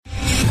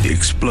The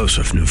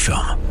explosive new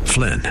film,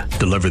 Flynn,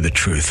 deliver the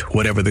truth,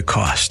 whatever the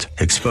cost,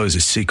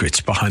 exposes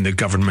secrets behind the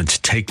government's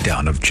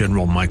takedown of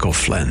General Michael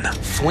Flynn.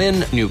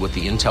 Flynn knew what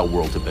the intel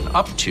world had been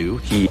up to.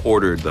 He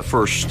ordered the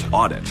first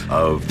audit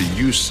of the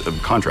use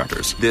of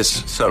contractors.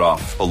 This set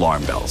off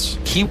alarm bells.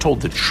 He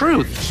told the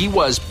truth. He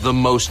was the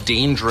most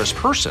dangerous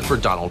person for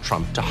Donald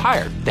Trump to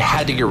hire. They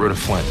had to get rid of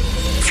Flynn.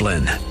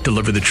 Flynn,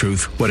 deliver the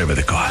truth, whatever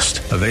the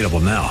cost. Available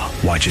now.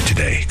 Watch it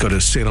today. Go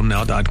to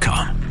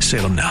salemnow.com.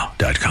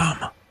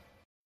 salemnow.com.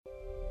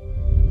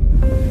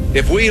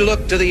 If we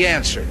look to the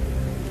answer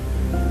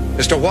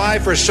as to why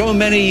for so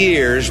many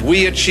years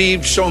we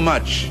achieved so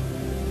much,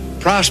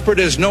 prospered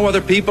as no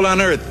other people on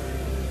earth,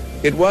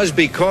 it was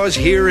because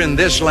here in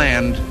this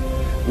land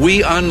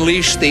we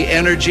unleashed the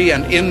energy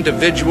and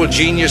individual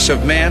genius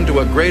of man to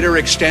a greater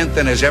extent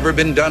than has ever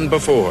been done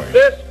before.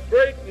 This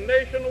great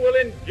nation will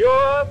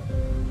endure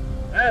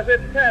as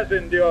it has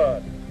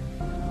endured.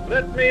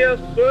 Let me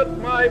assert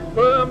my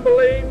firm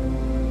belief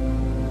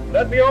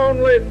that the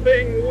only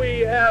thing we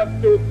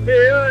have to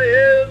fear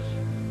is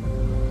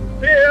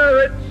fear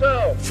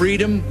itself.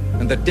 Freedom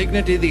and the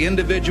dignity of the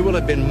individual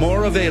have been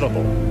more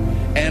available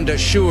and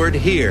assured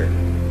here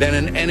than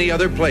in any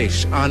other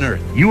place on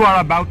earth. You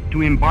are about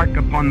to embark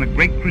upon the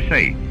great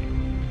crusade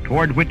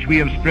toward which we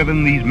have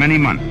striven these many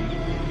months.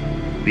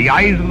 The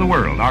eyes of the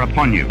world are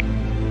upon you.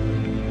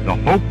 The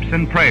hopes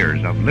and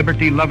prayers of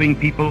liberty-loving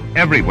people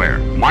everywhere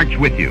march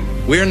with you.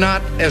 We're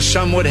not, as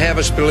some would have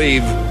us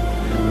believe,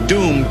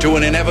 doomed to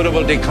an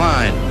inevitable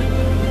decline.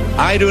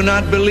 I do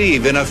not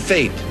believe in a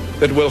fate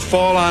that will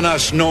fall on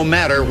us no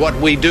matter what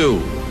we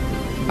do.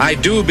 I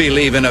do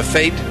believe in a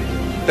fate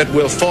that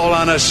will fall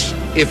on us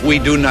if we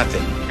do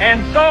nothing.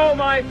 And so,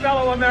 my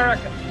fellow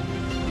Americans,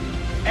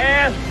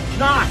 ask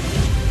not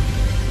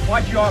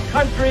what your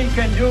country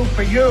can do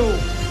for you.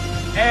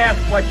 Ask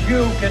what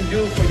you can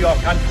do for your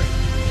country.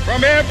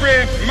 From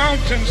every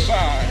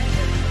mountainside,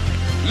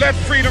 let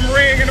freedom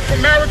ring, and if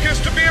America is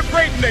to be a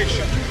great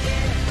nation,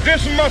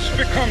 this must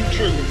become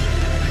true.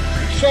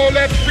 So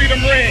let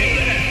freedom ring.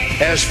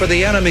 As for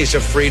the enemies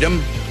of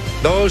freedom,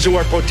 those who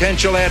are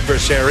potential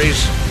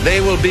adversaries,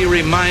 they will be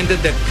reminded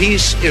that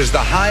peace is the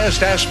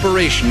highest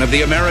aspiration of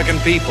the American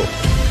people.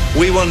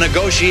 We will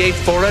negotiate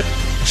for it,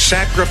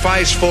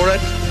 sacrifice for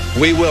it.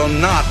 We will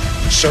not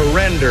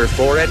surrender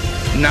for it,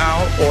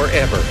 now or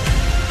ever.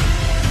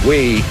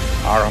 We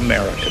are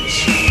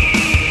Americans.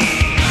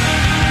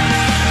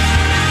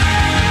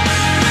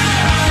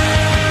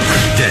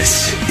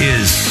 This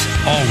is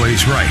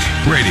Always Right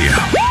Radio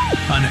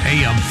on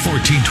AM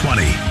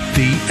 1420,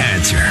 The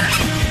Answer.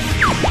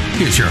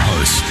 Here's your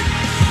host,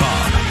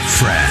 Bob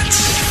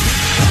Frantz.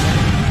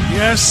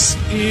 Yes,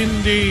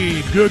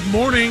 indeed. Good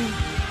morning.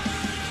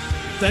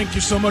 Thank you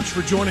so much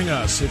for joining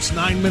us. It's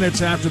 9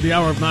 minutes after the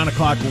hour of 9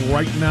 o'clock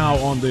right now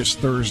on this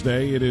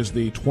Thursday. It is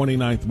the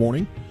 29th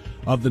morning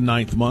of the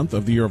 9th month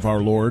of the year of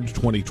our Lord,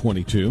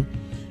 2022.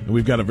 And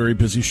we've got a very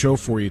busy show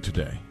for you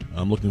today.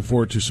 I'm looking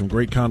forward to some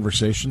great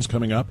conversations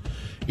coming up.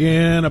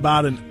 In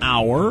about an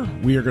hour,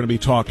 we are going to be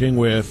talking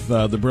with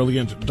the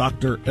brilliant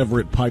Dr.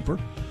 Everett Piper.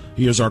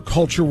 He is our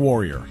culture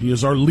warrior. He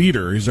is our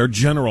leader. He's our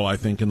general, I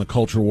think, in the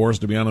culture wars,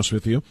 to be honest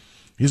with you.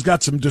 He's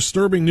got some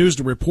disturbing news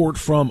to report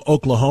from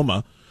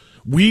Oklahoma.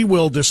 We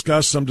will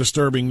discuss some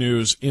disturbing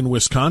news in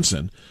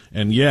Wisconsin.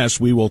 And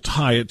yes, we will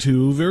tie it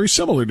to very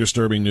similar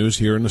disturbing news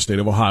here in the state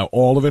of Ohio.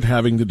 All of it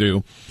having to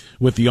do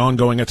with the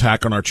ongoing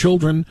attack on our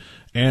children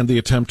and the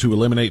attempt to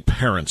eliminate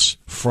parents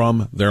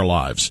from their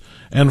lives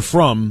and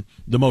from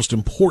the most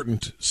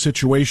important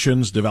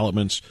situations,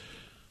 developments,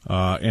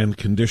 and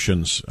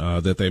conditions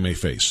that they may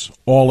face.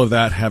 All of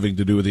that having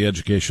to do with the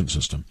education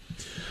system.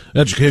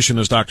 Education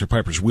is Dr.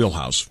 Piper's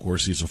wheelhouse. Of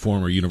course, he's a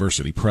former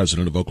university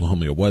president of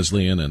Oklahoma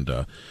Wesleyan,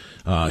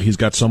 and he's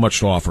got so much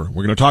to offer.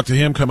 We're going to talk to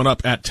him coming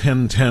up at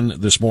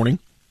 10:10 this morning.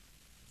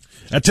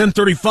 At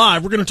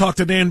 10:35, we're going to talk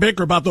to Nan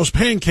Baker about those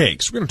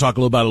pancakes. We're going to talk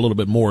about a little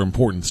bit more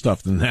important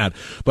stuff than that.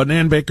 But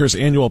Nan Baker's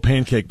annual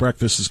pancake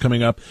breakfast is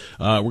coming up.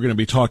 We're going to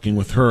be talking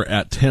with her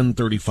at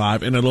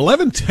 10:35. And at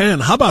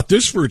 11:10, how about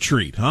this for a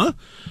treat, huh?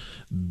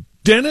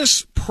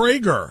 Dennis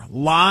Prager,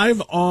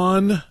 live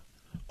on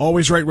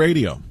Always Right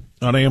Radio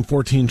on AM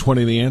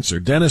 1420 The Answer.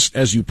 Dennis,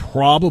 as you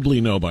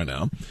probably know by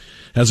now,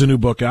 has a new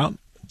book out.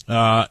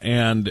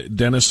 And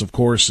Dennis, of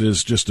course,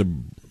 is just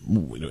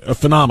a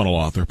phenomenal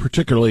author,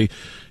 particularly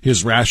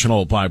his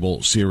Rational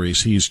Bible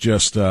series. He's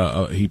just,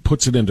 he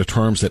puts it into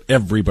terms that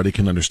everybody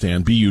can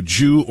understand, be you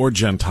Jew or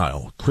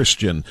Gentile,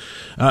 Christian,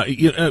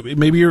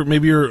 maybe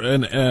you're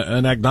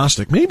an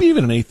agnostic, maybe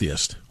even an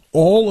atheist.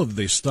 All of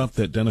the stuff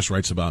that Dennis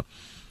writes about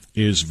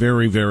is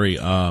very, very,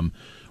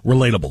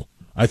 relatable,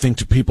 I think,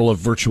 to people of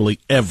virtually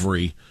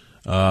every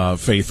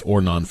faith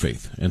or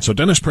non-faith. And so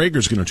Dennis Prager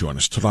is going to join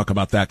us to talk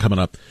about that coming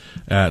up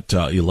at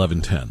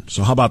 11:10.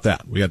 So how about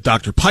that? We got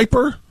Dr.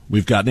 Piper,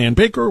 we've got Nan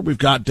Baker, we've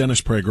got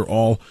Dennis Prager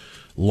all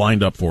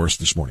lined up for us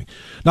this morning.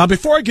 Now,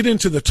 before I get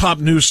into the top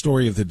news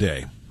story of the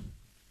day,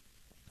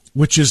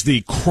 which is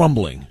the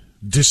crumbling,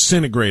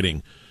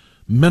 disintegrating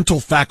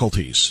mental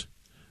faculties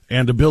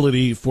and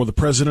ability for the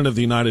President of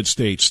the United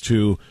States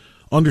to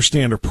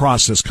understand or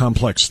process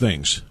complex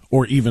things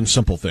or even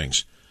simple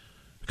things.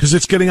 Because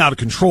it's getting out of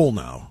control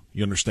now,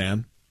 you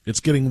understand? It's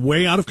getting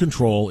way out of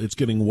control. It's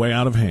getting way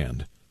out of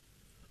hand.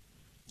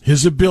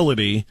 His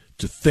ability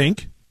to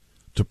think,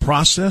 to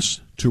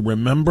process, to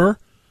remember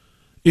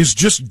is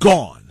just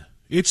gone.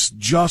 It's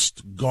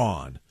just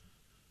gone.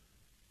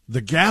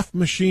 The gaffe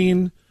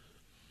machine,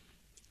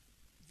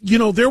 you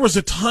know, there was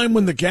a time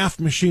when the gaffe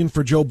machine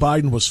for Joe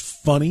Biden was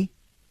funny,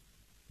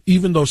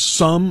 even though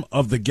some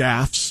of the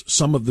gaffes,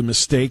 some of the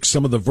mistakes,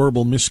 some of the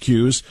verbal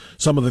miscues,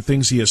 some of the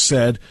things he has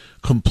said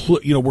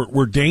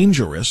were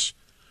dangerous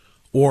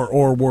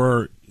or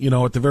were, you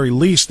know, at the very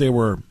least they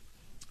were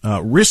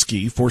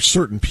risky for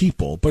certain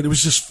people. But it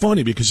was just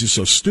funny because he's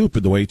so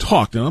stupid the way he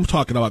talked. And I'm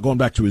talking about going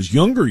back to his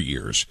younger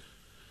years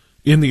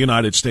in the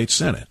United States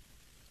Senate.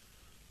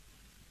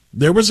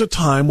 There was a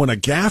time when a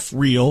gaffe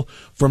reel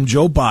from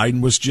Joe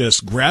Biden was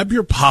just grab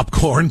your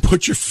popcorn,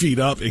 put your feet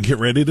up, and get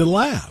ready to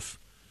laugh.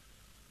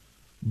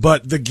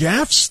 But the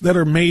gaffes that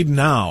are made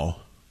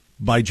now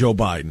by Joe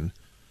Biden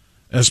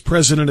as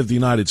president of the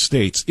United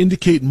States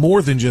indicate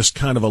more than just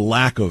kind of a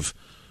lack of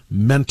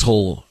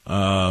mental,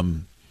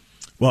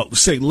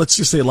 let's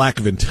just say lack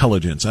of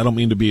intelligence. I don't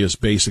mean to be as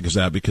basic as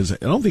that because I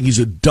don't think he's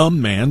a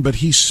dumb man, but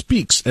he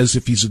speaks as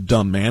if he's a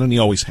dumb man, and he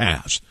always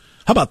has.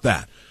 How about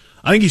that?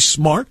 I think he's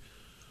smart,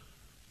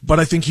 but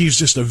I think he's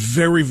just a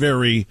very,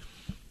 very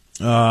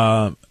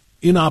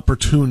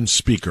inopportune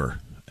speaker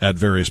at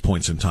various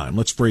points in time.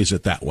 Let's phrase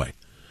it that way.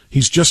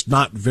 He's just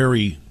not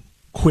very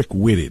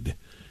quick-witted.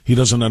 He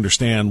doesn't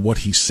understand what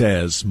he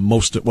says a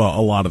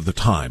lot of the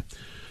time.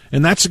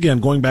 And that's, again,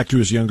 going back to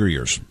his younger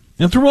years.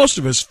 And through most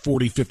of his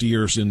 40, 50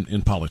 years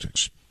in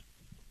politics.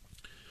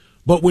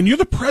 But when you're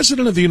the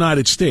president of the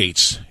United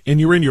States and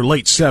you're in your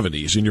late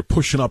 70s and you're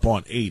pushing up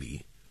on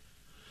 80,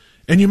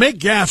 and you make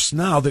gaffes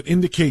now that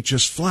indicate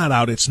just flat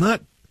out it's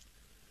not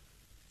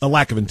a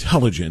lack of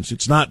intelligence,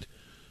 it's not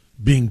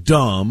being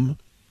dumb,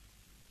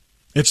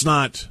 it's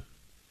not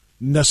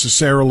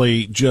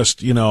necessarily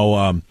just,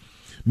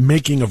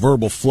 making a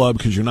verbal flub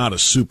because you're not a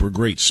super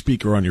great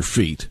speaker on your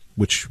feet,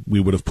 which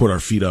we would have put our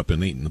feet up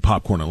and eaten the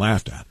popcorn and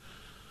laughed at.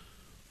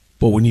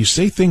 But when you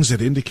say things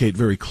that indicate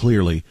very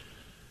clearly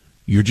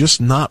you're just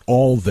not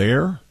all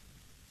there,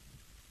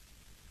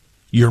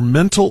 your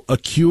mental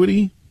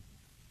acuity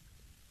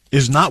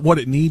is not what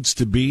it needs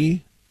to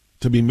be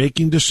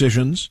making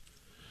decisions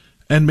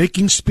and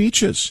making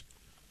speeches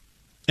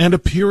and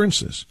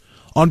appearances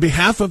on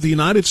behalf of the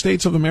United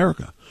States of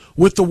America,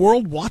 with the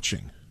world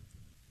watching,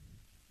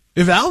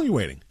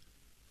 evaluating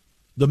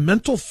the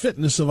mental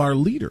fitness of our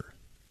leader,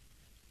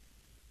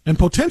 and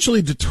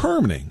potentially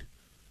determining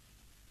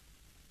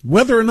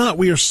whether or not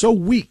we are so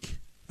weak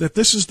that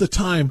this is the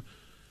time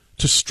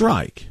to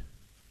strike.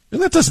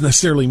 And that doesn't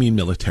necessarily mean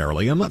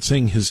militarily. I'm not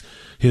saying his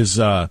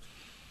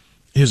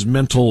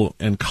mental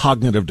and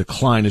cognitive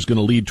decline is going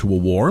to lead to a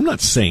war. I'm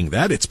not saying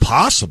that. It's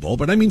possible,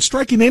 but I mean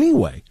striking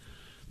anyway.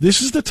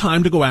 This is the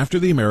time to go after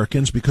the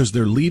Americans because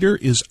their leader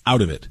is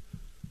out of it.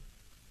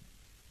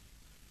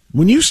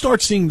 When you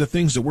start seeing the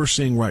things that we're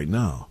seeing right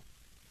now,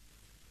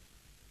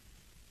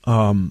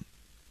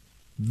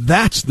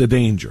 that's the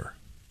danger.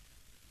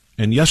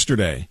 And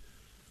yesterday,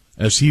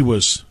 as he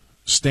was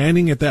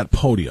standing at that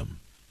podium,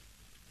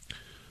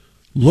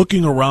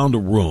 looking around a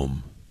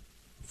room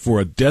for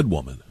a dead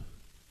woman,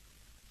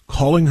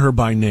 calling her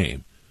by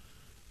name,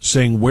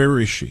 saying, "Where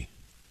is she?"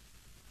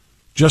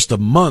 Just a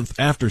month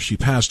after she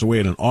passed away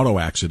in an auto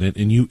accident,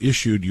 and you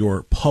issued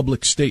your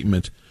public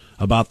statement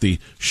about the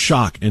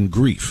shock and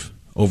grief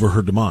over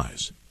her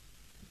demise.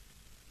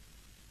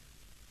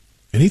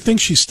 And he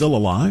thinks she's still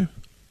alive?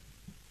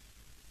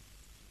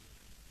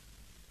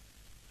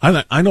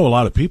 I know a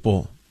lot of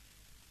people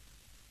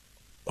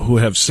who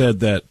have said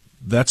that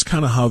that's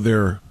kind of how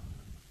their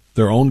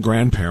own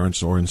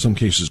grandparents, or in some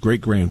cases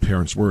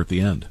great-grandparents, were at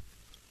the end.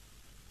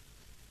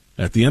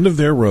 At the end of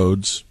their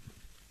roads,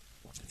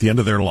 at the end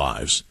of their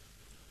lives,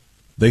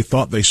 they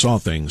thought they saw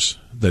things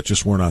that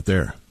just were not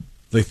there.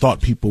 They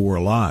thought people were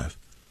alive.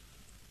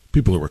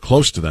 People who were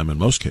close to them in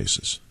most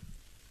cases,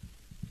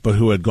 but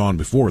who had gone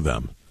before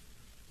them.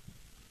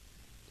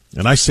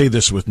 And I say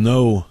this with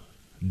no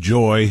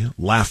joy,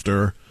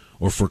 laughter,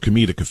 or for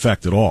comedic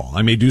effect at all.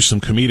 I may do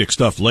some comedic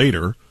stuff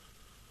later,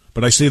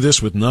 but I say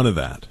this with none of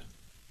that.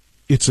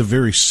 It's a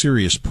very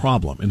serious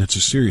problem, and it's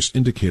a serious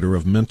indicator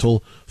of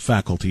mental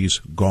faculties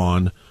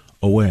gone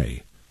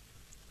away.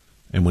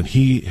 And when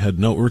he had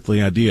no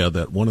earthly idea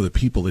that one of the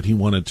people that he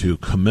wanted to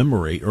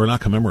commemorate, or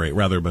not commemorate,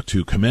 rather, but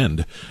to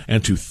commend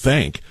and to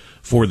thank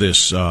for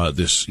this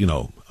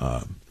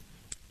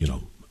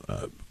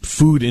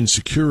food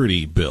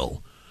insecurity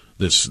bill,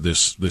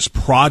 this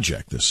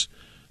project, this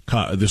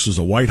was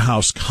a White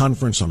House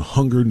conference on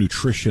hunger,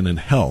 nutrition, and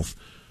health.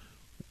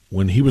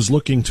 When he was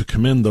looking to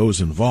commend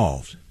those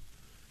involved,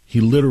 he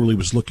literally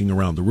was looking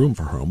around the room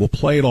for her. And we'll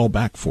play it all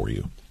back for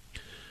you.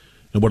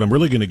 And what I'm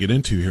really going to get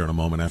into here in a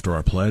moment after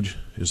our pledge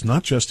is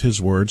not just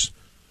his words,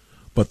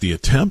 but the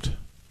attempt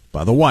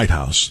by the White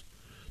House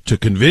to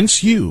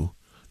convince you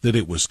that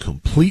it was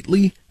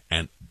completely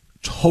and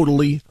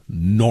totally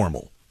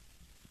normal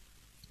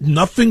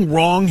Nothing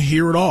wrong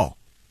here at all.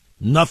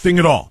 Nothing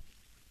at all.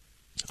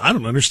 I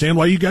don't understand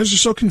why you guys are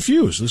so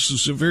confused. This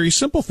is a very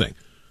simple thing.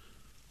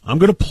 I'm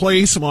going to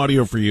play some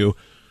audio for you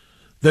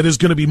that is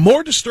going to be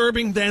more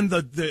disturbing than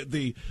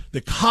the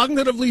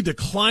cognitively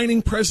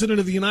declining president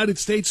of the United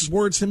States'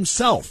 words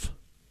himself.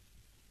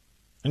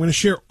 I'm going to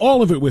share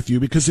all of it with you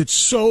because it's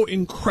so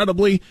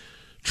incredibly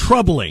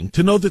troubling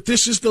to know that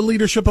this is the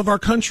leadership of our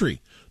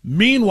country.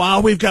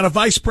 Meanwhile, we've got a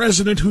vice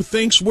president who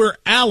thinks we're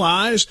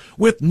allies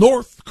with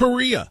North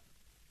Korea.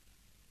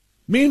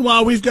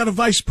 Meanwhile, we've got a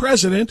vice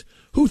president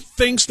who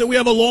thinks that we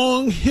have a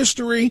long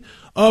history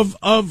of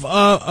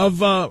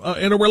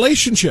in a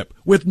relationship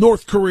with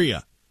North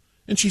Korea.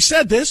 And she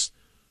said this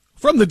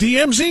from the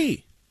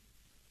DMZ.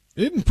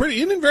 Isn't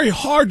it very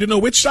hard to know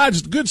which side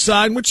is the good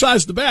side and which side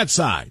is the bad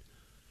side?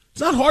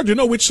 It's not hard to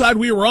know which side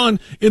we were on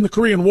in the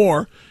Korean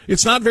War.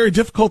 It's not very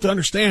difficult to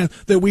understand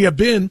that we have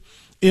been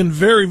in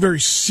very, very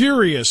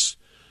serious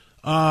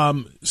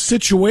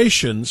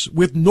situations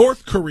with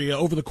North Korea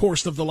over the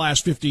course of the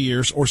last 50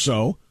 years or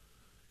so.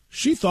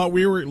 She thought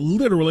we were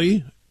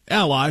literally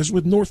allies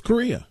with North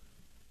Korea.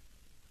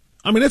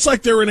 I mean, it's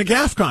like they're in a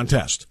gaffe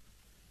contest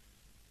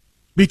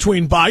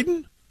between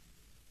Biden,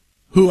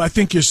 who I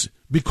think is,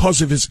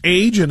 because of his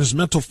age and his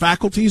mental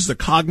faculties, the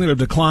cognitive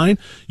decline,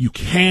 you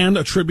can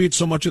attribute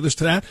so much of this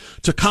to that,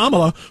 to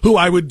Kamala, who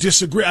I would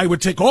disagree. I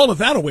would take all of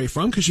that away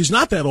from because she's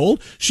not that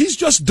old. She's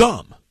just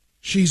dumb.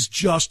 She's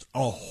just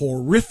a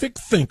horrific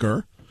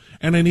thinker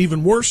and an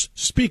even worse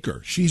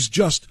speaker. She's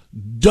just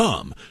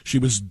dumb. She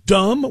was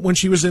dumb when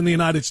she was in the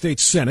United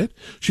States Senate.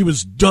 She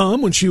was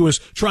dumb when she was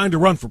trying to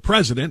run for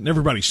president, and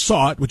everybody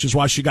saw it, which is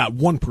why she got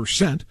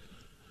 1%.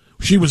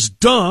 She was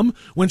dumb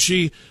when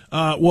she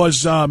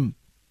was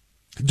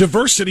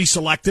diversity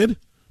selected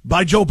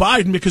by Joe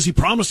Biden because he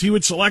promised he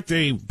would select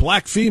a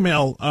black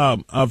female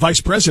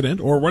vice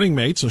president or running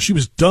mate. So she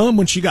was dumb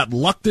when she got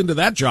lucked into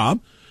that job.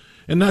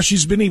 And now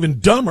she's been even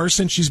dumber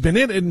since she's been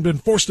in it and been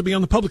forced to be on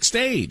the public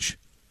stage.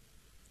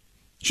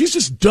 She's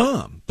just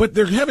dumb. But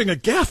they're having a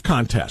gaffe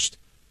contest.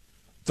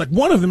 It's like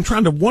one of them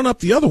trying to one-up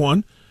the other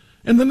one,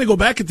 and then they go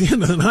back at the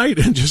end of the night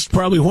and just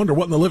probably wonder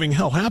what in the living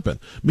hell happened.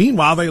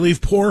 Meanwhile, they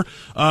leave poor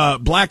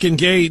black and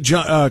gay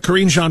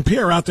Karine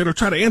Jean-Pierre out there to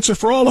try to answer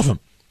for all of them.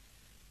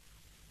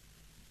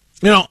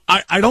 You know,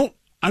 I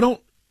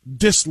don't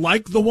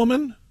dislike the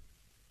woman,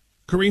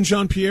 Karine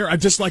Jean-Pierre. I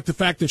dislike the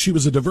fact that she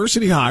was a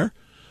diversity hire.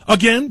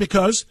 Again,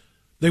 because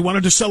they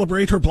wanted to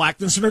celebrate her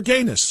blackness and her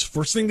gayness.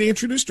 First thing they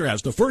introduced her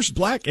as, the first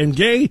black and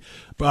gay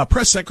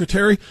press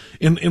secretary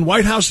in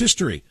White House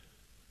history.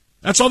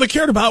 That's all they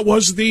cared about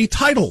was the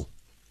title.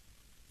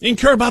 They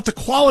didn't care about the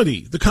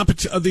quality,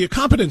 the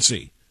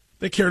competency.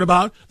 They cared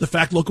about the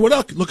fact, look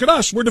at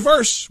us, we're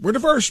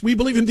diverse, we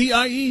believe in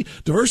DIE,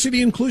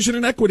 diversity, inclusion,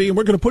 and equity, and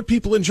we're going to put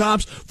people in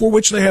jobs for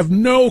which they have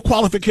no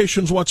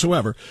qualifications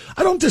whatsoever.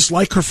 I don't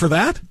dislike her for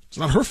that. It's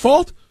not her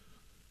fault.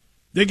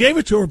 They gave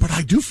it to her, but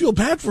I do feel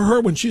bad for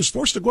her when she is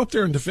forced to go up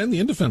there and defend the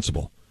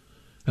indefensible.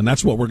 And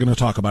that's what we're going to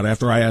talk about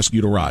after I ask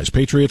you to rise.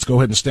 Patriots, go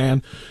ahead and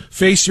stand.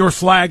 Face your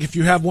flag if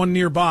you have one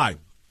nearby.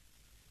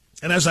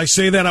 And as I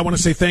say that, I want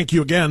to say thank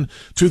you again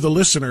to the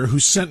listener who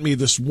sent me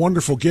this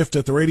wonderful gift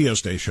at the radio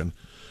station,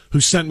 who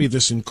sent me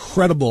this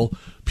incredible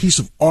piece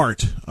of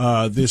art,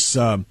 this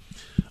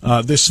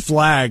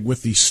flag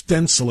with the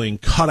stenciling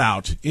cut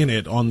out in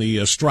it on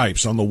the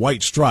stripes, on the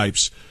white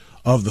stripes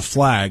of the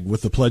flag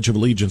with the Pledge of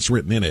Allegiance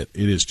written in it.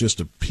 It is just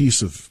a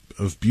piece of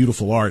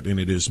beautiful art, and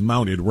it is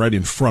mounted right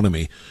in front of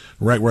me,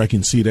 right where I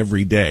can see it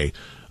every day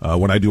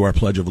when I do our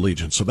Pledge of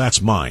Allegiance. So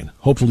that's mine.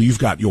 Hopefully you've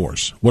got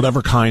yours,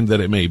 whatever kind that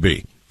it may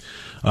be.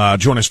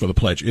 Join us for the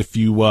pledge. If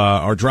you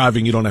are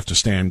driving, you don't have to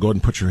stand. Go ahead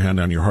and put your hand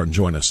on your heart and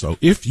join us, though.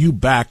 If you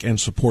back and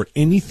support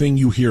anything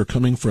you hear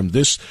coming from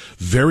this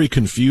very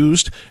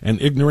confused and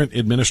ignorant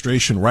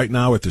administration right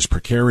now at this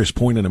precarious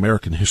point in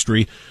American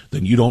history,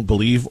 then you don't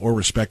believe or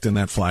respect in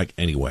that flag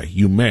anyway.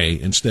 You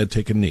may instead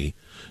take a knee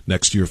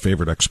next to your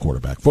favorite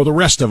ex-quarterback. For the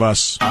rest of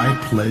us, I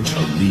pledge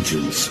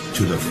allegiance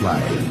to the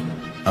flag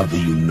of the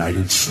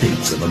United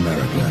States of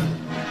America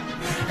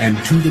and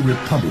to the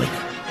republic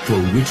for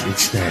which it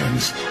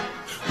stands,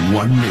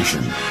 one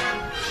nation,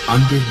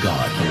 under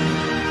God,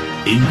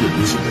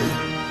 indivisible,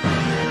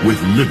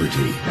 with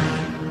liberty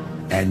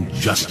and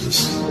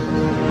justice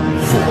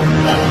for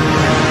all.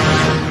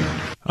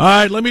 All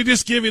right, let me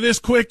just give you this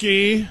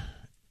quickie.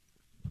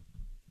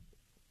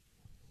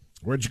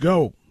 Where'd you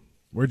go?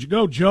 Where'd you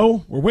go,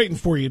 Joe? We're waiting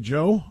for you,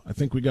 Joe. I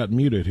think we got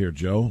muted here,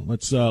 Joe.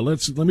 Let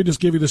me just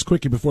give you this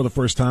quickie before the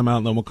first time out,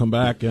 and then we'll come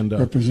back and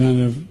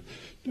Representative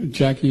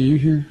Jackie, are you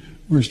here?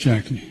 Where's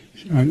Jackie?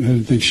 I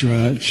didn't think she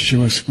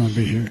was going to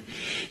be here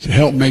to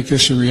help make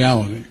this a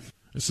reality.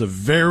 It's a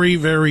very,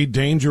 very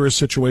dangerous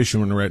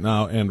situation right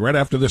now, and right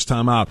after this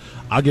time out,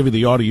 I'll give you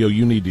the audio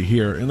you need to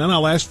hear, and then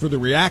I'll ask for the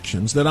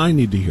reactions that I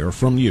need to hear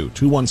from you.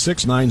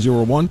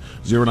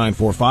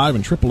 216-901-0945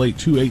 and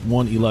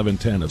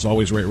 888-281-1110. It's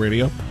always Rate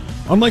Radio.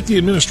 Unlike the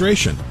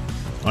administration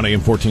on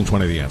AM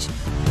 1420, The Answer.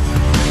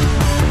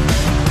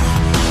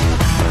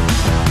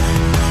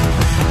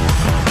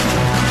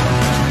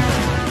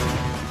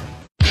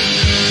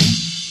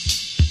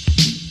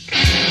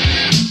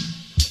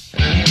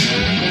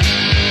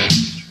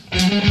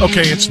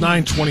 Okay, it's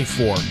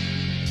 9:24.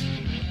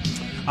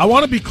 I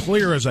want to be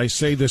clear as I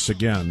say this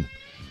again.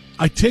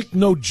 I take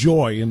no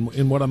joy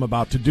in what I'm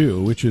about to do,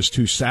 which is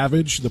to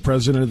savage the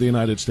President of the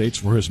United States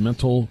for his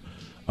mental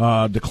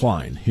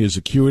decline. His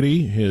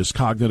acuity, his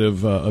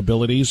cognitive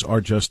abilities are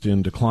just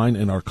in decline,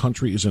 and our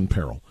country is in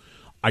peril.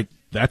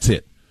 That's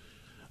it.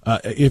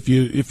 If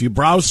you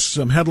browse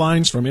some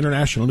headlines from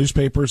international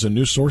newspapers and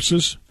news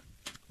sources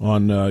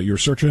on your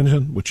search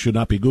engine, which should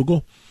not be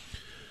Google,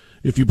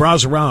 if you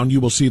browse around, you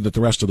will see that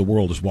the rest of the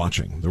world is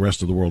watching. The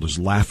rest of the world is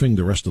laughing.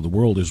 The rest of the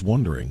world is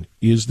wondering,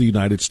 is the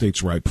United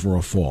States ripe for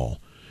a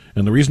fall?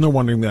 And the reason they're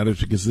wondering that is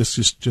because this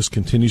just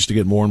continues to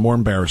get more and more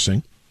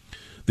embarrassing.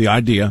 The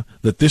idea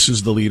that this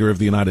is the leader of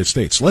the United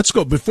States. Let's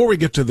go, before we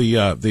get to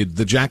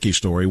the Jackie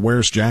story,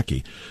 where's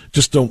Jackie?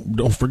 Just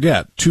don't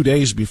forget, 2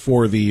 days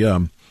before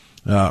the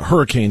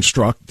hurricane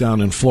struck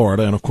down in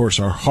Florida, and of course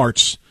our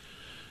hearts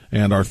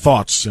and our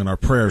thoughts and our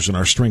prayers and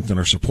our strength and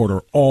our support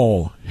are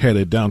all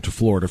headed down to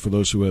Florida for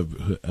those who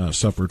have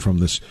suffered from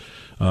this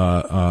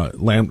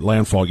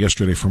landfall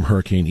yesterday from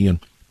Hurricane Ian,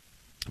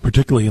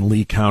 particularly in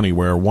Lee County,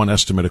 where one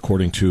estimate,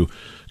 according to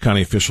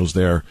county officials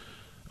there,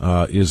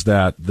 is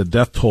that the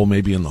death toll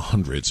may be in the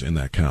hundreds in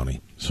that county.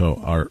 So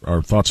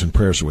our thoughts and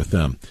prayers are with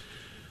them.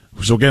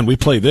 So again, we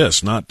play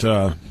this not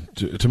to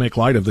make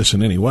light of this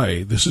in any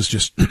way. This is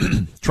just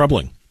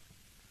troubling.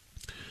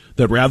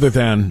 That rather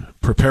than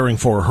preparing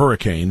for a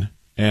hurricane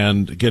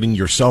and getting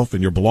yourself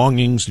and your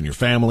belongings and your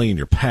family and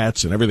your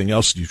pets and everything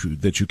else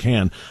that you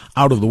can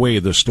out of the way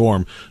of this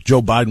storm,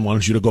 Joe Biden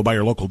wants you to go by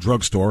your local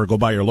drugstore or go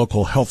by your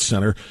local health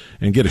center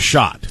and get a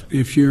shot.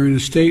 If you're in a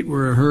state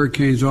where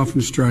hurricanes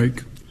often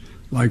strike,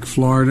 like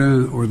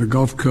Florida or the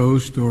Gulf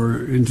Coast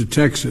or into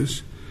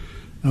Texas,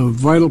 a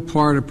vital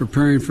part of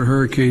preparing for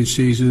hurricane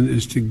season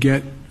is to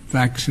get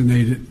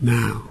vaccinated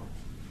now.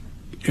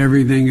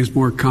 Everything is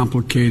more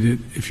complicated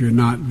if you're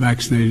not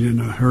vaccinated in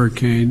a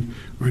hurricane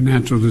or a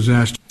natural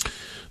disaster.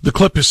 The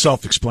clip is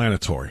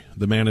self-explanatory.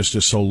 The man is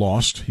just so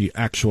lost, he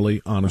actually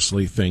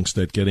honestly thinks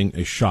that getting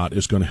a shot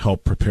is going to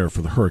help prepare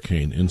for the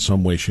hurricane in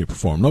some way, shape, or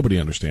form. Nobody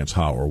understands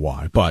how or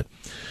why, but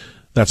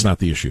that's not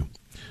the issue.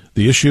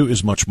 The issue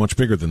is much, much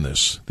bigger than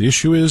this. The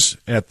issue is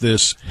at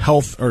this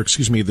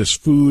this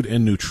food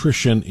and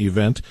nutrition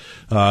event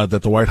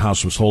that the White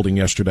House was holding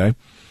yesterday.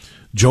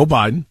 Joe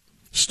Biden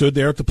stood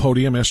there at the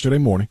podium yesterday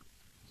morning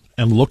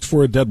and looked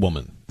for a dead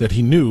woman that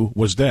he knew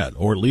was dead,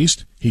 or at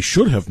least he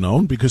should have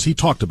known because he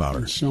talked about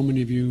her. So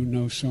many of you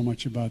know so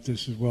much about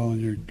this as well,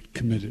 and you're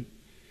committed.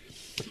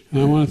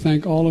 And I want to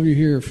thank all of you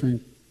here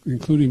for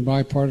including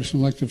bipartisan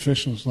elected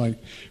officials like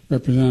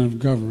Representative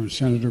Governor,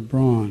 Senator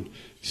Braun,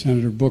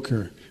 Senator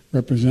Booker,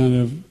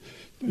 Representative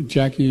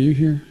Jackie. Are you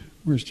here?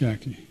 Where's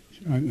Jackie?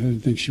 I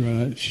didn't think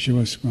she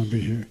was going to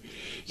be here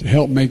to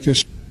help make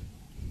this.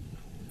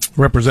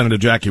 Representative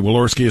Jackie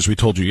Walorski, as we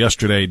told you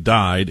yesterday,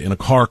 died in a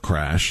car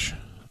crash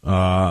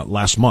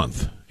last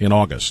month in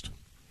August.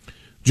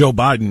 Joe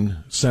Biden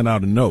sent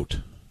out a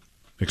note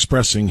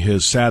expressing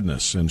his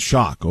sadness and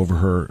shock over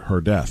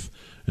her death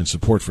and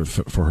support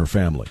for her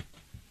family,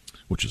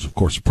 which is, of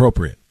course,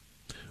 appropriate.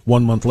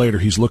 1 month later,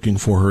 he's looking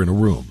for her in a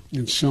room.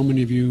 And so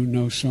many of you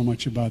know so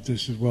much about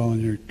this as well,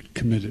 and you're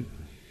committed.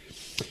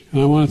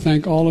 And I want to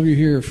thank all of you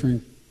here for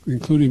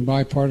including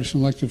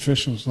bipartisan elected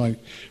officials like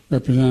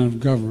Representative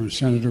Governor,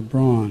 Senator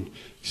Braun,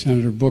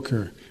 Senator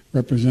Booker,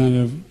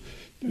 Representative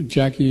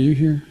Jackie. Are you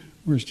here?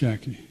 Where's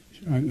Jackie?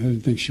 I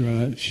didn't think she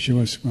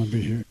was going to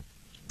be here.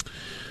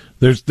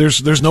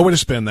 There's no way to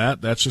spin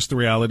that. That's just the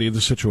reality of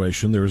the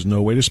situation. There is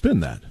no way to spin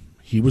that.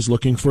 He was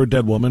looking for a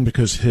dead woman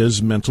because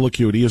his mental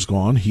acuity is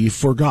gone. He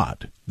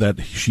forgot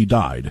that she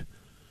died.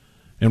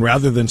 And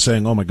rather than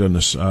saying, oh, my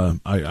goodness,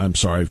 I'm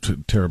sorry,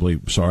 terribly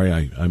sorry,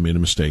 I made a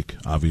mistake.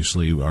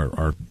 Obviously,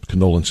 our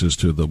condolences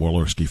to the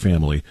Walorski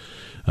family.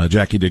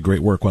 Jackie did great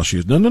work while she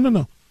was...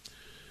 No.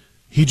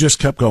 He just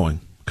kept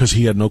going because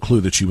he had no clue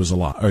that she was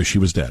alive, or she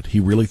was dead. He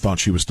really thought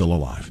she was still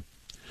alive.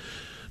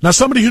 Now,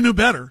 somebody who knew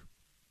better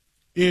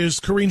is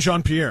Karine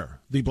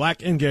Jean-Pierre, the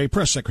black and gay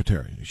press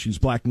secretary. She's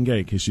black and gay,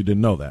 in case you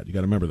didn't know that. You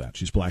got to remember that.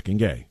 She's black and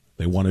gay.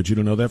 They wanted you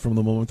to know that from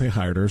the moment they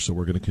hired her, so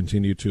we're going to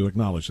continue to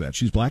acknowledge that.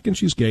 She's black and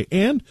she's gay,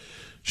 and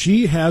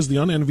she has the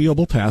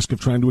unenviable task of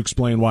trying to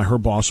explain why her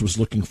boss was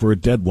looking for a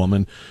dead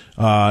woman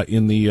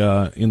in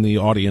the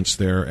audience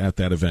there at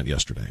that event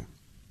yesterday.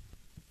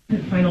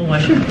 Final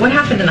one. What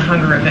happened in the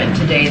hunger event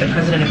today? The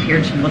president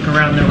appeared to look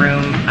around the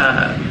room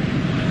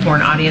for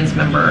an audience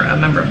member, a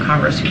member of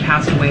Congress who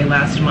passed away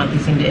last month. He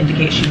seemed to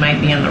indicate she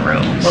might be in the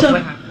room. What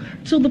happened?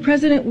 So the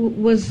president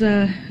was,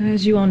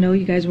 as you all know,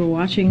 you guys were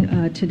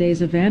watching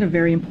today's event, a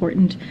very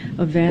important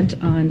event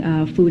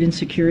on food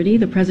insecurity.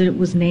 The president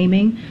was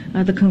naming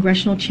the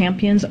congressional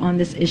champions on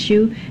this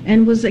issue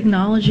and was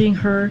acknowledging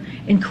her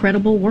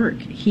incredible work.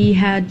 He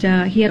had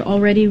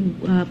already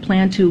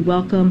planned to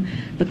welcome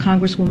the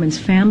Congresswoman's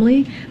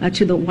family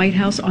to the White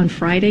House on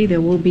Friday. There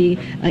will be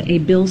a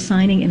bill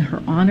signing in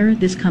her honor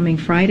this coming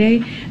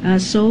Friday.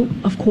 So,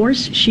 of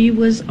course, she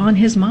was on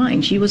his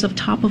mind. She was of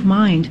top of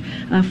mind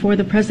for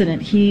the president.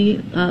 president.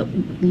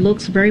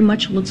 He very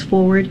much looks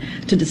forward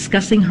to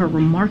discussing her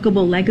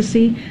remarkable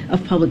legacy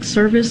of public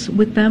service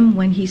with them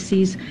when he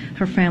sees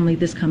her family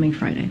this coming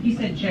Friday. He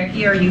said,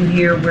 "Jackie, are you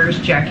here? Where's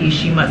Jackie?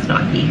 She must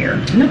not be here."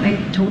 No, I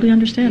totally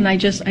understand. I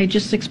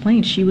just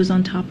explained she was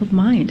on top of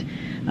mind.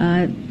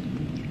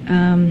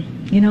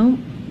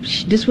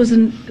 This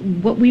wasn't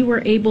what we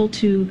were able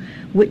to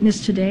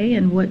witness today,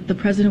 and what the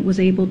president was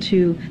able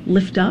to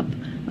lift up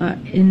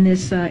in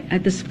this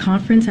at this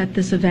conference, at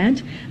this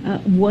event,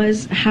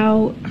 was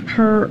how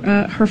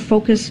her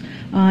focus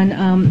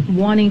on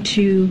wanting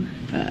to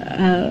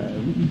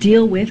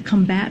deal with,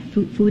 combat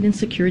food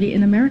insecurity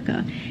in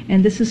America.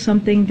 And this is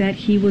something that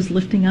he was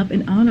lifting up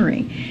and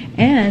honoring.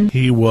 And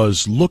he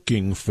was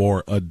looking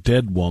for a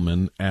dead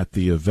woman at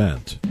the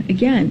event.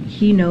 Again,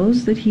 he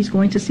knows that he's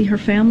going to see her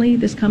family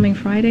this coming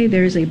Friday.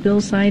 There's a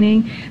bill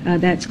signing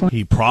that's going.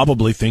 He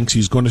probably thinks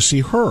he's going to see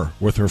her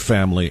with her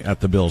family at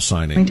the bill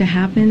signing. Going to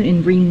happen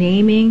in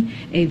renaming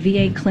a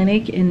VA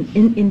clinic in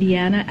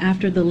Indiana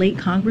after the late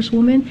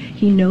Congresswoman.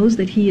 He knows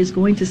that he is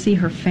going to see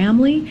her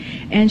family,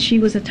 and she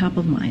was at top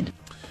of mind.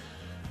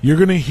 You're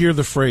going to hear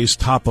the phrase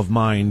top of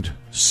mind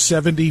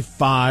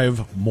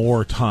 75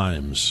 more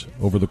times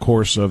over the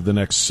course of the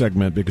next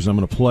segment, because I'm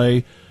going to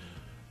play,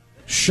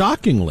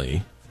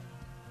 shockingly,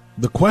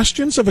 the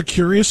questions of a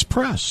curious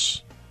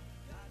press.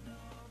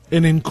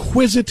 An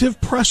inquisitive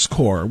press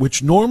corps,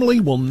 which normally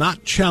will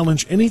not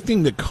challenge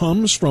anything that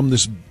comes from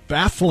this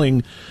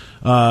baffling,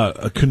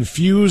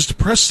 confused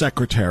press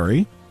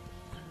secretary.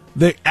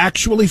 They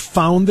actually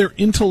found their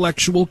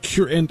intellectual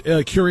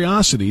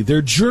curiosity,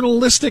 their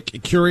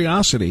journalistic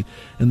curiosity,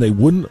 and they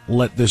wouldn't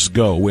let this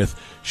go with,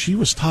 she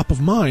was top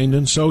of mind,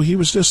 and so he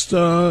was just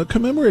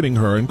commemorating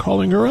her and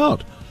calling her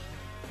out.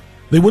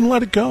 They wouldn't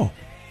let it go.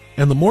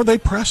 And the more they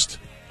pressed,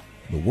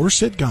 the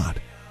worse it got.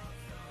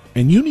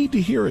 And you need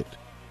to hear it,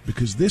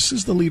 because this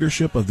is the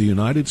leadership of the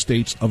United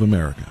States of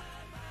America.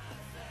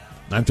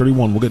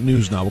 9:31, we'll get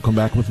news now. We'll come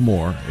back with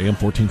more. AM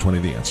 1420,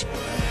 The Answer.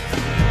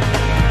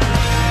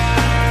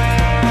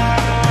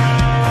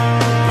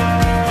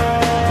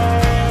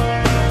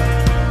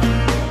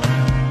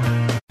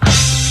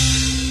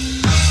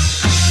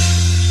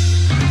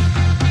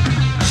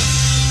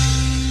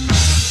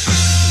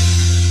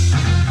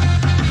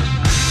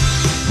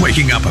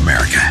 Waking up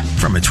America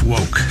from its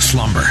woke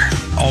slumber.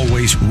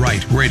 Always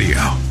Right Radio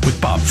with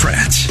Bob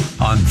Frantz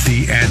on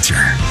The Answer.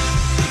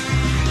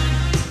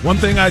 One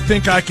thing I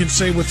think I can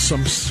say with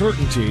some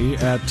certainty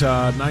at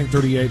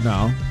 9:38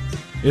 now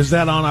is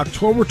that on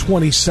October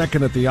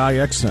 22nd at the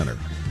IX Center,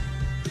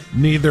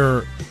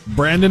 neither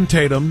Brandon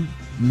Tatum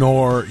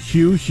nor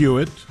Hugh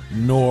Hewitt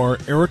nor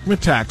Eric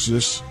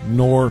Metaxas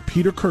nor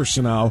Peter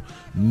Kirsanow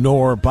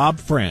nor Bob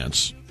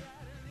Frantz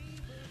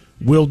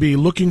will be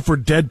looking for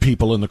dead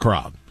people in the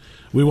crowd.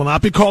 We will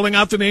not be calling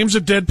out the names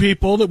of dead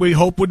people that we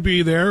hope would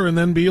be there and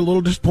then be a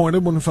little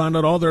disappointed when we find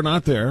out, oh, they're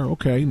not there.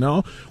 Okay,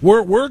 no.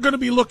 We're going to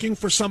be looking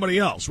for somebody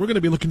else. We're going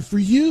to be looking for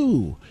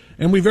you.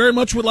 And we very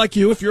much would like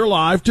you, if you're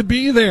alive, to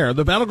be there.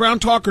 The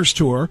Battleground Talkers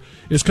Tour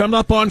is coming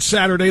up on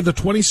Saturday, the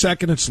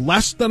 22nd. It's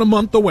less than a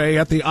month away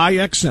at the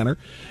IX Center.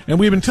 And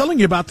we've been telling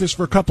you about this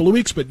for a couple of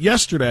weeks, but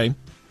yesterday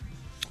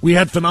we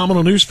had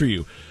phenomenal news for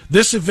you.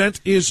 This event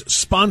is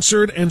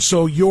sponsored, and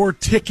so your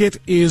ticket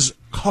is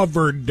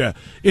covered.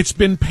 It's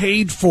been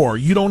paid for.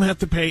 You don't have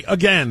to pay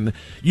again.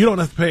 You don't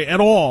have to pay at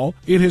all.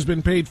 It has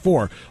been paid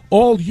for.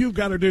 All you've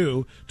got to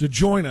do to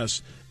join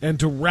us and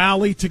to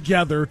rally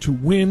together to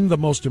win the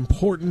most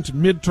important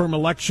midterm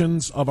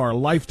elections of our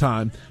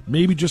lifetime,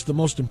 maybe just the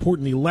most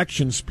important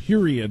elections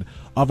period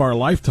of our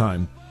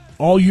lifetime,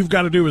 all you've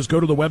got to do is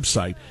go to the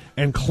website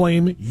and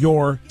claim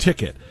your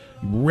ticket.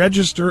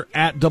 Register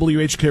at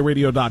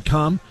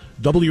WHKRadio.com.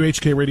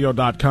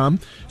 WHKRadio.com.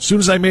 As soon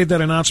as I made that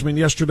announcement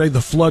yesterday,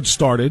 the flood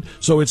started.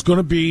 So it's going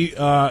to be,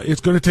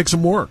 it's going to take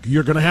some work.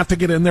 You're going to have to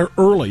get in there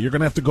early. You're going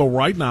to have to go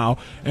right now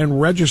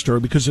and register,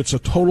 because it's a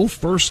total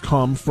first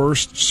come,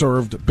 first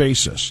served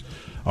basis.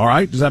 All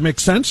right. Does that make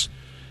sense?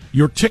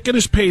 Your ticket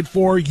is paid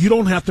for. You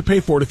don't have to pay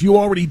for it. If you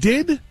already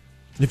did,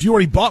 if you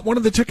already bought one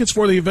of the tickets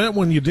for the event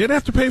when you did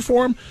have to pay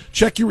for them,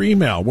 check your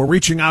email. We're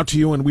reaching out to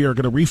you, and we are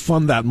going to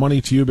refund that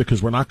money to you,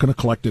 because we're not going to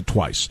collect it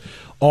twice.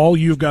 All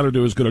you've got to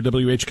do is go to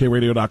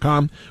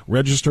WHKRadio.com,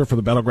 register for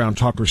the Battleground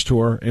Talkers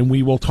Tour, and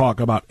we will talk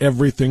about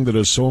everything that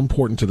is so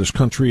important to this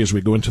country as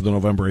we go into the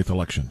November 8th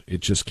election.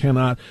 It just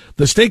cannot,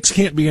 the stakes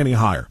can't be any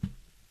higher.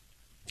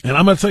 And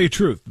I'm going to tell you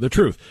the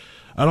truth.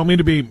 I don't mean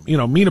to be,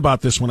 mean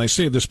about this when I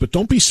say this, but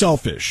don't be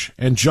selfish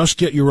and just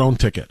get your own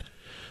ticket.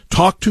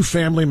 Talk to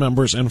family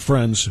members and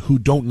friends who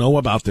don't know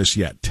about this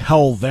yet.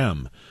 Tell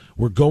them.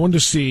 We're going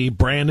to see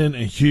Brandon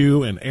and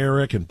Hugh and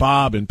Eric and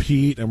Bob and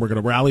Pete, and we're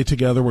going to rally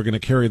together. We're going to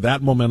carry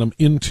that momentum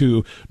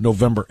into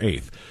November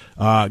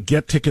 8th.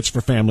 Get tickets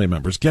for family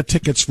members. Get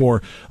tickets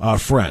for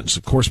friends.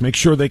 Of course, make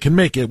sure they can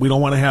make it. We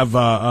don't want to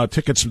have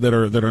tickets that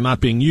are not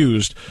being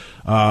used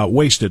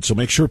wasted, so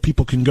make sure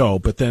people can go,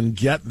 but then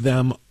get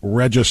them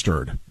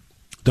registered.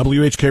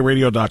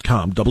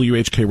 WHKRadio.com,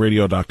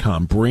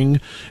 WHKRadio.com.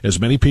 Bring as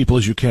many people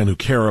as you can who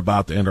care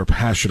about and are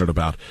passionate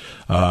about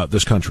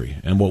this country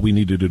and what we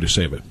need to do to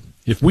save it.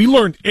 If we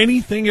learned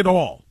anything at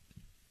all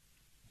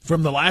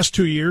from the last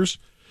 2 years,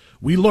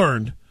 we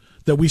learned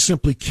that we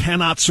simply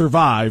cannot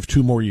survive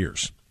 2 more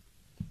years.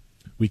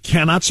 We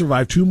cannot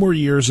survive 2 more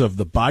years of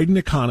the Biden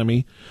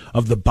economy,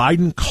 of the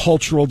Biden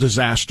cultural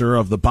disaster,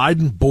 of the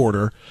Biden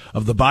border,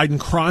 of the Biden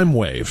crime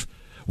wave.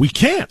 We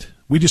can't.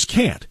 We just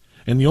can't.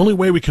 And the only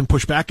way we can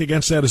push back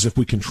against that is if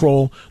we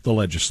control the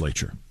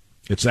legislature.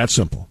 It's that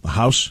simple. The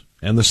House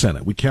and the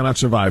Senate. We cannot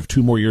survive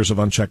 2 more years of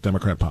unchecked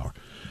Democrat power.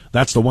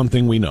 That's the one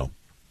thing we know.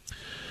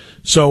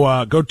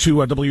 So go to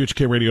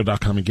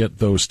WHKRadio.com and get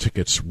those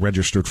tickets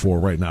registered for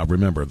right now.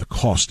 Remember, the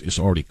cost is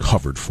already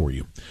covered for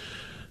you.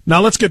 Now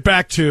let's get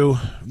back to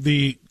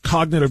the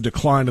cognitive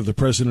decline of the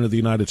President of the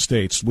United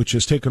States, which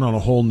has taken on a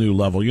whole new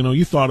level. You know,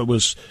 you thought it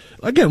was,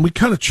 again, we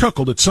kind of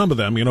chuckled at some of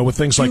them, you know, with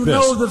things like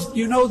this.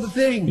 You know the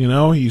thing. You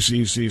know,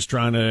 he's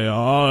trying to,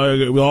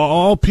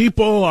 all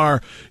people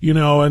are, you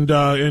know, and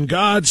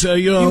God's,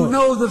 you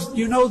know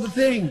the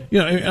thing. You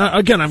know,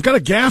 again, I've got a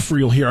gaff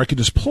reel here I could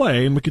just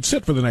play, and we could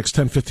sit for the next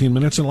 10, 15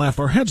 minutes and laugh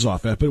our heads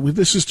off at, but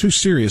this is too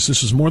serious.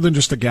 This is more than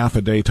just a gaff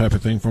a day type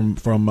of thing from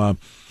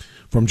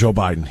Joe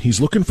Biden. He's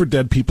looking for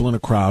dead people in a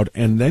crowd,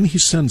 and then he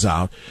sends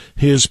out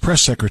his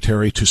press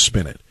secretary to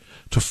spin it,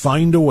 to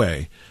find a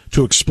way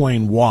to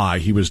explain why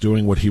he was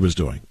doing what he was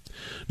doing.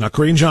 Now,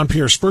 Karine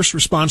Jean-Pierre's first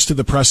response to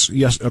the press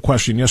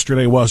question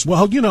yesterday was,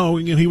 well, you know,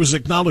 he was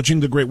acknowledging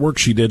the great work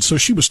she did, so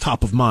she was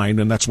top of mind,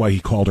 and that's why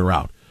he called her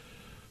out.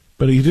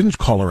 But he didn't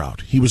call her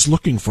out. He was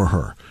looking for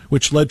her,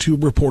 which led to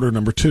reporter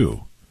number 2.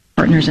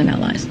 Partners and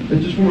allies.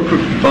 And just one more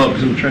quick follow-up,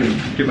 because I'm trying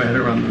to get my head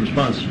around the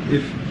response.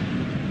 If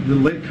the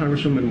late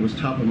Congresswoman was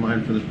top of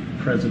mind for the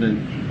president,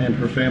 and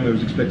her family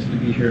was expected to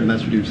be here, and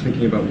that's what he was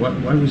thinking about.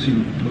 Why was he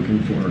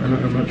looking for her?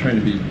 I'm not trying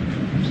to be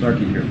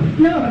snarky here.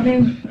 No, I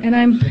mean, and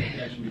I'm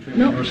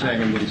no. What you're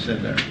saying and what he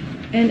said there.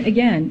 And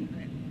again,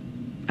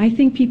 I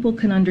think people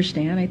can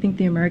understand. I think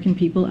the American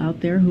people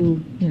out there who,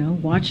 you know,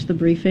 watch the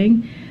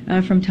briefing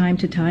from time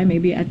to time,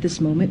 maybe at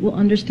this moment, will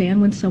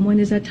understand when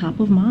someone is at top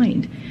of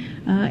mind.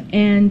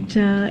 And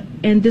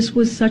this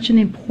was such an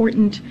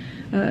important.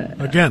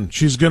 Again,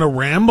 she's going to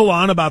ramble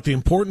on about the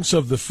importance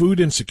of the food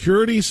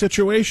insecurity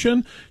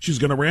situation. She's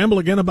going to ramble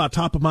again about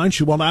top of mind.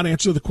 She will not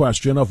answer the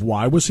question of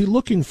why was he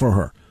looking for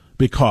her,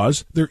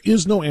 because there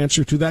is no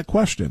answer to that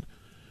question.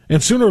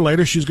 And sooner or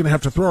later, she's going to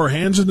have to throw her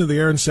hands into the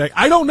air and say,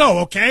 I don't know,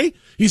 okay?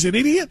 He's an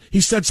idiot. He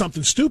said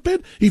something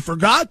stupid. He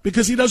forgot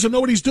because he doesn't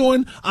know what he's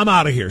doing. I'm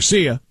out of here.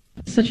 See ya.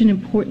 Such an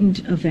important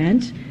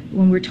event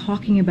when we're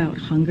talking about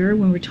hunger,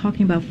 when we're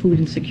talking about food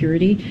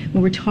insecurity,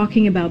 when we're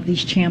talking about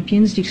these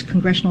champions, these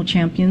congressional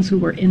champions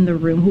who are in the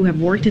room, who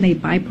have worked in a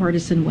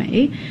bipartisan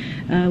way.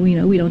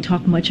 We don't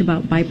talk much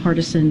about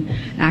bipartisan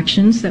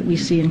actions that we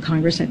see in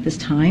Congress at this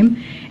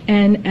time.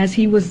 And as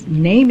he was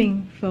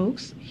naming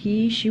folks,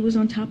 she was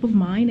on top of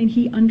mind, and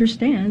he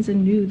understands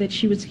and knew that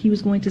he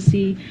was going to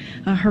see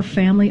her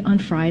family on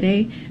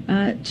Friday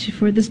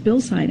for this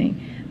bill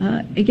signing.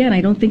 Again,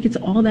 I don't think it's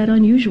all that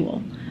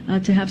unusual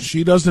to have.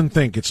 She doesn't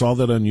think it's all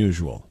that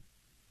unusual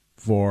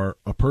for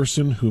a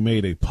person who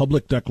made a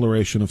public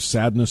declaration of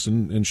sadness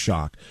and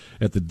shock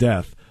at the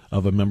death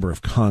of a member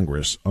of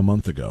Congress a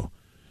month ago.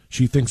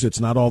 She thinks it's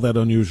not all that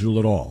unusual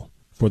at all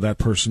for that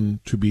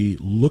person to be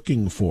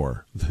looking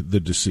for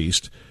the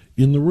deceased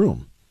in the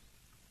room,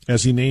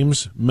 as he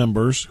names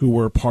members who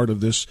were part of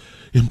this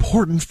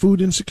important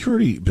food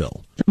insecurity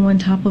bill. Someone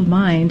top of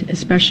mind,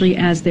 especially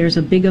as there's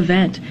a big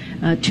event,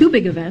 2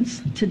 big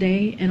events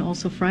today and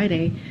also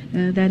Friday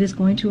that is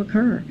going to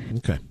occur.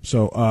 Okay,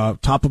 so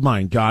top of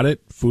mind, got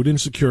it. Food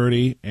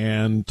insecurity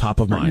and top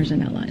of mind. Partners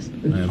and allies.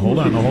 And hold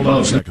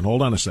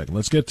on a second.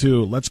 Let's get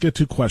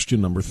to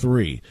question number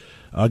 3.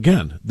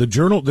 Again, the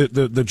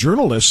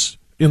journalists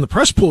in the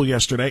press pool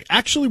yesterday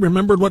actually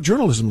remembered what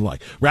journalism is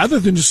like. Rather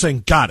than just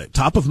saying, got it,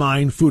 top of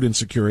mind, food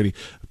insecurity,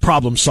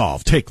 problem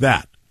solved, take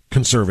that,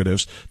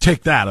 conservatives,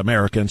 take that,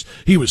 Americans.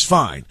 He was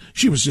fine.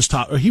 She was just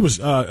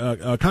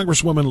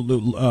Congresswoman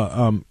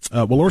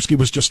Walorski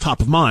was just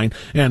top of mind,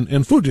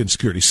 and food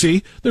insecurity.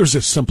 See, there's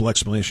a simple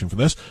explanation for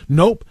this.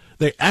 Nope,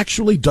 they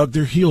actually dug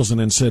their heels in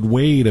and said,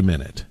 wait a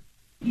minute.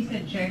 You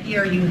said, Jackie,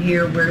 are you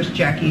here? Where's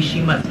Jackie?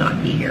 She must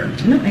not be here.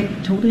 No, I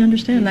totally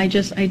understand. I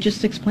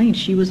just explained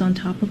she was on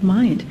top of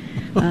mind.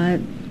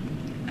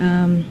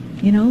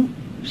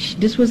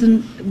 This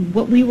wasn't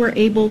what we were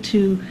able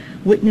to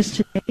witness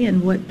today,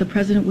 and what the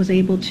president was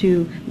able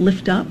to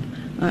lift up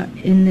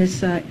in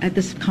this at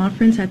this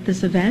conference, at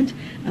this event,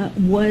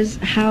 was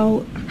how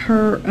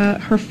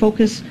her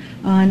focus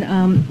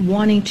on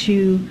wanting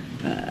to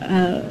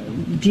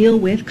deal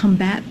with,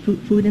 combat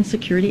food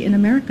insecurity in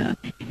America.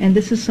 And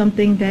this is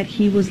something that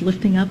he was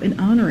lifting up and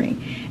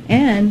honoring.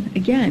 And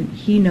again,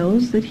 he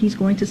knows that he's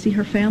going to see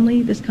her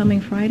family this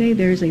coming Friday.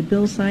 There's a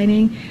bill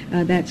signing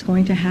that's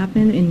going to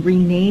happen in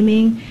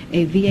renaming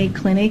a VA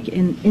clinic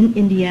in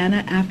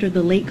Indiana after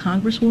the late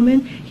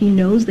Congresswoman. He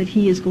knows that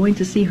he is going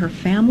to see her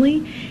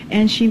family,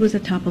 and she was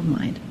at top of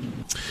mind.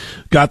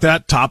 Got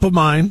that top of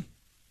mind,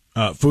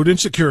 food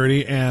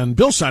insecurity, and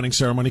bill signing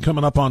ceremony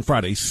coming up on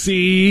Friday.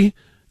 See,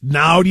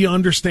 now do you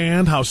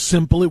understand how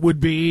simple it would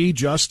be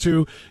just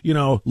to,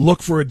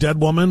 look for a dead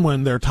woman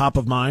when they're top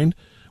of mind?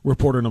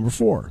 Reporter number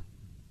 4.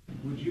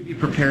 Would you be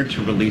prepared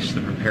to release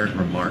the prepared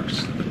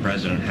remarks that the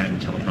president had in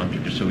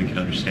teleprompter just so we can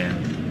understand?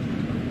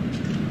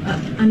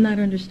 I'm not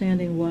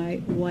understanding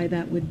why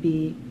that would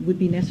be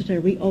necessary.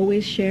 We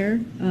always share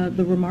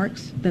the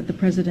remarks that the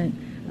president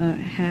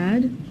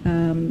had,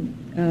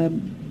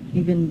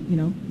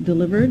 even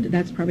delivered.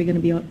 That's probably going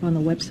to be up on the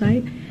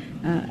website.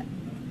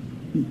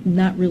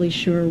 Not really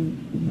sure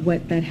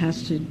what that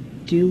has to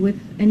do with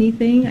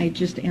anything. I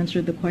just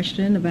answered the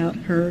question about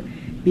her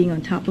being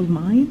on top of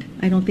mind.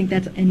 I don't think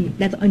that's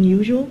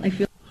unusual.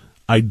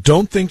 I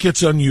don't think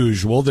it's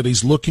unusual that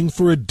he's looking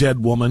for a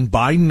dead woman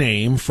by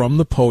name from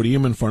the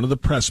podium in front of the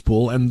press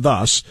pool and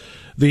thus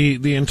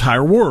the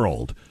entire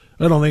world.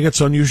 I don't think it's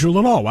unusual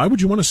at all. Why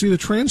would you want to see the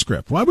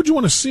transcript? Why would you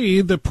want to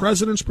see the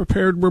president's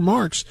prepared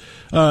remarks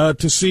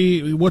to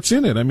see what's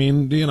in it? I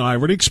mean, I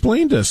already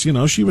explained this.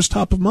 She was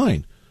top of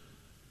mind.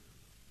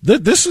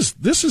 This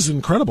is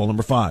incredible.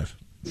 Number 5.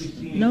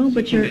 No,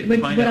 but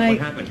I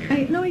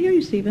hear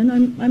you, Stephen.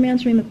 I'm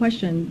answering the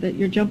question that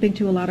you're jumping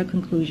to a lot of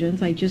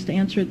conclusions. I just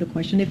answered the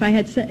question. If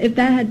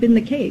that had been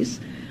the case,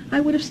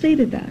 I would have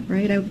stated that,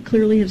 right? I would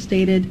clearly have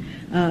stated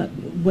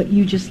what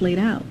you just laid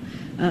out.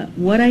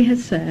 What I had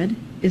said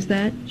is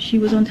that she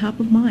was on top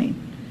of mind,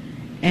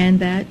 and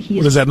that he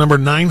What is that, number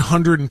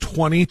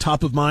 920,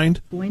 top of mind?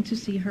 Going to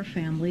see her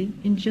family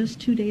in just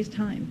 2 days'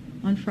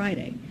 time on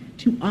Friday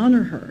to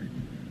honor her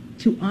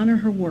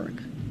work.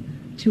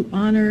 To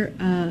honor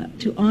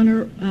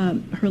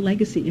her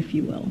legacy, if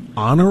you will.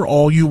 Honor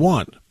all you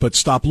want, but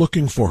stop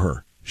looking for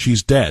her.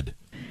 She's dead.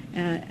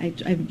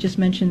 I've just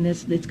mentioned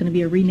this. It's going to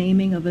be a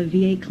renaming of a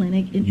VA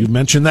clinic in You've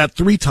mentioned that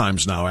 3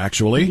 times now,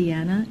 actually.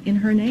 Indiana, in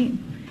her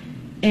name.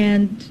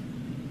 And,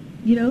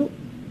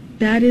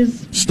 that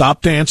is...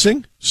 Stop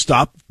dancing.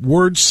 Stop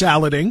word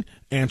salading.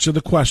 Answer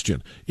the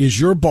question. Is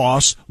your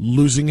boss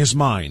losing his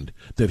mind?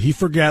 Did he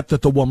forget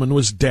that the woman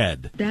was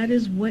dead? That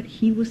is what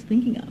he was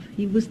thinking of.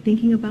 He was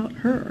thinking about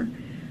her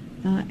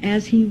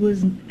as he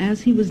was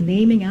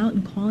naming out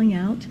and calling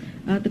out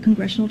the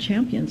congressional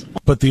champions.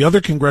 But the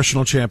other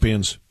congressional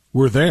champions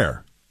were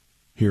there.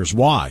 Here's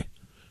why.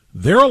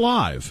 They're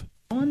alive.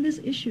 On this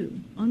issue,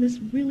 on this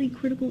really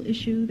critical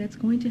issue that's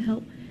going to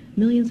help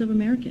millions of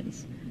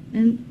Americans.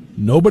 And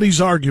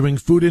nobody's arguing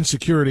food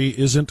insecurity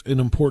isn't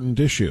an important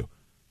issue.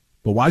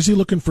 But why is he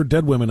looking for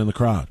dead women in the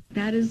crowd?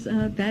 That is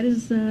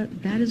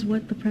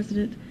what the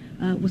president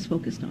was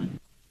focused on.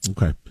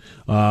 Okay.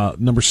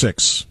 Number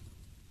 6.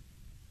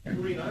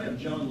 Maureen, I have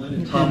John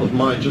Lennon top of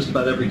mind just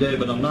about every day,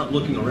 but I'm not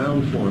looking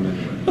around for him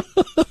anywhere.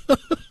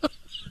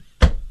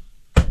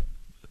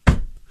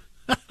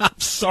 I'm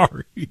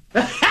sorry.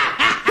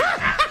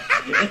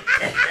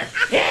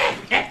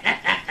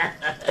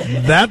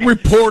 That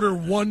reporter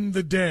won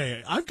the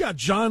day. I've got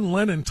John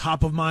Lennon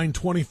top of mind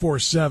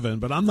 24/7,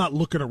 but I'm not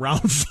looking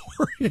around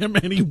for him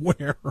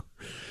anywhere.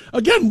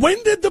 Again,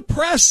 when did the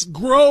press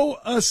grow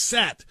a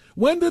set?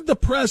 When did the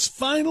press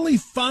finally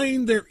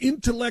find their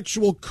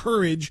intellectual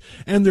courage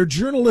and their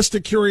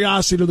journalistic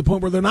curiosity to the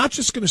point where they're not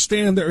just going to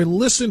stand there and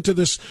listen to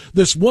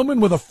this woman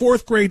with a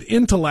 4th grade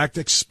intellect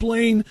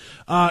explain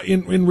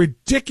in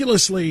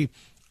ridiculously,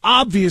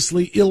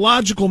 obviously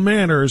illogical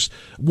manners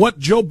what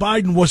Joe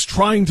Biden was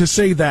trying to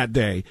say that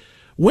day?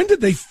 When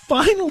did they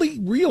finally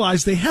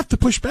realize they have to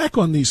push back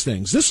on these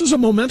things? This is a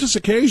momentous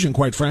occasion,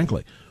 quite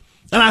frankly.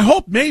 And I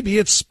hope maybe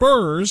it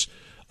spurs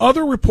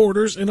other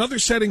reporters in other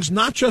settings,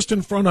 not just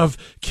in front of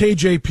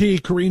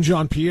KJP, Karine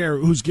Jean-Pierre,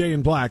 who's gay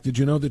and black. Did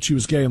you know that she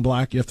was gay and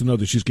black? You have to know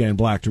that she's gay and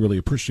black to really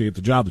appreciate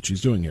the job that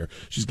she's doing here.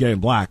 She's gay and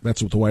black.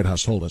 That's what the White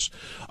House told us.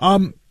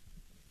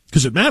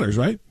 Because it matters,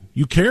 right?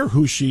 You care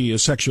who she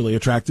is sexually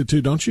attracted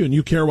to, don't you? And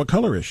you care what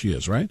color she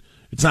is, right?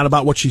 It's not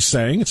about what she's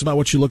saying. It's about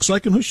what she looks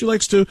like and who she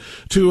likes to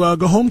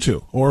go home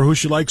to, or who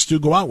she likes to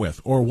go out with,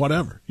 or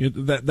whatever.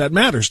 That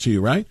matters to you,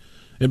 right?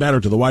 It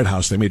mattered to the White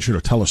House. They made sure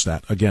to tell us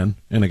that again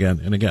and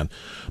again and again.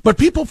 But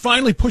people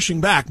finally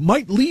pushing back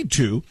might lead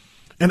to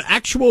an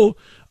actual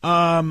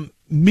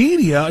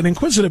media, an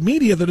inquisitive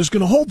media that is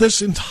going to hold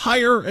this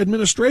entire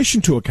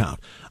administration to account.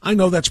 I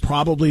know that's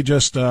probably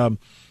just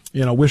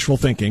wishful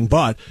thinking,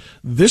 but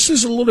this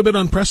is a little bit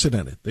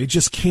unprecedented. They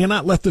just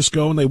cannot let this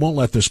go, and they won't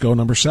let this go.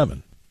 Number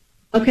 7.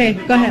 Okay,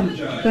 go ahead.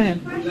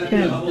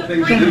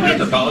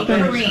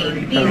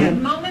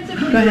 Moments of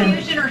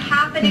confusion are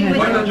happening with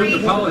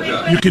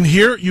the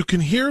You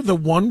can hear the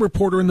one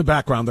reporter in the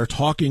background. They're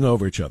talking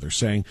over each other,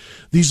 saying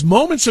these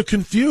moments of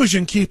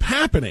confusion keep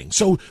happening.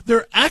 So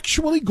they're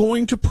actually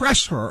going to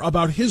press her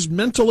about his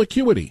mental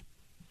acuity.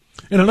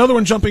 And another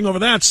one jumping over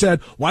that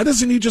said, why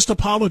doesn't he just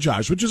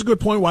apologize? Which is a good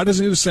point. Why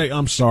doesn't he just say,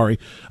 I'm sorry,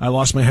 I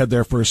lost my head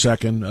there for a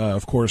second.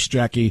 Of course,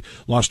 Jackie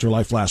lost her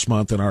life last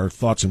month, and our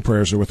thoughts and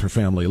prayers are with her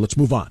family. Let's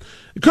move on.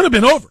 It could have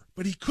been over,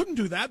 but he couldn't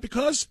do that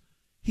because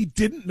he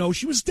didn't know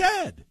she was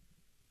dead.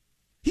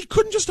 He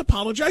couldn't just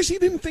apologize. He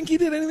didn't think he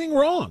did anything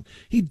wrong.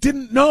 He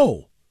didn't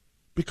know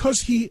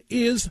because he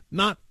is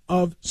not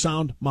of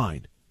sound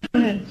mind. Go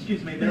ahead.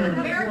 Excuse me, there are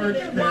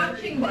Americans are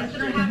watching this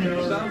and are having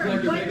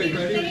concerns. What do you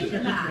say to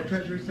that?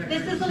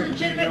 This is a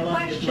legitimate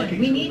question.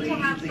 We need to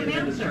have some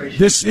answers.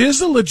 This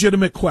is a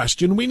legitimate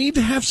question. We need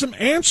to have some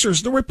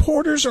answers. The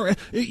reporters are,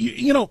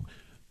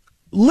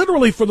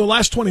 literally for the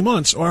last 20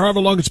 months, or however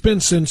long it's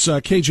been since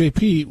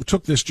KJP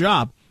took this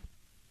job,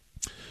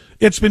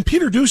 it's been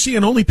Peter Doocy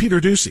and only Peter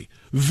Doocy.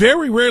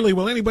 Very rarely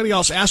will anybody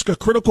else ask a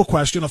critical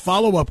question, a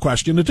follow-up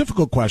question, a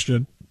difficult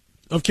question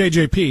of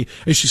KJP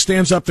as she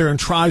stands up there and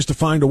tries to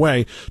find a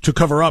way to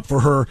cover up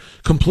for her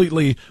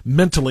completely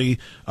mentally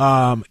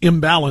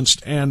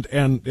imbalanced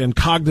and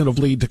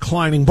cognitively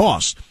declining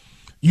boss.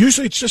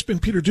 Usually it's just been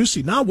Peter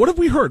Doocy. Now, what have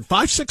we heard?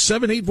 5, 6,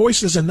 7, 8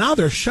 voices, and now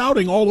they're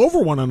shouting all over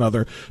one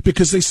another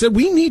because they said,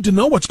 we need to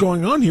know what's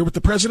going on here with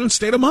the president's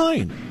state of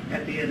mind.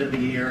 At the end of the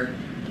year,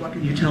 what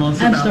can you tell us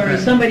about I'm sorry,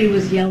 that? somebody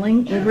was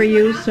yelling over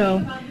you, so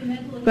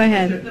go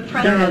ahead.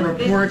 There are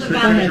reports that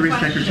Treasury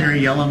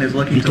Secretary Yellen is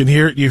looking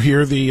You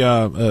hear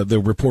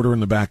the reporter in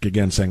the back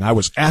again saying, I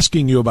was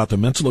asking you about the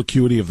mental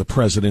acuity of the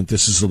president.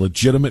 This is a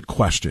legitimate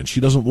question.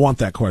 She doesn't want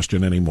that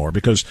question anymore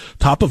because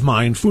top of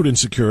mind, food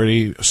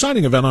insecurity,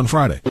 signing event on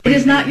Friday. It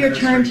is not your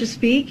turn to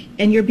speak,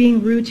 and you're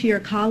being rude to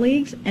your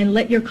colleagues, and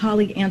let your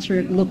colleague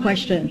answer the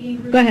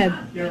question. Go ahead.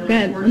 Go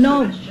ahead.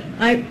 No,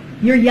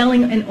 you're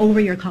yelling and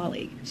over your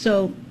colleague.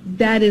 So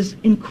that is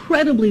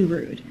incredibly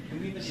rude.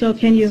 So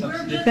can you, go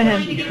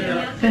ahead.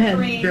 Go ahead.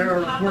 There are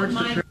reports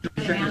that Treasury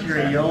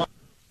Secretary Yellen.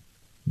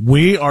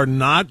 We are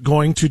not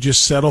going to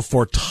just settle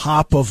for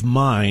top of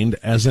mind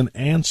as an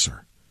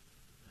answer.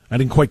 I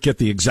didn't quite get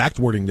the exact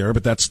wording there,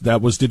 but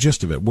that was the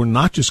gist of it. We're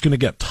not just going to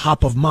get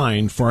top of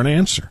mind for an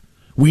answer.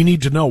 We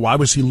need to know, why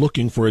was he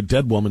looking for a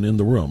dead woman in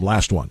the room?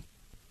 Last one.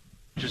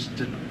 Just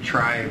to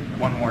try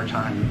one more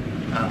time,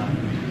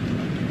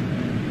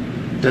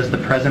 does the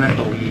president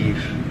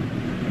believe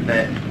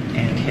that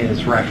in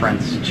his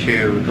reference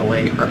to the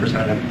late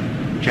Representative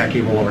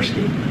Jackie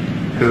Walorski,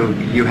 who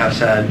you have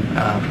said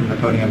from the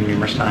podium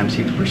numerous times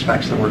he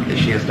respects the work that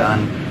she has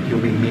done,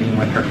 he'll be meeting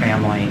with her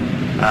family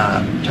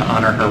to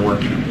honor her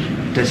work,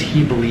 does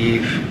he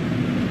believe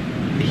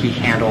that he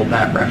handled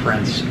that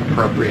reference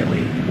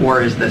appropriately,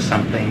 or is this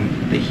something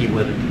that he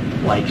would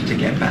like to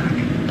get back?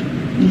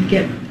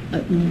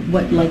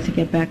 Like to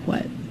get back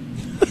what?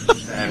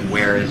 And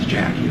where is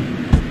Jackie?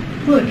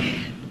 Look,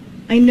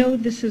 I know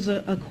this is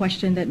a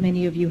question that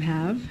many of you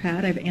have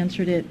had. I've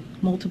answered it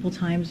multiple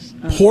times.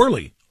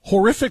 Poorly,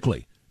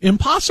 horrifically,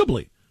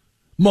 impossibly,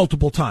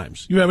 multiple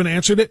times. You haven't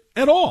answered it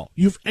at all.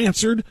 You've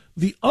answered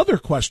the other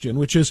question,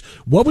 which is,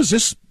 what was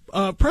this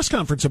press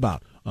conference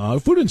about?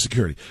 Food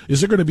insecurity.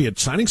 Is there going to be a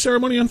signing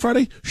ceremony on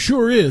Friday?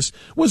 Sure is.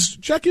 Was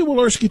Jackie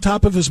Walorski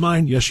top of his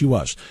mind? Yes, she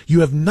was. You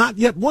have not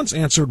yet once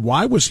answered,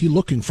 why was he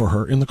looking for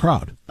her in the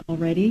crowd?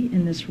 Already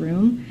in this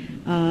room,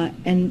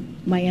 and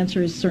my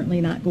answer is certainly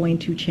not going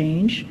to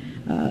change.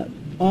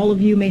 All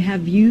of you may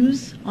have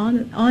views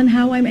on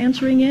how I'm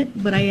answering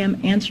it, but I am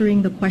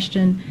answering the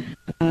question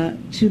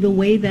to the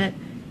way that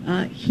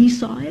he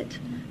saw it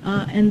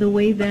and the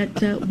way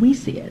that we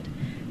see it.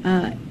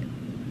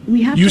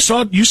 You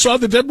saw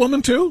the dead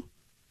woman too?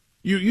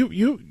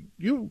 You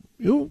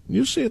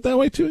see it that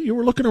way too? You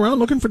were looking around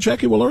looking for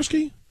Jackie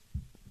Walorski?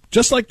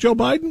 Just like Joe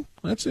Biden?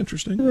 That's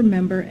interesting.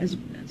 Remember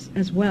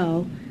as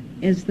well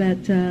is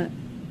that,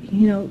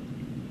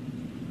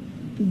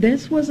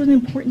 this was an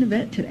important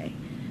event today.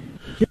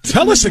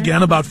 Tell us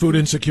again about food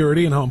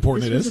insecurity and how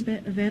important it is. This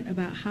was an event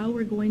about how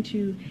we're going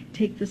to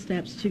take the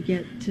steps to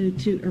get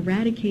to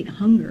eradicate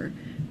hunger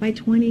by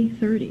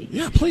 2030.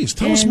 Yeah, please,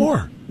 tell us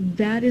more.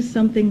 That is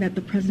something that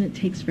the president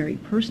takes very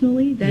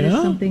personally. That is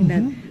something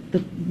that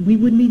we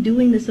wouldn't be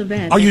doing this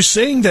event. Are you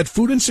saying that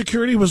food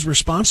insecurity was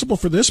responsible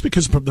for this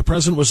because the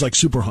president was like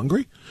super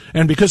hungry?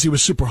 And because he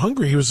was super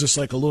hungry, he was just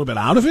like a little bit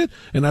out of it?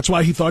 And that's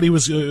why he thought he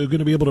was going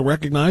to be able to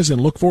recognize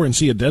and look for and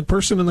see a dead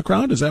person in the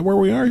crowd? Is that where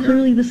we are here?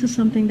 Clearly, this is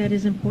something that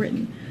is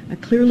important.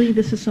 Clearly,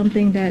 this is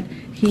something that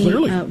he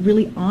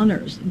really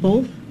honors,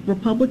 both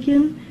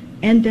Republican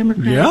and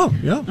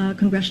Democratic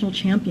congressional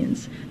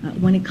champions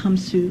when it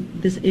comes to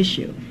this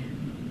issue.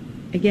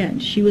 Again,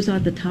 she was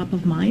at the top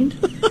of mind.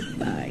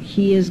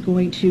 He is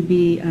going to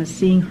be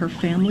seeing her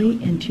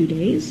family in 2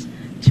 days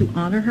to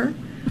honor her,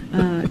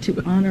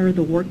 to honor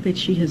the work that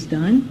she has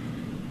done.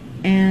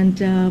 And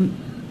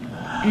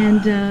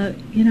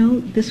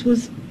this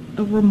was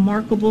a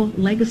remarkable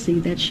legacy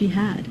that she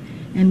had,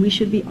 and we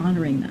should be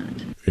honoring that.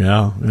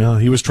 Yeah,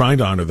 he was trying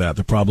to honor that.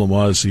 The problem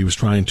was he was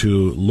trying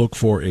to look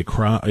for a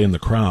crowd in the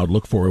crowd,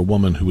 look for a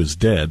woman who is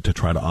dead to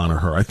try to honor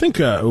her. I think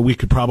we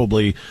could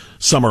probably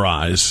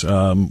summarize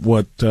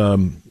what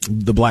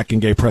the Black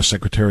and Gay Press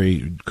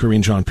Secretary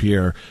Karine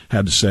Jean-Pierre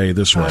had to say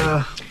this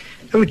way.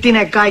 Everything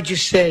that guy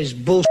just says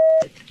bullshit.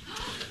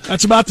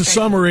 That's about the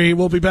summary.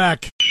 We'll be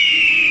back.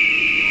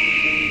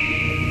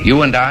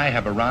 You and I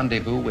have a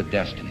rendezvous with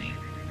destiny.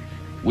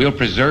 We'll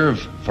preserve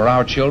for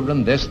our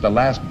children this, the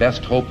last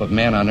best hope of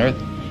man on earth,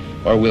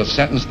 or we'll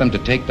sentence them to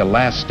take the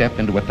last step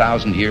into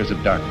 1,000 years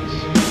of darkness.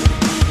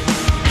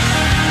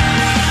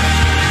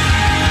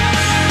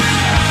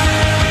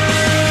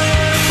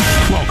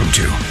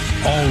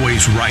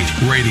 Always Right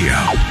Radio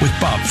with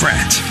Bob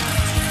France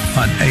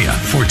on AM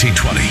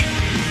 1420.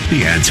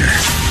 The Answer.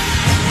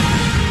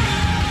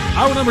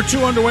 Hour number 2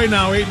 underway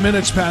now, 8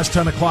 minutes past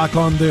 10 o'clock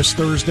on this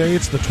Thursday.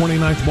 It's the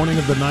 29th morning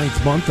of the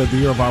 9th month of the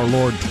year of our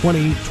Lord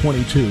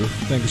 2022.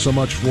 Thank you so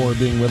much for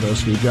being with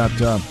us. We've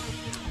got a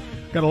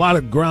lot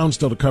of ground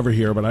still to cover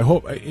here, but I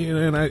hope,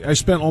 and I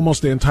spent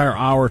almost the entire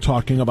hour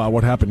talking about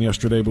what happened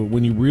yesterday, but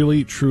when you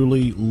really,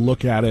 truly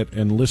look at it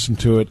and listen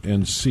to it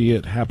and see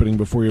it happening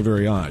before your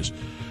very eyes,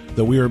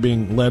 that we are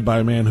being led by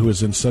a man who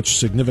is in such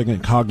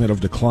significant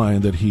cognitive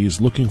decline that he's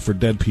looking for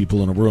dead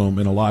people in a room,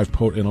 in a live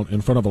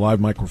in front of a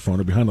live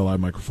microphone or behind a live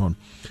microphone,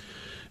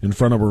 in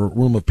front of a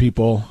room of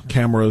people,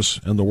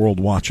 cameras, and the world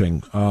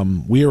watching.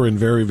 We are in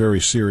very, very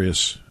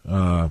serious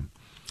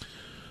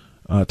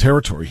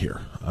territory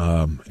here,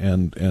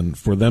 and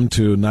for them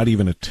to not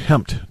even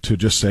attempt to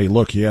just say,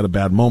 "Look, he had a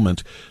bad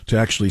moment," to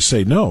actually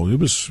say, "No, it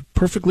was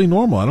perfectly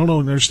normal. I don't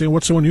understand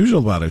what's so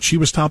unusual about it. She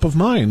was top of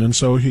mind, and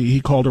so he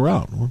called her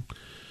out." Well,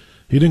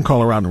 he didn't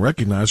call her out and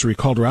recognize her. He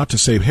called her out to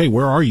say, "Hey,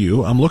 where are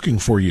you? I'm looking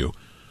for you."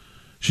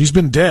 She's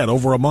been dead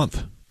over a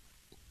month.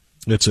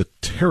 It's a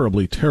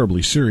terribly,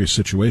 terribly serious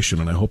situation,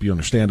 and I hope you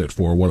understand it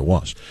for what it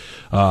was.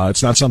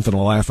 It's not something to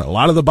laugh at. A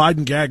lot of the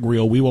Biden gag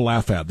reel we will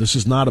laugh at. This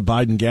is not a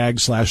Biden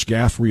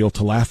gag/gaff reel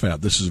to laugh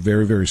at. This is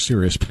very, very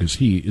serious because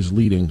he is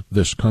leading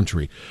this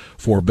country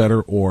for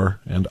better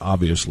and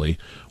obviously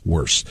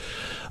worse.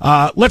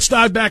 Let's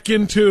dive back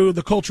into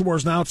the culture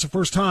wars now. It's the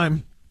first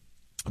time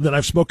that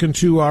I've spoken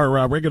to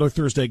our regular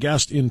Thursday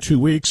guest in 2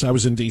 weeks. I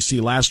was in D.C.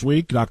 last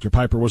week. Dr.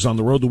 Piper was on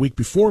the road the week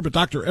before, but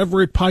Dr.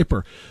 Everett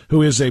Piper,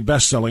 who is a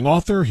best-selling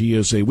author, he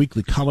is a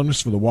weekly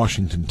columnist for the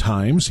Washington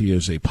Times. He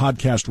is a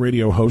podcast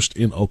radio host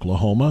in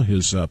Oklahoma.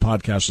 His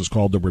podcast is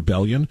called The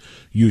Rebellion.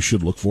 You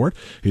should look for it.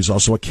 He's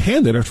also a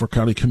candidate for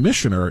county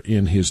commissioner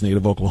in his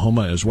native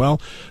Oklahoma as well.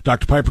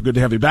 Dr. Piper, good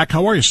to have you back.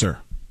 How are you, sir?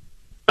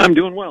 I'm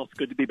doing well. It's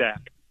good to be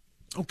back.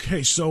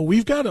 Okay, so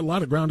we've got a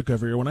lot of ground to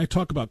cover here. When I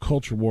talk about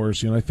culture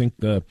wars, I think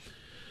the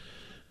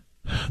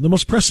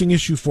most pressing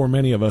issue for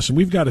many of us, and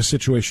we've got a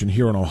situation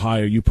here in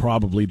Ohio you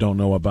probably don't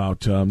know about.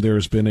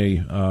 There's been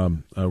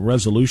a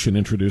resolution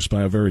introduced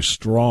by a very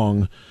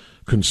strong,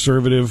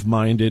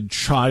 conservative-minded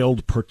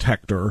child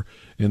protector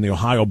in the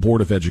Ohio Board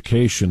of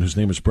Education, whose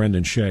name is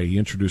Brendan Shea. He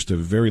introduced a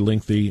very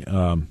lengthy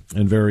and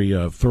very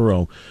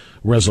thorough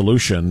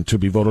resolution to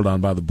be voted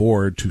on by the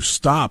board to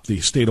stop the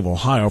state of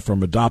Ohio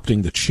from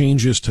adopting the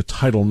changes to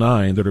Title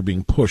IX that are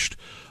being pushed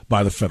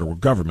by the federal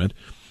government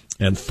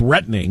and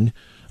threatening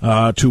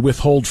to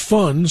withhold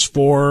funds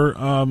for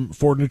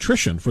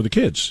nutrition for the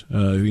kids.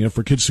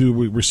 For kids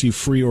who receive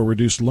free or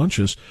reduced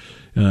lunches.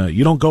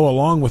 You don't go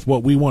along with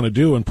what we want to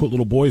do and put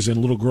little boys in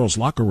little girls'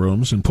 locker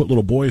rooms and put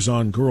little boys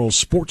on girls'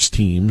 sports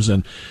teams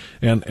and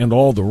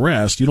all the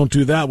rest. You don't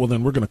do that, well,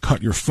 then we're going to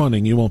cut your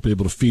funding. You won't be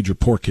able to feed your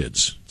poor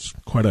kids. It's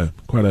quite a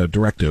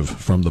directive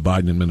from the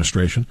Biden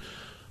administration,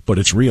 but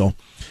it's real.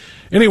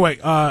 Anyway,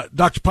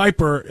 Dr.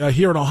 Piper,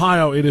 here in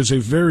Ohio, it is a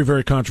very,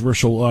 very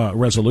controversial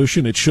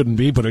resolution. It shouldn't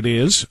be, but it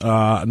is.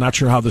 I'm not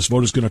sure how this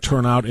vote is going to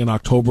turn out in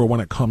October when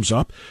it comes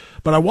up.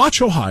 But I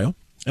watch Ohio,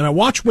 and I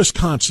watch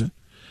Wisconsin,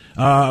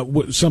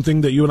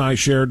 something that you and I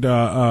shared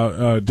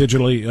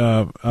digitally,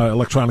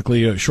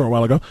 electronically a short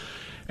while ago.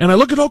 And I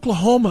look at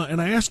Oklahoma,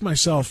 and I ask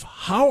myself,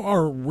 how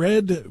are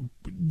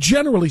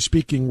generally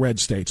speaking,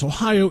 red states?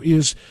 Ohio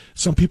is,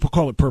 some people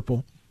call it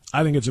purple.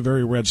 I think it's a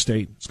very red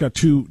state. It's got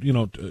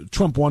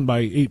Trump won by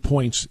 8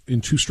 points in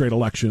 2 straight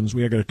elections.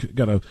 We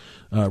got a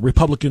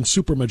Republican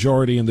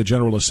supermajority in the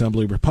General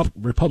Assembly,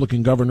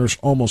 Republican governors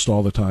almost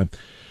all the time.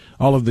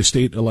 All of the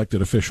state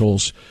elected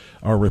officials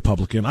are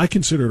Republican. I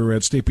consider it a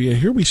red state, but yet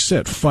here we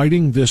sit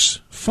fighting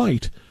this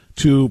fight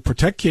to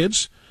protect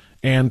kids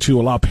and to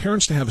allow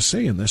parents to have a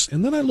say in this.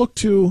 And then I look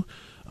to,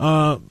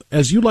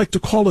 as you like to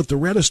call it, the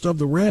reddest of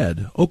the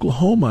red,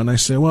 Oklahoma, and I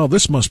say, well,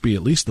 this must be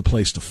at least the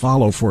place to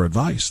follow for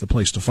advice, the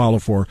place to follow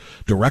for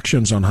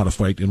directions on how to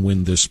fight and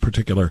win this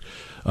particular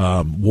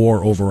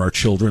war over our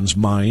children's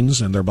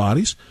minds and their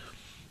bodies.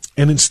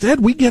 And instead,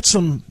 we get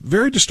some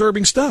very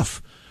disturbing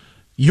stuff.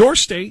 Your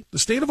state, the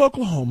state of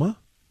Oklahoma,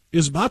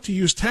 is about to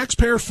use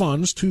taxpayer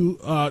funds to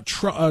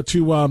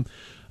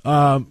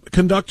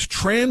conduct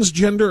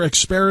transgender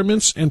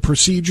experiments and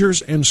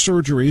procedures and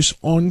surgeries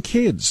on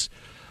kids.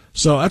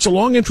 So that's a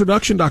long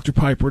introduction, Dr.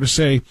 Piper, to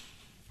say,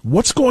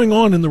 what's going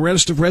on in the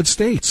reddest of red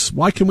states?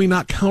 Why can we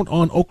not count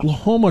on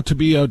Oklahoma to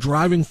be a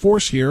driving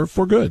force here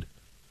for good?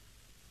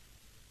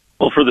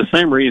 Well, for the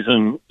same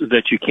reason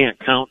that you can't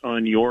count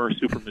on your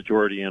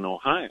supermajority in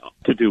Ohio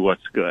to do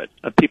what's good.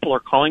 People are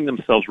calling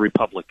themselves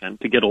Republican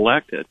to get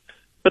elected,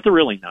 but they're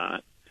really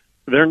not.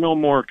 They're no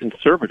more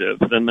conservative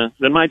than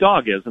my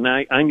dog is, and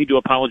I need to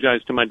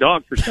apologize to my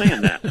dog for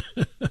saying that.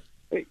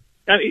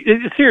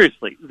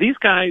 Seriously, these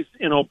guys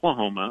in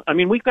Oklahoma, I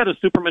mean, we've got a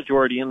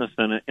supermajority in the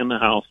Senate, in the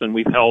House, and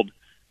we've held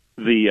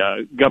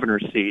the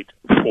governor's seat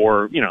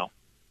for a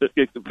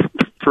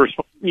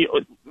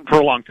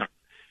long time.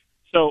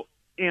 So,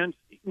 and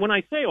when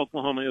I say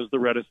Oklahoma is the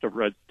reddest of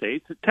red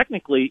states,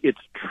 technically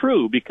it's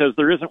true because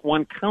there isn't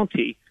one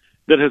county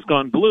that has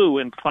gone blue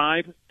in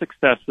 5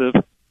 successive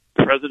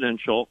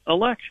presidential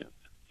elections.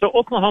 So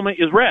Oklahoma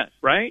is red,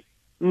 right?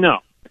 No.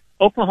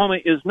 Oklahoma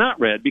is not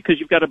red because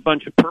you've got a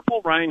bunch of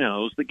purple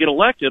rhinos that get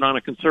elected on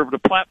a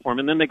conservative platform,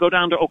 and then they go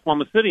down to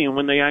Oklahoma City, and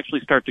when they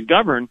actually start to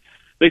govern,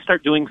 they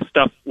start doing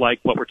stuff like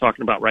what we're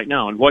talking about right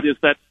now. And what is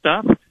that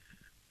stuff?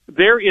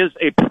 There is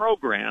a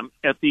program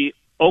at the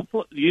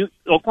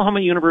Oklahoma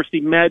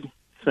University Med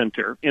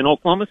Center in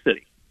Oklahoma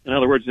City. In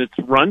other words, it's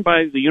run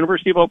by the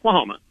University of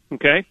Oklahoma,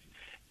 okay?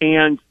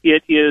 And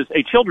it is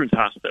a children's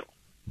hospital.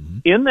 Mm-hmm.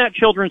 In that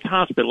children's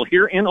hospital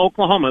here in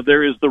Oklahoma,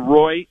 there is the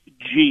Roy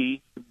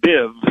G.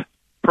 Biv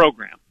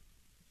program.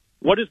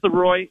 What is the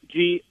Roy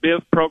G.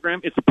 Biv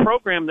program? It's a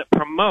program that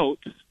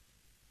promotes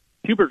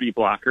puberty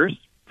blockers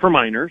for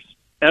minors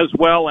as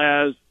well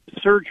as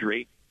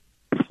surgery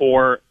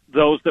for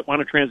those that want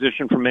to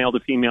transition from male to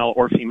female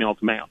or female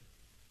to male.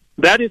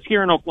 That is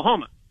here in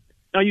Oklahoma.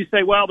 Now you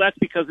say, well, that's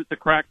because it's a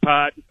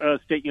crackpot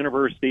state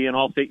university and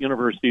all state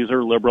universities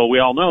are liberal. We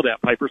all know that,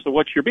 Piper, so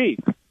what's your beef?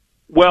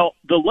 Well,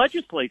 the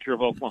legislature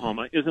of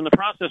Oklahoma is in the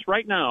process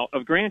right now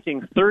of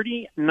granting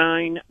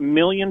 $39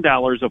 million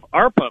of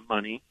ARPA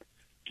money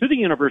to the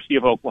University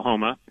of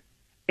Oklahoma,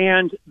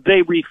 and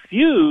they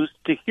refused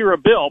to hear a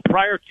bill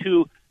prior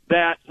to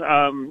that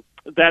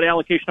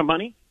allocation of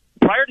money.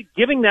 Prior to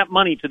giving that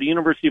money to the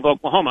University of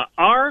Oklahoma,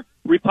 our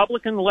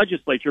Republican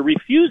legislature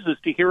refuses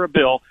to hear a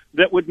bill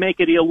that would make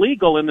it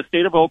illegal in the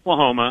state of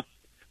Oklahoma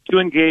to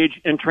engage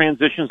in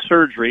transition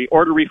surgery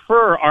or to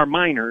refer our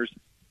minors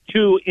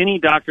to any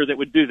doctor that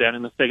would do that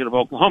in the state of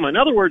Oklahoma. In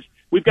other words,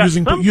 we've got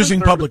using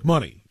public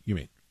money, you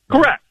mean?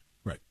 Correct.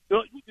 Right.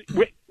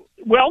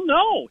 Well,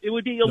 no, it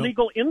would be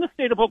illegal in the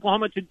state of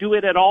Oklahoma to do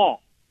it at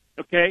all.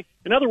 Okay?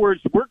 In other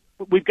words,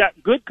 we've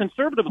got good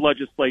conservative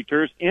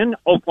legislators in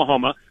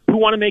Oklahoma who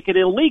want to make it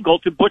illegal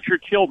to butcher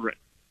children.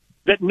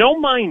 That no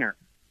minor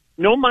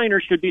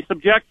should be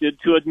subjected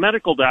to a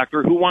medical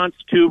doctor who wants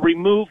to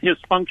remove his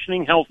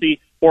functioning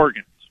healthy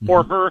organs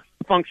or her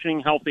functioning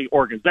healthy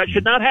organs. That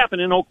should not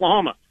happen in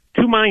Oklahoma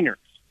to minors.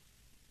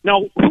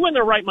 Now, who in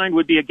their right mind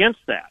would be against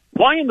that?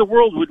 Why in the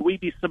world would we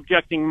be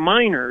subjecting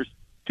minors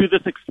to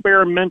this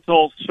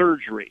experimental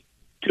surgery,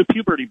 to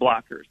puberty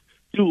blockers,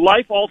 to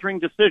life-altering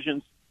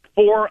decisions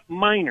for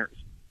minors?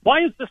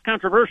 Why is this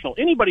controversial?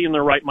 Anybody in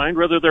their right mind,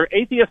 whether they're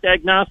atheist,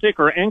 agnostic,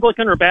 or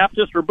Anglican, or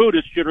Baptist, or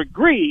Buddhist, should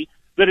agree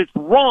that it's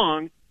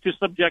wrong to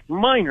subject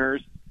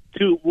minors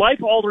to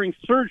life-altering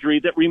surgery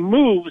that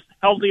removes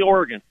healthy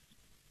organs.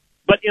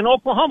 But in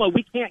Oklahoma,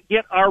 we can't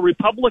get our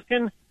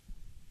Republican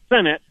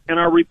Senate and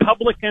our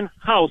Republican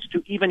House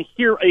to even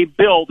hear a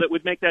bill that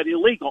would make that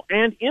illegal.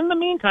 And in the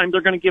meantime,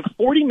 they're going to give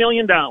 $40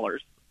 million,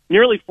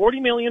 nearly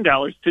 $40 million,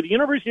 to the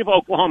University of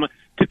Oklahoma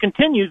to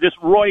continue this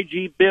Roy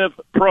G. Biv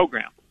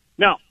program.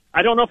 Now,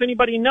 I don't know if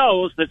anybody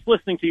knows that's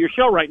listening to your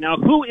show right now,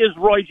 who is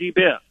Roy G.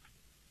 Biv?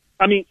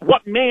 I mean,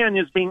 what man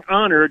is being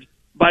honored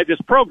by this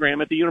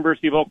program at the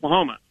University of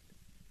Oklahoma?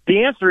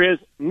 The answer is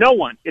no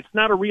one. It's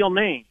not a real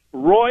name.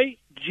 Roy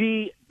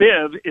G.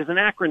 Biv is an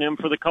acronym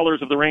for the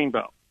colors of the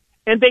rainbow.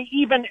 And they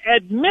even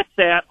admit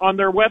that on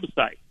their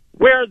website,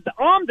 where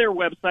on their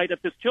website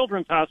at this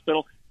children's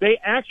hospital, they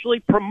actually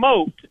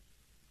promote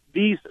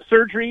these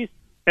surgeries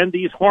and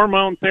these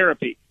hormone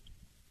therapies.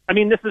 I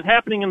mean, this is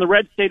happening in the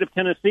red state of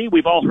Tennessee.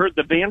 We've all heard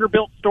the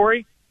Vanderbilt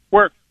story,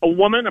 where a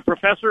woman, a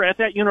professor at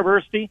that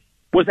university,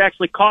 was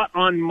actually caught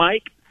on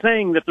mic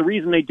saying that the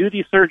reason they do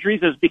these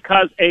surgeries is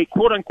because a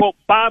quote-unquote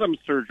bottom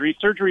surgery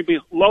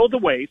below the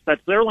waist,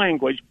 that's their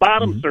language,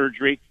 bottom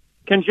surgery,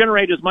 can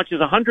generate as much as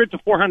 $100,000 to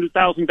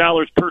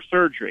 $400,000 per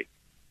surgery.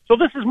 So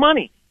this is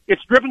money.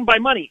 It's driven by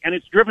money, and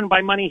it's driven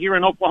by money here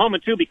in Oklahoma,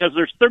 too, because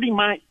there's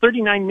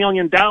 $39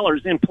 million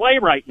in play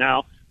right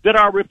now that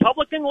our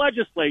Republican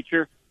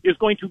legislature is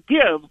going to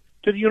give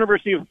to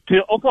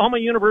to Oklahoma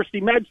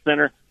University Med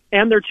Center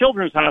and their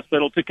children's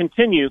hospital to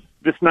continue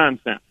this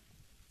nonsense.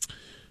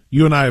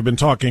 You and I have been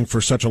talking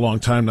for such a long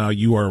time now.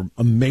 You are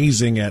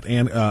amazing at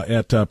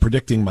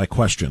predicting my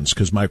questions,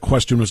 because my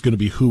question was going to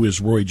be, who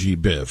is Roy G.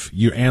 Biv?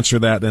 You answer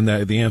that, and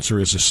the answer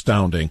is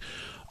astounding.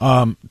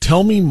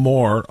 Tell me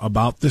more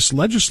about this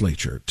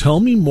legislature. Tell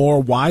me more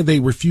why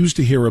they refuse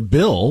to hear a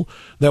bill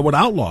that would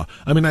outlaw.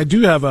 I mean, I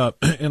do have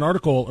an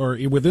article, or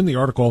within the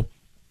article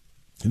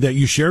that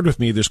you shared with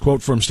me, this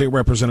quote from State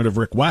Representative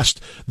Rick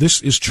West.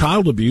 This is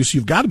child abuse.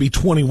 You've got to be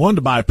 21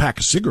 to buy a pack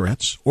of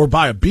cigarettes or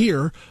buy a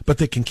beer, but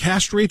they can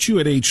castrate you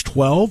at age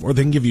 12, or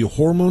they can give you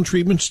hormone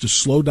treatments to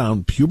slow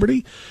down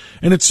puberty.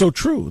 And it's so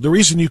true. The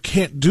reason you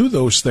can't do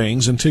those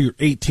things until you're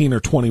 18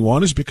 or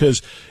 21 is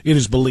because it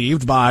is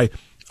believed by,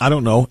 I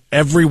don't know,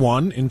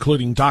 everyone,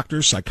 including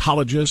doctors,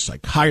 psychologists,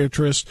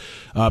 psychiatrists,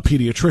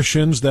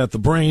 pediatricians, that the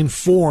brain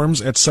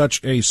forms at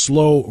such a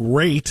slow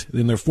rate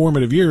in their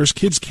formative years,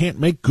 kids can't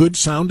make good,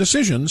 sound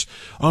decisions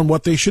on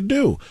what they should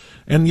do.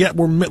 And yet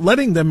we're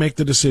letting them make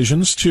the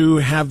decisions to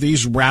have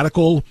these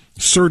radical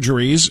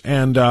surgeries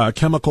and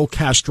chemical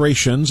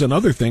castrations and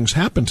other things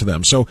happen to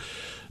them. So,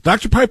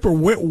 Dr. Piper,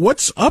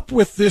 what's up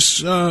with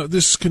this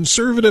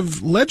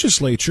conservative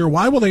legislature?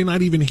 Why will they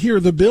not even hear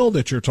the bill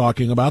that you're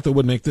talking about that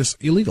would make this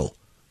illegal?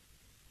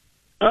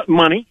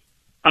 Money,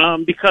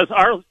 because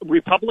our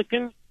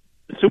Republican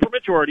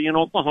supermajority in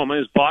Oklahoma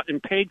is bought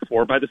and paid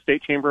for by the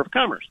State Chamber of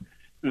Commerce.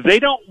 They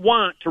don't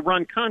want to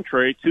run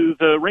contrary to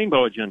the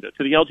Rainbow Agenda,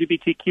 to the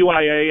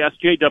LGBTQIA,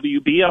 SJW,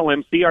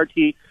 BLM,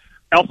 CRT,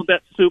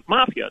 Alphabet Soup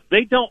Mafia.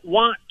 They don't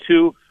want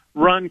to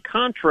run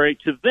contrary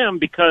to them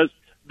because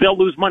they'll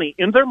lose money.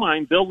 In their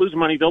mind, they'll lose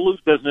money, they'll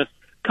lose business.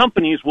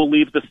 Companies will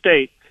leave the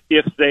state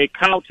if they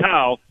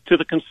kowtow to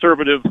the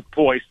conservative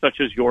voice such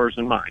as yours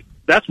and mine.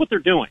 That's what they're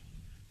doing.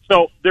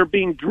 So they're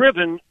being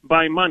driven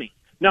by money.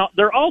 Now,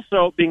 they're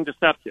also being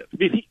deceptive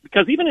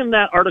because even in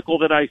that article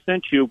that I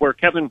sent you where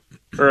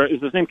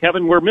is his name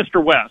Kevin, where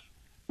Mr. West,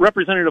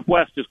 Representative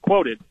West is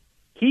quoted,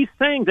 he's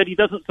saying that he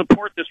doesn't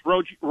support this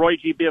Roy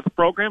G. Biv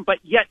program, but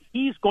yet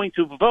he's going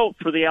to vote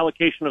for the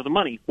allocation of the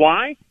money.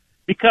 Why?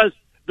 Because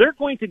they're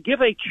going to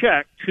give a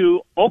check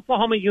to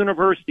Oklahoma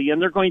University, and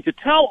they're going to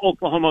tell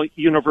Oklahoma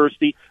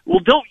University,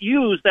 well, don't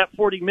use that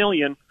 $40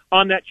 million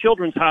on that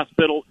children's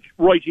hospital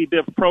Roy G.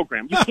 Biv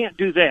program. You can't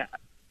do that.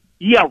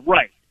 Yeah,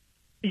 right.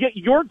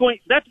 You're going.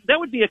 That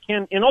would be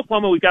akin. In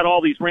Oklahoma, we've got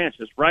all these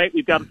ranches, right?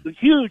 We've got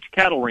huge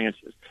cattle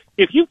ranches.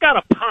 If you've got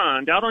a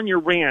pond out on your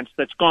ranch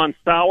that's gone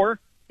sour,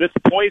 that's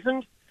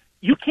poisoned,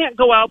 you can't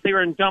go out there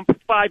and dump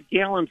 5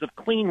 gallons of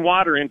clean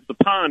water into the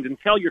pond and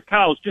tell your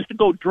cows just to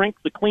go drink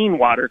the clean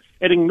water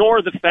and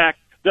ignore the fact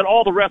that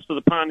all the rest of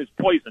the pond is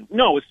poisoned.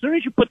 No, as soon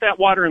as you put that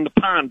water in the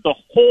pond, the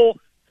whole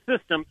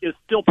system is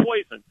still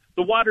poisoned.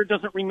 The water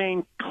doesn't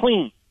remain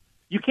clean.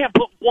 You can't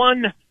put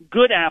one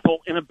good apple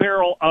in a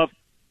barrel of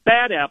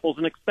bad apples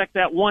and expect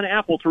that one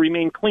apple to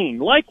remain clean.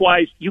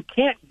 Likewise, you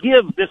can't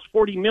give this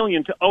 $40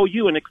 million to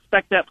OU and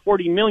expect that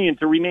 $40 million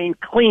to remain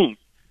clean,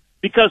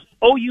 because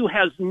OU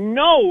has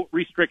no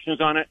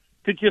restrictions on it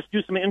to just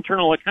do some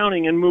internal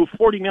accounting and move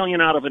 $40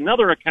 million out of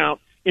another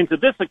account into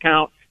this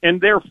account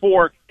and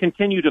therefore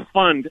continue to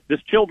fund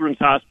this children's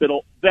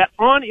hospital that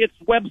on its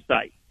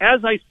website,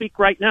 as I speak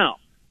right now,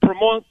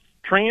 promotes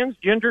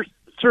transgender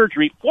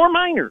surgery for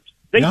minors.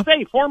 They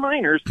say for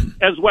minors,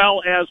 as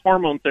well as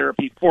hormone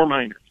therapy for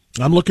minors.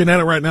 I'm looking at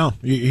it right now.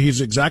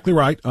 He's exactly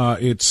right.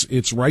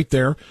 It's right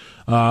there.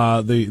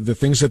 The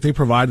things that they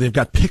provide. They've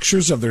got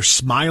pictures of their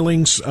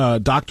smiling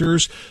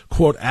doctors,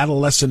 quote,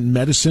 adolescent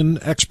medicine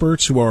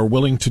experts who are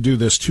willing to do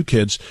this to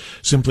kids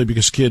simply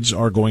because kids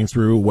are going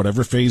through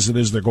whatever phase it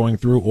is they're going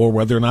through, or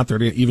whether or not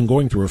they're even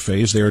going through a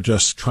phase. They are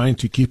just trying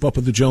to keep up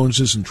with the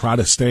Joneses and try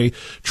to stay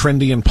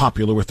trendy and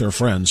popular with their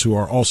friends who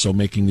are also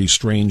making these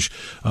strange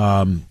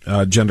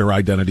gender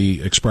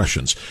identity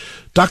expressions.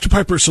 Dr.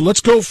 Piper, so let's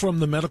go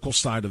from the medical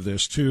side of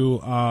this to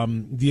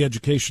the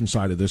education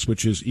side of this,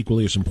 which is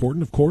equally as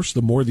important, of course.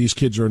 The more these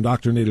kids are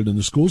indoctrinated in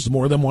the schools, the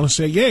more of them want to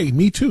say, yay,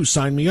 me too,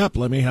 sign me up,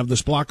 let me have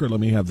this blocker, let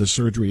me have this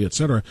surgery,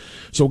 etc.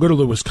 So we'll go to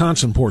the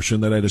Wisconsin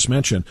portion that I just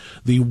mentioned.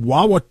 The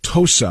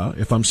Wauwatosa,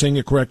 if I'm saying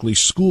it correctly,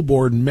 school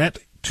board met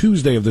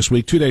Tuesday of this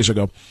week, 2 days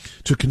ago,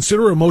 to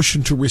consider a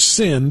motion to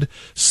rescind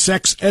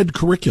sex ed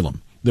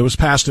curriculum that was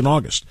passed in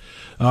August,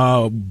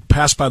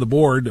 passed by the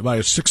board by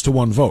a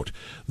 6-1 vote.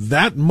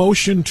 That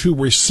motion to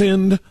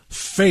rescind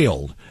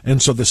failed,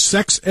 and so the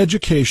sex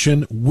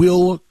education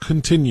will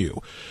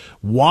continue.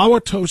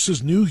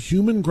 Wauwatosa's new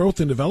human growth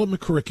and development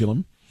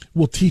curriculum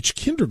will teach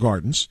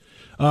kindergartners,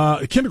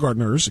 about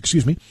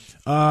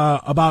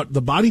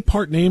the body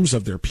part names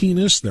of their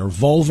penis, their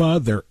vulva,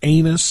 their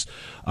anus,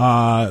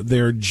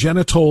 their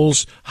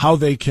genitals, how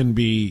they can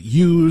be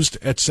used,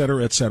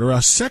 etc.,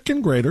 etc.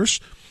 Second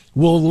graders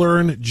will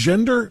learn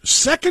gender.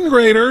 Second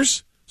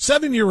graders,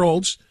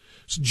 7-year-olds,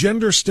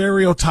 gender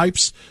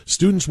stereotypes.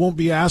 Students would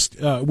be asked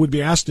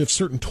if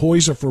certain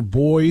toys are for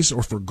boys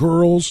or for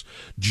girls,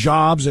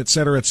 jobs,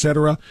 etc.,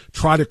 etc.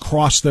 Try to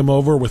cross them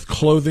over with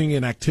clothing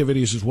and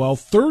activities as well.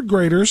 Third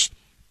graders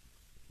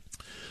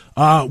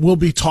will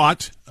be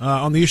taught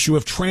on the issue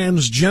of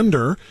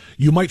transgender.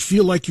 You might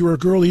feel like you're a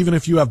girl even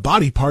if you have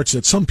body parts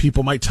that some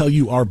people might tell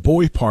you are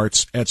boy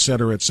parts,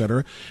 etc.,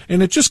 etc.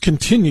 And it just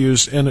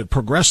continues and it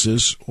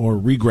progresses, or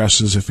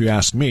regresses if you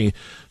ask me.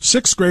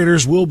 Sixth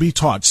graders will be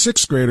taught.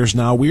 Sixth graders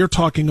now, we are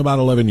talking about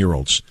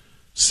 11-year-olds.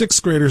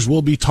 Sixth graders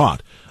will be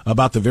taught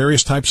about the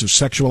various types of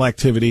sexual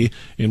activity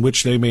in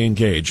which they may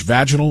engage: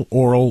 vaginal,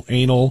 oral,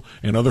 anal,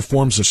 and other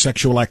forms of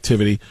sexual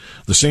activity.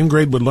 The same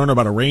grade would learn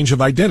about a range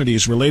of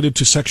identities related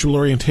to sexual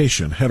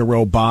orientation: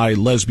 hetero, bi,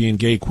 lesbian,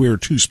 gay, queer,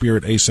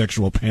 two-spirit,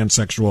 asexual,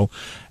 pansexual,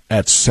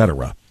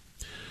 etc.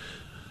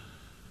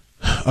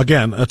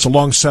 Again, that's a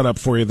long setup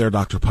for you there,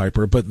 Dr.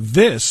 Piper, but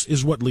this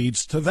is what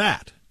leads to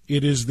that.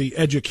 It is the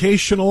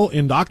educational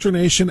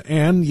indoctrination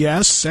and,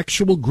 yes,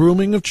 sexual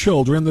grooming of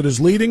children that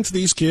is leading to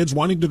these kids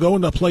wanting to go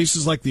into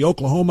places like the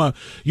Oklahoma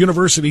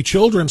University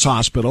Children's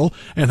Hospital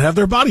and have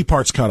their body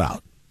parts cut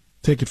out.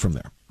 Take it from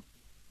there.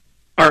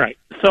 All right.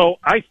 So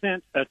I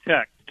sent a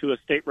text to a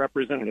state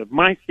representative,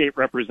 my state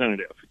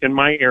representative in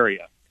my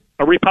area,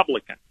 a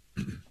Republican.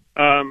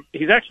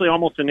 He's actually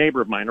almost a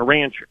neighbor of mine, a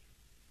rancher.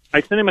 I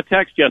sent him a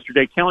text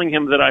yesterday telling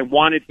him that I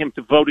wanted him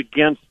to vote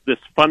against this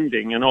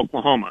funding in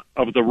Oklahoma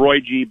of the Roy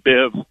G.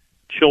 Biv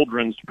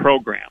children's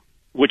program.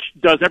 which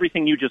does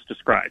everything you just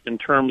described in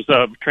terms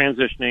of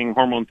transitioning,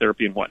 hormone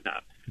therapy, and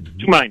whatnot,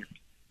 to minors.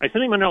 I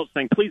sent him a note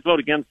saying, please vote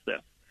against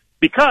this,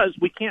 because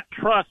we can't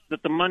trust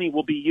that the money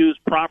will be used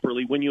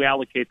properly when you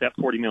allocate that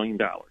 $40 million.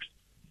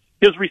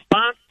 His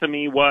response to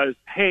me was,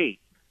 hey,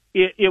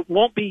 it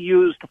won't be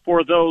used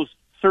for those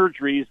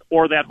surgeries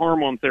or that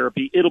hormone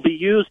therapy. It'll be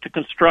used to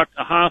construct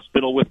a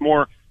hospital with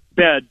more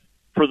beds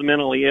for the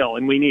mentally ill,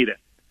 and we need it.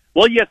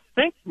 Well, you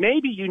think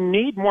maybe you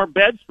need more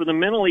beds for the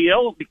mentally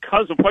ill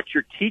because of what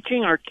you're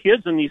teaching our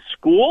kids in these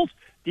schools?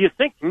 Do you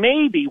think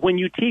maybe when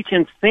you teach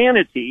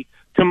insanity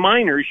to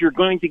minors, you're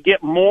going to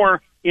get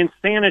more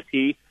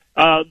insanity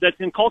that's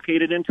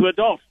inculcated into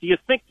adults? Do you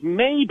think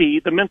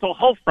maybe the mental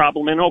health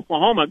problem in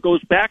Oklahoma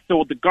goes back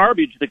to the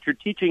garbage that you're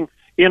teaching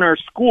in our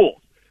schools?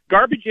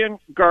 Garbage in,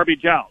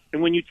 garbage out.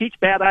 And when you teach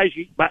bad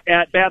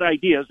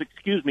ideas,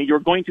 you're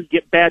going to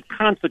get bad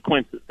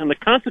consequences. And the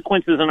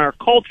consequences in our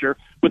culture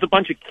with a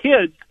bunch of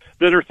kids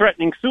that are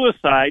threatening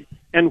suicide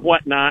and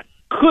whatnot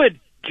could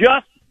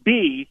just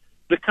be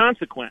the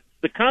consequence.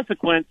 The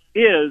consequence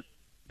is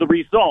the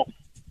result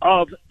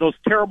of those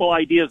terrible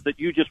ideas that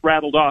you just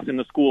rattled off in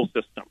the school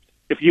system.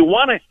 If you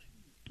want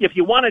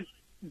to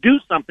do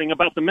something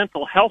about the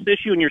mental health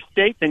issue in your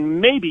state, then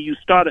maybe you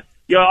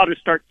ought to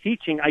start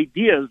teaching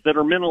ideas that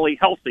are mentally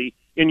healthy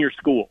in your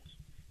schools.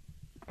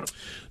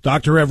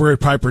 Dr. Everett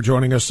Piper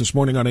joining us this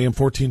morning on AM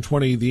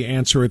 1420, The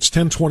Answer. It's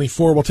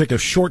 10:24. We'll take a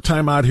short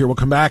time out here. We'll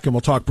come back and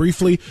we'll talk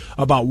briefly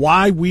about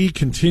why we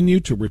continue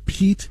to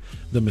repeat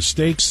the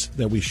mistakes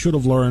that we should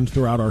have learned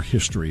throughout our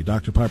history.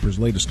 Dr. Piper's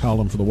latest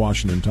column for the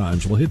Washington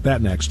Times. We'll hit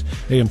that next.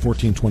 AM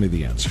 1420,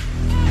 The Answer.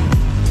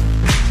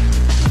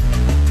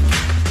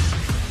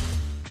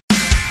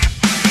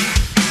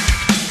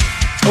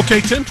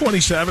 Okay,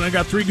 10:27. I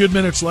got 3 good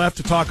minutes left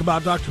to talk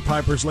about Dr.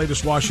 Piper's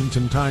latest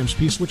Washington Times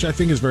piece, which I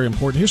think is very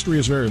important. History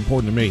is very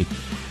important to me.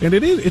 And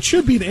it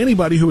should be to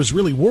anybody who is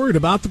really worried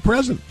about the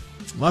present.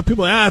 A lot of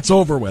people, it's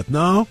over with.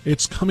 No,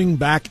 it's coming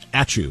back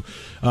at you.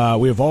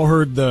 We have all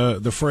heard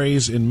the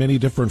phrase in many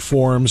different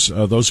forms.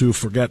 Those who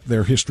forget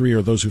their history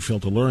or those who fail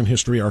to learn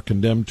history are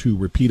condemned to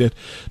repeat it.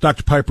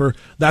 Dr. Piper,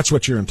 that's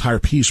what your entire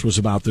piece was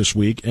about this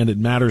week, and it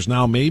matters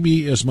now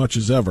maybe as much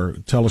as ever.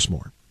 Tell us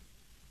more.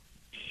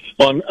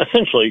 Well, I'm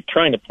essentially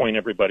trying to point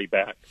everybody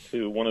back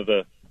to one of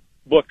the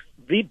book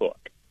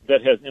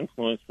that has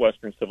influenced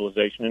Western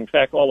civilization, in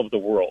fact, all of the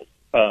world,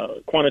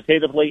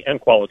 quantitatively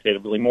and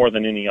qualitatively, more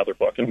than any other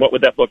book. And what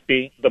would that book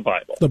be? The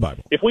Bible. The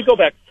Bible. If we go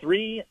back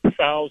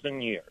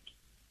 3,000 years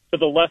to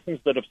the lessons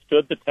that have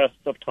stood the test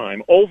of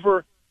time,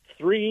 over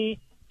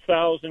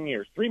 3,000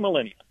 years, 3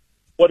 millennia,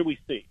 what do we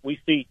see? We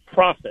see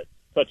prophets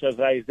such as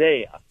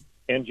Isaiah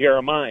and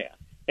Jeremiah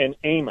and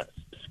Amos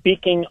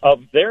speaking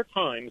of their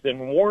times and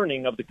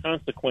warning of the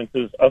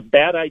consequences of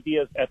bad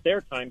ideas at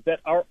their times that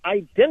are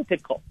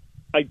identical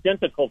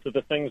to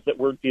the things that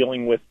we're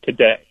dealing with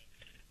today.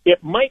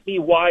 It might be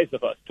wise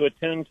of us to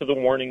attend to the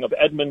warning of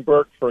Edmund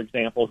Burke, for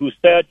example, who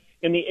said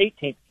in the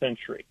 18th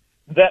century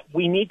that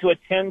we need to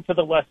attend to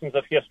the lessons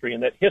of history,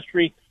 and that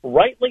history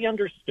rightly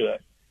understood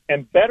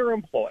and better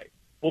employed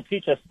will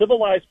teach a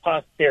civilized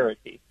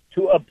posterity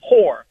to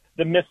abhor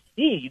the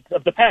misdeeds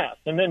of the past.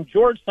 And then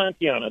George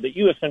Santayana, that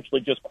you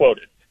essentially just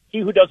quoted, he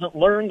who doesn't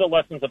learn the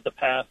lessons of the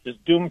past is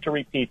doomed to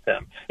repeat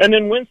them. And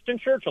then Winston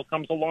Churchill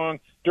comes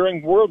along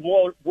during World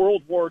War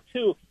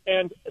II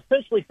and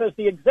essentially says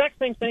the exact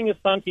same thing as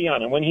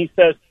Santayana when he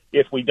says,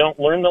 if we don't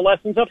learn the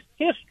lessons of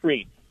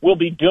history, we'll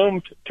be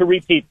doomed to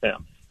repeat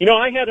them. You know,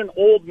 I had an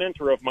old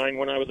mentor of mine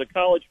when I was a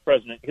college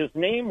president. His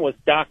name was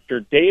Dr.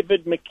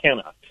 David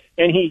McKenna,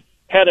 and he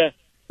had a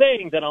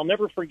saying that I'll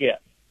never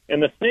forget.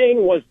 And the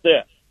saying was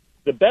this: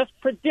 the best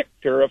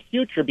predictor of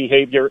future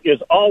behavior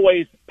is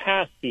always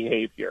past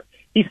behavior.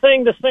 He's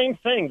saying the same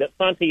thing that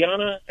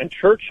Santayana and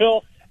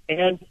Churchill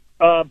and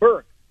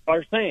Burke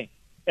are saying,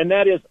 and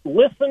that is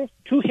listen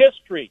to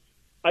history.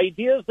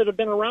 Ideas that have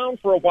been around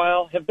for a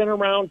while have been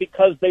around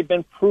because they've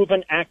been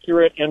proven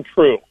accurate and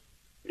true.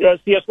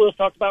 C.S. Lewis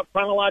talked about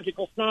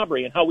chronological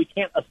snobbery and how we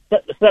can't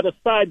set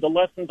aside the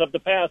lessons of the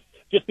past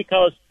just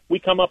because we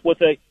come up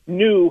with a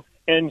new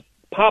and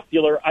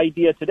popular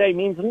idea today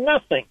means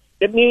nothing.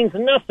 It means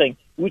nothing.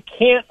 We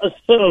can't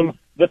assume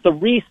that the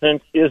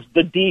recent is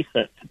the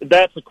decent.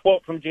 That's a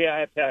quote from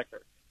J.I.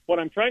 Packer. What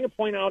I'm trying to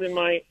point out in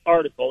my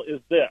article is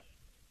this.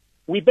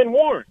 We've been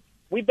warned.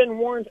 We've been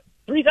warned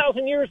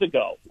 3,000 years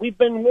ago. We've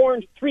been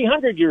warned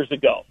 300 years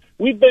ago.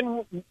 We've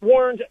been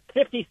warned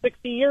 50,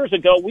 60 years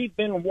ago. We've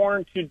been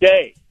warned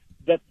today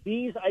that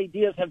these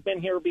ideas have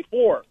been here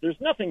before. There's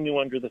nothing new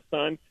under the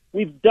sun.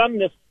 We've done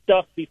this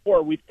stuff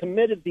before. We've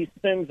committed these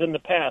sins in the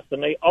past,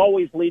 and they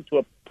always lead to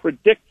a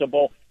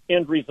predictable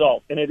end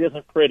result, and it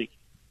isn't pretty.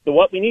 So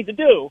what we need to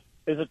do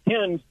is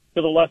attend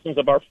to the lessons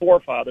of our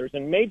forefathers,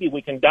 and maybe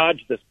we can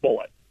dodge this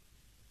bullet.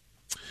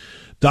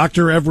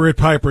 Dr. Everett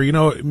Piper, you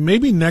know,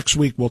 maybe next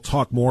week we'll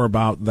talk more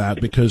about that,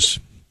 because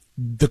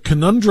the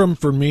conundrum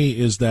for me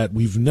is that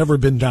we've never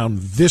been down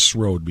this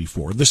road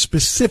before, the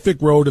specific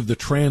road of the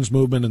trans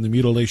movement and the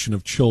mutilation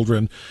of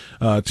children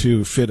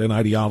to fit an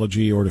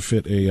ideology or to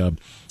fit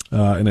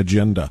an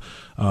agenda.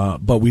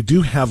 But we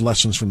do have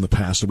lessons from the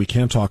past that we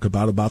can talk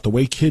about the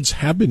way kids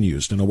have been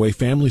used and the way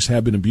families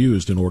have been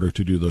abused in order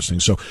to do those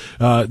things. So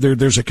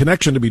there's a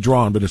connection to be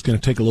drawn, but it's going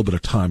to take a little bit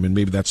of time, and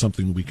maybe that's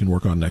something we can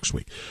work on next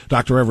week.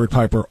 Dr. Everett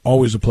Piper,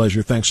 always a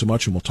pleasure. Thanks so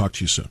much, and we'll talk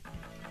to you soon.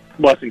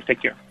 Blessings.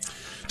 Take care.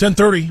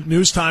 10:30,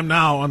 news time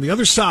now. On the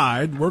other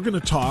side, we're going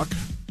to talk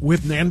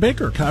with Nan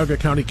Baker, Cuyahoga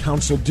County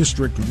Council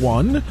District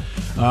 1.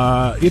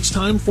 It's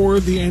time for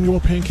the annual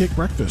pancake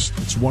breakfast.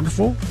 It's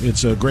wonderful.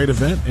 It's a great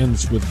event, and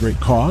it's with great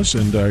cause,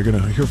 and you're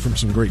going to hear from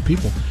some great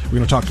people. We're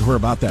going to talk to her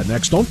about that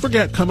next. Don't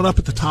forget, coming up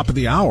at the top of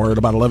the hour at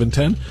about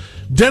 11:10,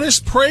 Dennis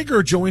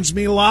Prager joins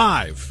me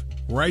live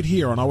right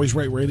here on Always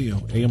Right Radio,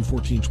 AM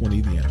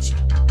 1420, The Answer.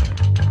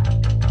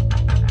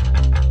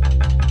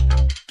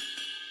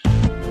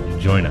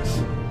 Join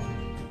us.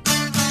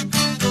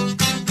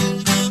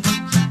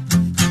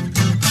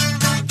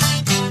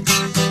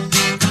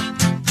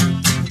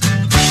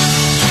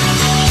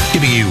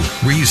 Giving you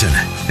reason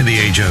in the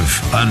age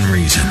of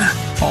unreason.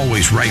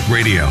 Always Right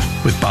Radio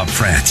with Bob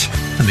Frantz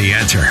and The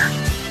Answer.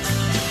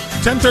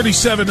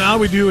 10:37 now.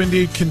 We do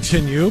indeed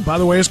continue. By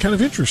the way, it's kind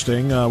of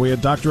interesting. We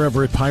had Dr.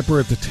 Everett Piper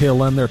at the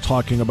tail end there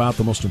talking about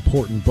the most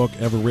important book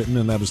ever written,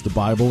 and that is the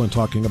Bible, and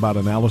talking about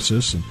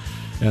analysis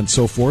and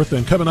so forth.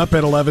 And coming up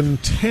at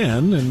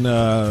 11:10, and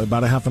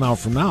about a half an hour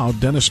from now,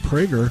 Dennis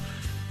Prager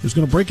is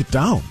going to break it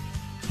down.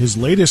 His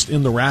latest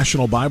in the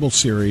Rational Bible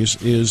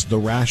series is the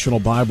Rational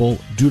Bible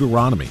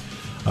Deuteronomy.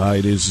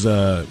 It is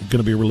going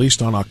to be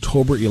released on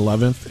October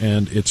 11th,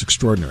 and it's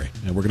extraordinary.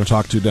 And we're going to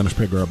talk to Dennis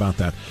Prager about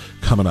that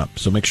coming up.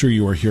 So make sure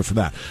you are here for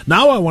that.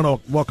 Now I want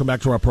to welcome back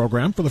to our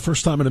program for the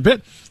first time in a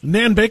bit,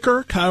 Nan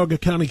Baker, Cuyahoga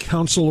County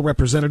Council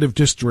Representative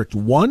District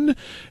 1,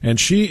 and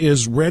she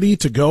is ready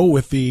to go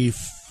with the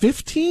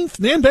 15th.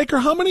 Nan Baker,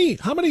 how many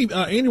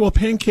annual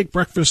pancake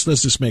breakfasts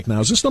does this make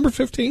now? Is this number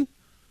 15?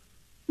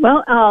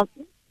 Well,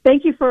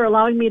 thank you for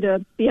allowing me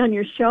to be on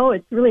your show.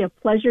 It's really a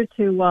pleasure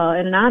to,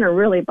 and an honor,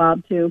 really,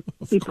 Bob, to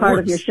be part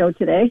of your show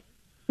today.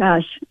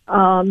 Gosh,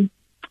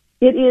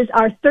 it is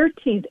our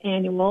 13th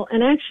annual,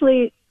 and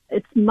actually,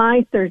 it's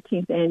my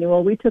 13th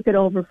annual. We took it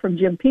over from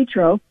Jim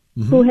Petro,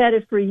 who had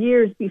it for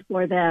years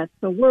before that.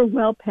 So we're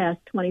well past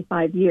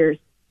 25 years.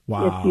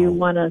 Wow. If you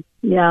want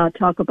to,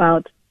 talk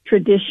about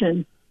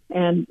tradition,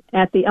 and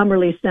at the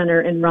Umberly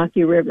Center in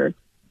Rocky River,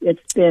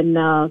 it's been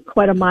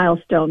quite a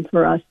milestone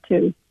for us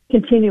to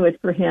continue it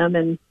for him,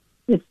 and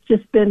it's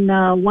just been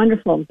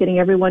wonderful getting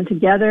everyone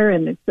together,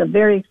 and it's a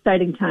very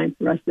exciting time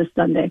for us this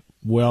Sunday.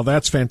 Well,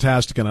 that's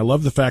fantastic, and I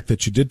love the fact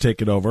that you did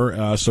take it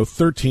over. So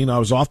 13, I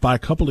was off by a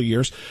couple of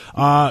years.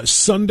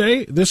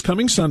 Sunday, this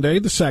coming Sunday,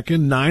 the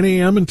 2nd, 9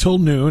 a.m. until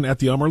noon at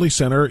the Umberly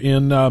Center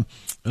in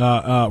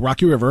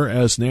Rocky River,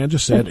 as Nan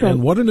just said. That's right.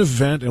 And what an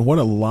event and what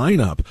a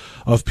lineup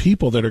of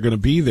people that are going to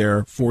be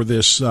there for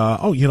this.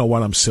 You know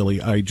what? I'm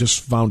silly. I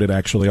just found it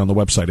actually on the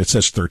website. It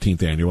says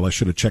 13th annual. I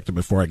should have checked it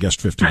before I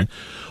guessed 15.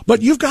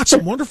 But you've got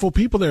some wonderful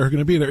people there who are going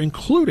to be there,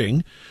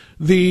 including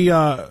the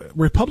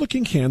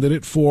Republican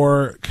candidate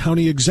for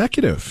county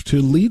executive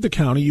to lead the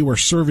county. You are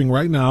serving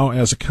right now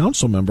as a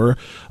council member,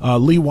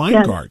 Lee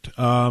Weingart.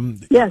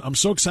 Yes. I'm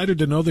so excited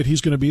to know that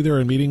he's going to be there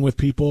and meeting with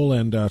people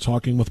and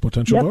talking with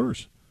potential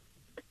voters.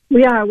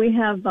 We are. We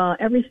have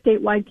every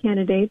statewide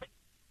candidate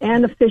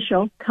and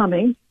official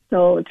coming.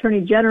 So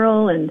Attorney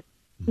General and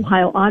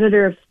Ohio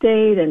Auditor of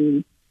State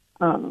and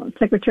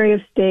Secretary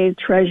of State,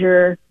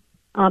 Treasurer.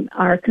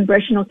 Our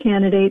congressional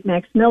candidate,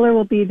 Max Miller,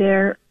 will be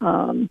there.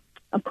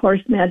 Of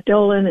course, Matt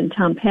Dolan and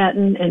Tom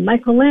Patton and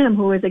Michael Lamb,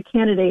 who is a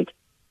candidate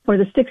for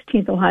the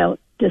 16th Ohio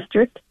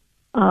District.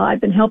 I've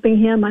been helping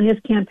him on his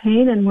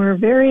campaign, and we're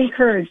very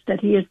encouraged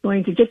that he is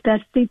going to get that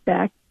seat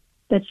back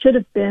that should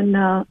have been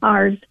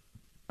ours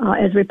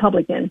as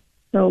Republican.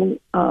 So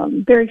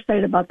very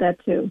excited about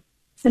that, too.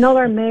 And all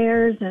our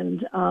mayors,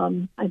 and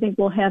I think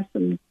we'll have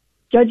some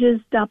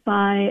judges stop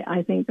by.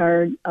 I think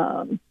our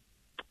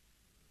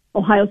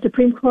Ohio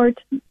Supreme Court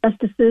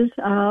justices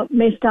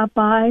may stop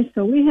by.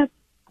 So we have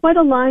quite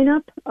a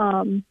lineup.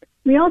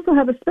 We also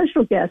have a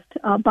special guest,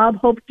 Bob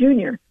Hope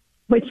Jr.,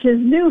 which is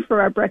new for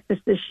our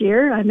breakfast this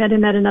year. I met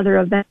him at another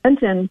event,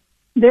 and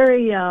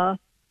very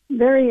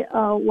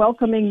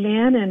welcoming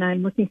man, and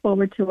I'm looking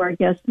forward to our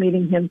guest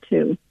meeting him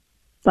too.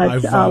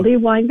 But Lee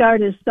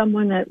Weingart is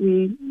someone that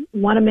we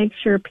want to make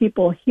sure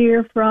people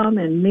hear from,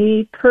 and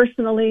me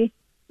personally,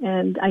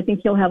 and I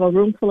think he'll have a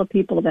room full of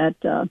people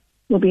that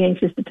will be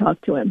anxious to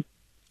talk to him.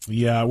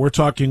 Yeah, we're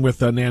talking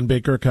with Nan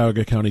Baker,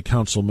 Cuyahoga County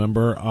Council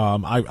member.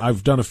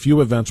 I've done a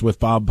few events with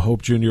Bob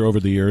Hope Jr. over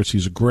the years.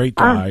 He's a great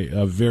guy,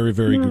 a very,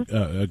 very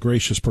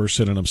gracious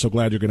person, and I'm so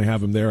glad you're going to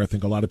have him there. I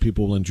think a lot of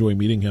people will enjoy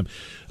meeting him.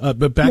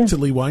 But back to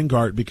Lee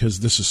Weingart,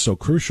 because this is so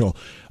crucial.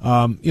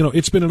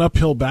 It's been an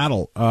uphill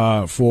battle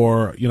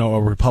for,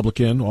 a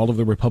Republican, all of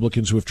the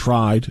Republicans who have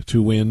tried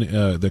to win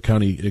the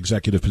county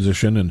executive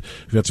position, and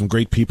we've had some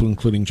great people,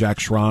 including Jack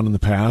Schron in the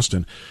past.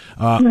 And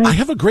I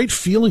have a great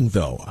feeling,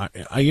 though.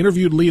 I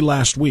interviewed Lee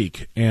last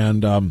week,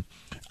 and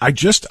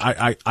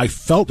I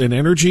felt an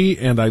energy,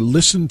 and I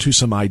listened to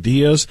some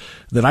ideas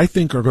that I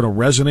think are going to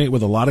resonate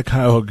with a lot of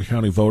Cuyahoga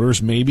County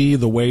voters, maybe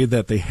the way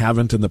that they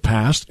haven't in the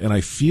past. And I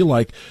feel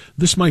like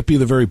this might be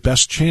the very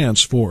best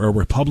chance for a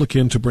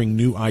Republican to bring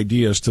new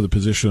ideas to the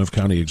position of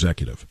county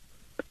executive.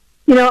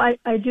 You know,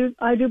 I do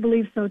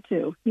believe so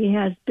too. He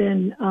has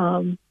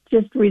been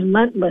just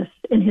relentless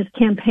in his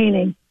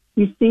campaigning.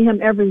 You see him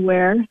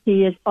everywhere.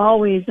 He is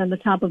always on the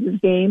top of his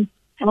game,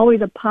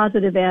 always a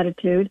positive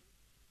attitude.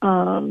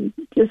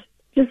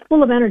 Just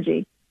full of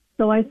energy.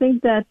 So I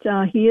think that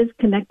he is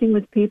connecting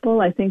with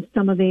people. I think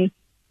some of the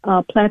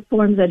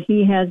platforms that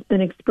he has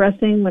been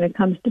expressing when it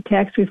comes to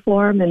tax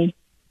reform and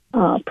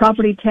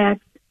property tax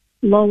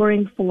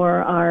lowering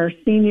for our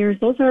seniors,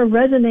 those are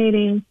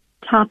resonating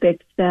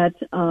topics that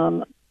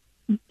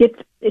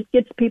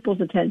gets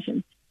people's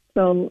attention.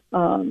 So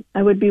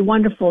I would be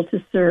wonderful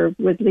to serve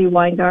with Lee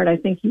Weingart. I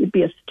think he would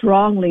be a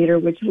strong leader,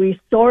 which we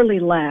sorely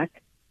lack.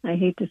 I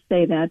hate to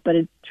say that, but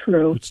it's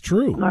true. It's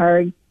true.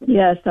 Our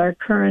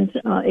current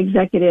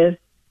executive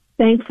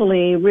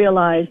thankfully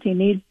realized he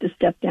needs to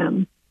step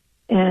down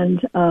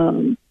and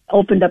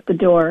opened up the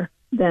door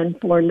then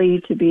for Lee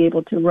to be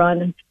able to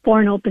run for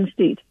an open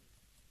seat.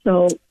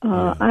 So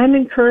I'm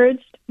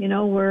encouraged. You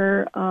know,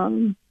 we're,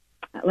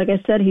 like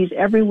I said, he's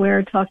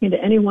everywhere talking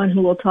to anyone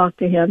who will talk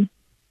to him,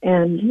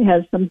 and he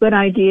has some good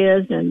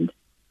ideas and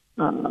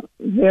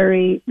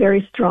very,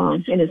 very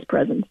strong in his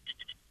presence.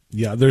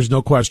 Yeah, there's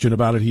no question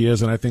about it. He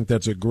is, and I think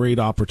that's a great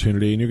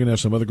opportunity. And you're going to have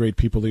some other great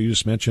people that you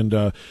just mentioned,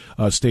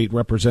 state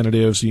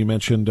representatives. You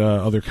mentioned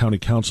other county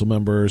council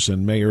members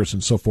and mayors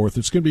and so forth.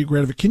 It's going to be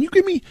great. Can you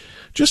give me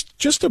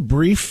just a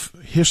brief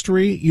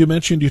history? You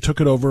mentioned you took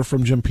it over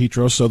from Jim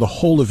Petros, so the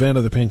whole event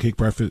of the Pancake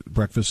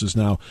Breakfast is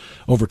now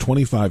over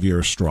 25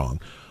 years strong.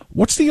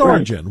 What's the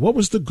origin? What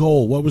was the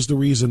goal? What was the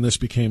reason this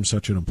became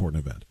such an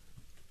important event?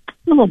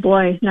 Oh,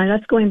 boy. Now,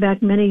 that's going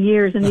back many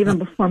years and even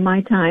before my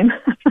time.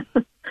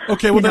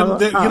 Okay, well,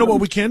 then, you know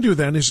what we can do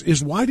then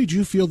is why did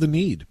you feel the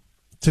need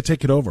to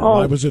take it over?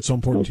 Why was it so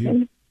important to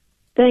you?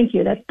 Thank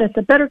you. That's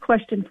a better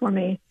question for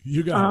me.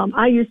 You got it.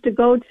 I used to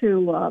go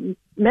to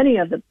many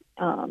of the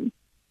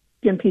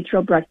Jim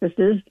Petro breakfasts,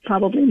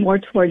 probably more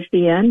towards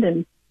the end,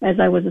 and as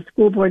I was a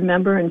school board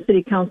member and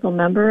city council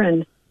member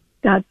and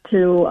got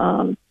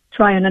to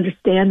try and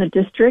understand the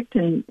district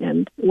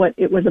and what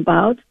it was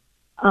about,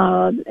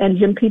 and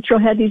Jim Petro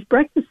had these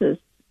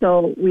breakfasts.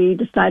 So we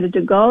decided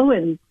to go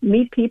and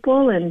meet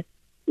people, and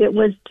it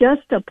was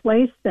just a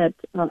place that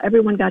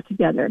everyone got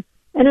together.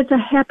 And it's a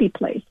happy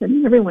place,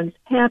 and everyone's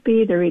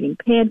happy. They're eating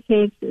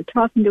pancakes. They're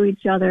talking to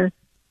each other.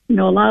 You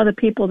know, a lot of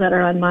the people that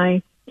are on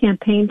my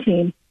campaign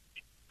team,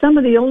 some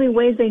of the only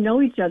ways they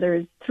know each other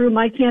is through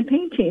my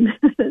campaign team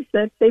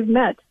that they've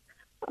met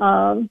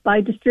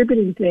by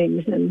distributing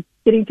things and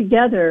getting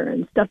together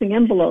and stuffing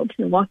envelopes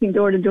and walking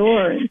door to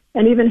door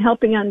and even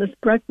helping on this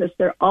breakfast.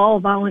 They're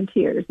all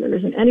volunteers. There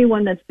isn't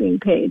anyone that's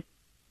being paid.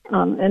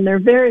 And they're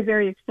very,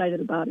 very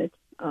excited about it.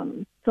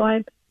 So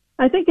I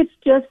think it's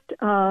just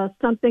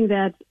something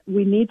that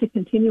we need to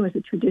continue as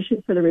a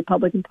tradition for the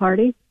Republican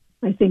Party.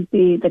 I think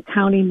the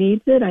county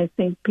needs it. I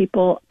think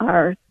people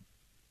are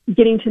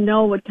getting to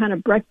know what kind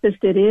of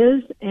breakfast it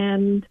is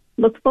and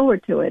look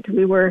forward to it.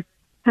 We were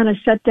kind of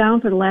shut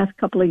down for the last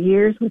couple of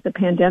years with the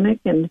pandemic,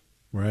 and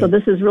so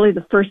this is really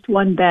the first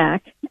one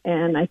back,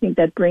 and I think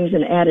that brings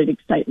an added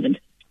excitement.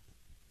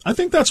 I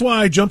think that's why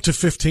I jumped to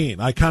 15.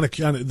 I kind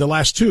of the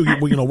last two,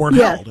 weren't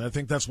held. I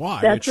think that's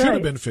why it should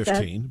have been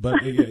 15,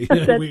 but we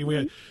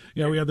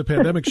had the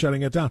pandemic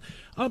shutting it down.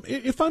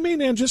 If I may,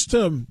 Nan, just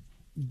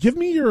give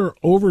me your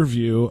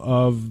overview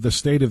of the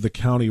state of the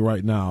county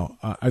right now.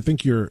 I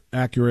think you're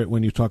accurate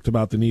when you talked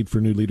about the need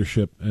for new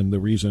leadership and the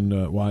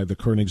reason why the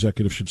current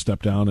executive should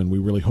step down, and we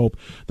really hope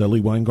that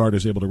Lee Weingart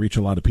is able to reach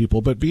a lot of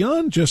people. But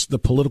beyond just the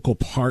political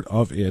part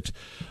of it,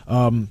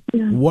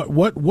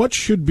 what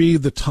should be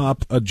the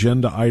top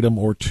agenda item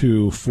or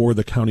two for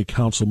the county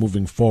council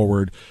moving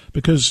forward?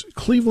 Because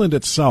Cleveland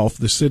itself,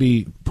 the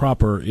city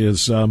proper,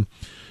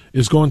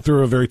 is going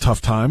through a very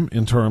tough time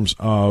in terms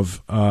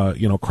of,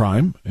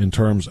 crime, in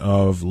terms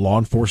of law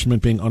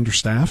enforcement being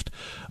understaffed.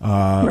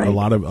 A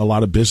lot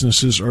of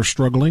businesses are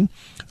struggling.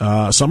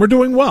 Some are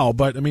doing well,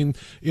 but I mean,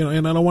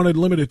 and I don't want to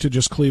limit it to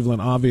just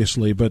Cleveland,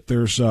 obviously, but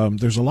there's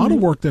a lot of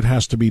work that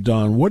has to be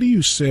done. What do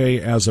you say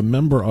as a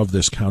member of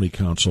this county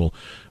council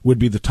would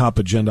be the top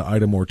agenda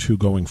item or two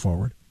going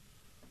forward?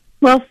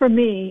 Well, for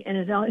me, and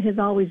it has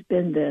always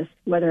been this,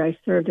 whether I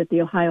served at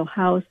the Ohio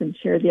House and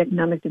chaired the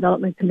Economic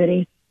Development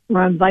Committee,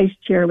 or I'm vice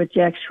chair with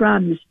Jack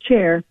Schramm, who's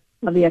chair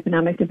of the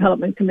Economic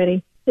Development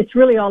Committee. It's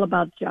really all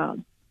about jobs.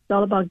 It's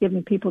all about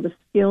giving people the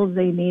skills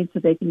they need so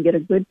they can get a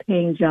good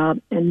paying job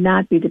and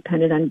not be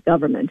dependent on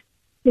government.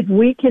 If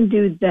we can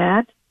do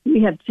that,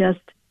 we have just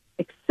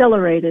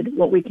accelerated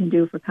what we can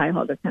do for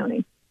Cuyahoga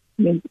County.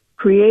 I mean,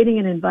 creating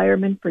an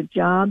environment for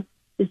jobs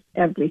is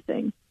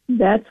everything.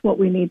 That's what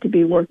we need to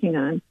be working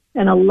on.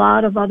 And a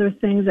lot of other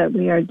things that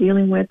we are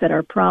dealing with that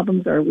are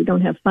problems or we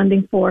don't have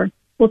funding for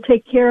will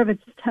take care of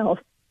itself,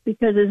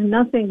 because there's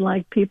nothing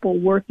like people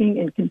working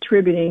and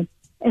contributing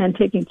and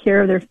taking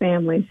care of their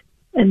families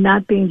and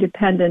not being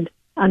dependent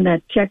on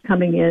that check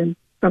coming in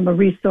from a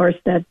resource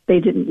that they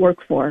didn't work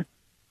for.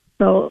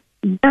 So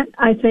that,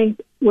 I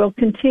think, will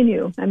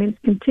continue. I mean, it's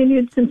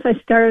continued since I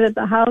started at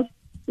the House.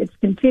 It's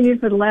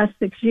continued for the last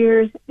 6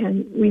 years,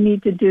 and we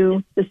need to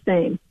do the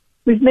same.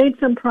 We've made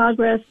some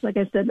progress. Like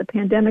I said, the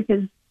pandemic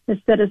has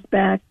set us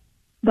back,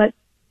 but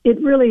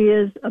it really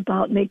is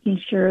about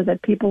making sure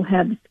that people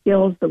have the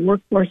skills, the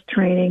workforce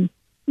training,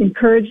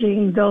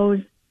 encouraging those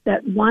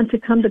that want to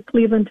come to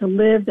Cleveland to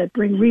live, that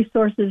bring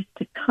resources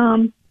to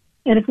come.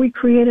 And if we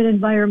create an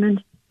environment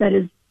that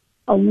is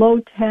a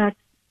low-tax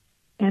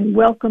and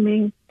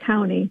welcoming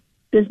county,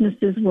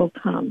 businesses will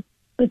come.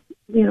 But,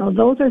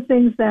 those are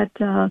things that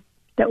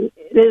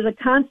there's a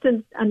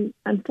constant,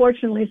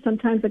 unfortunately,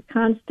 sometimes a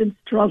constant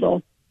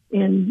struggle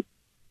in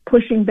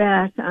pushing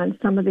back on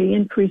some of the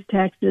increased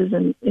taxes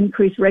and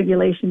increased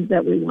regulations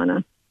that we want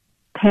to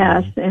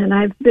pass. And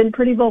I've been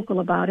pretty vocal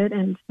about it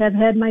and have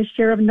had my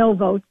share of no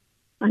votes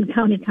on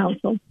county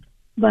council.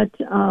 But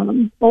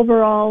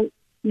overall,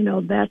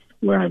 that's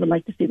where I would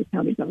like to see the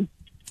county go.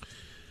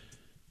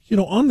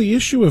 On the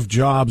issue of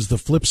jobs, the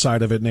flip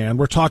side of it, Nan,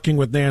 we're talking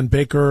with Nan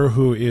Baker,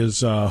 who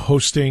is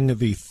hosting her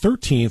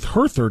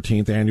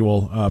 13th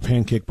annual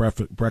pancake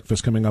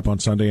breakfast coming up on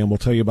Sunday, and we'll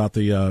tell you about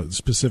the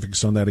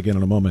specifics on that again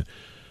in a moment.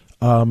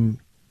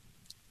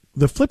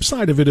 The flip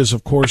side of it is,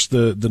 of course,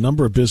 the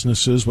number of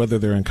businesses, whether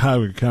they're in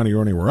Cuyahoga County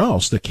or anywhere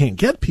else, that can't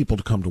get people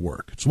to come to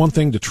work. It's one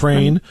thing to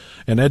train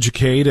and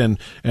educate and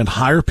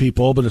hire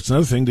people, but it's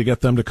another thing to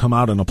get them to come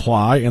out and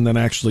apply and then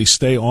actually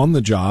stay on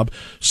the job.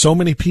 So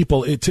many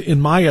people,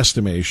 in my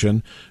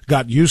estimation,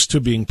 got used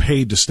to being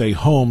paid to stay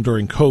home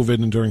during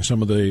COVID and during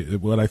some of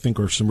what I think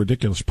are some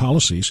ridiculous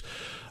policies.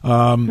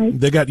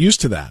 They got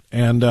used to that,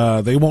 and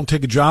they won't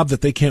take a job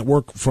that they can't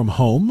work from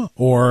home,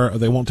 or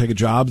they won't take a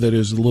job that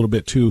is a little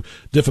bit too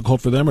difficult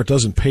for them or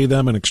doesn't pay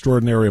them an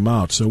extraordinary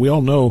amount. So we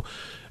all know,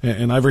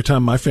 and every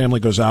time my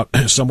family goes out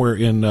somewhere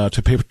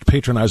to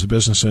patronize a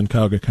business in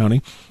Cuyahoga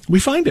County, we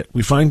find it.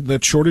 We find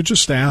that shortage of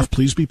staff.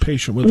 Please be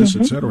patient with us,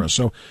 et cetera.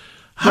 So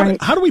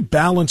how do we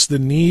balance the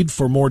need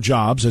for more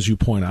jobs, as you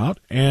point out,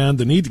 and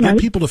the need to get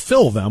people to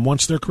fill them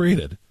once they're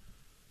created?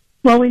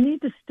 Well, we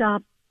need to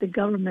stop the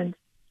government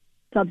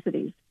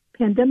subsidies.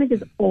 Pandemic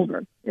is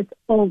over. It's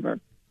over.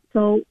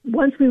 So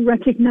once we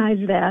recognize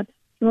that,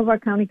 some of our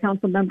county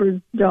council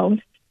members don't,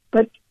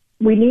 but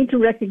we need to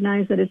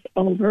recognize that it's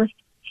over.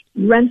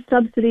 Rent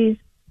subsidies,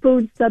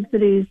 food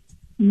subsidies,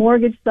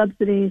 mortgage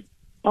subsidies,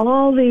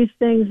 all these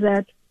things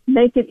that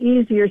make it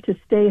easier to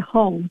stay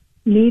home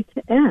need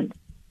to end.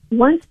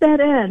 Once that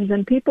ends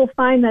and people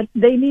find that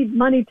they need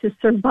money to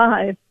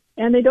survive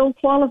and they don't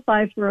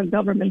qualify for a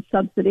government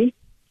subsidy,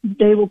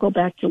 they will go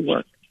back to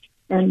work.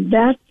 And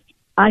that's,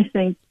 I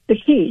think, the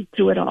key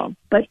to it all.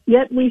 But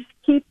yet we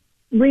keep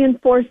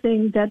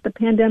reinforcing that the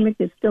pandemic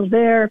is still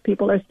there.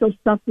 People are still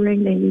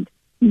suffering. They need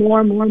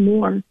more.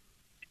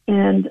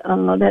 And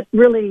that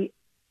really,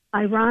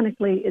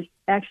 ironically, is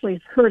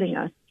actually hurting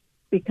us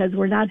because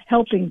we're not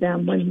helping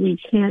them when we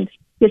can't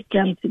get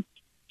them to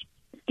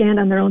stand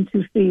on their own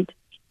 2 feet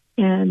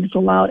and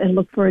go out and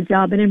look for a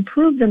job and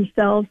improve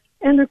themselves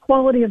and their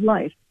quality of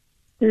life.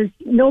 There's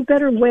no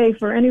better way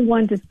for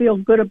anyone to feel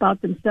good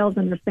about themselves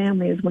and their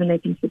family is when they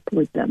can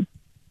support them.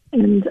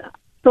 And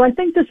so I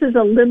think this is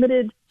a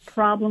limited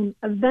problem.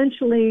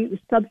 Eventually, the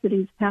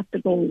subsidies have to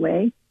go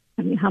away.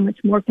 I mean, how much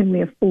more can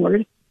we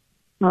afford?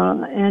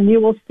 And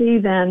you will see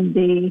then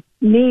the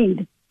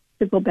need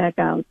to go back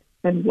out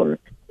and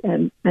work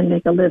and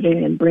make a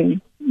living and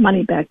bring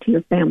money back to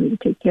your family to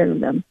take care of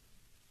them.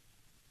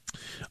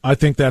 I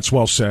think that's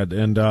well said,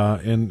 and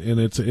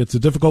it's a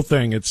difficult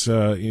thing. It's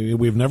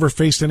we've never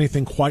faced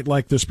anything quite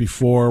like this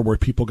before, where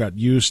people got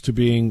used to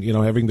being,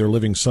 having their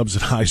living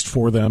subsidized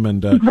for them,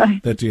 and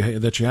that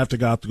you have to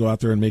go out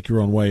there and make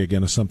your own way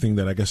again is something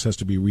that I guess has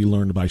to be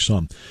relearned by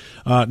some.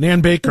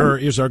 Nan Baker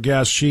is our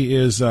guest. She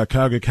is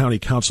Cuyahoga County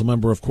Council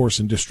member, of course,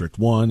 in District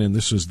 1, and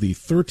this is the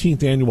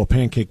 13th annual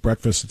Pancake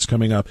Breakfast that's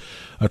coming up.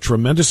 A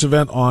tremendous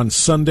event on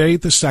Sunday,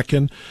 the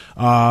 2nd.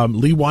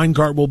 Lee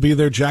Weingart will be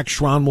there. Jack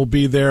Schron will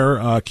be there.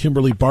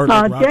 Kimberly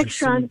Bartlett. Jack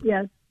Schron,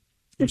 yes.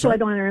 Just so I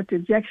don't interrupt you,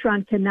 Jack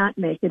Schron cannot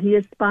make it. He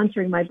is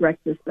sponsoring my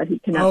breakfast, but he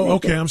cannot make it. Oh,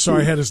 okay. I'm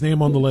sorry. I had his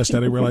name on the list.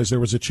 I didn't realize there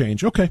was a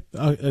change. Okay.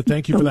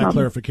 Thank you for that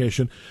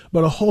clarification.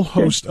 But a whole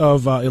host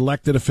of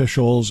elected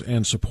officials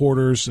and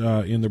supporters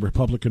in the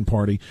Republican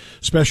Party.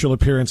 Special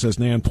appearance, as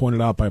Nan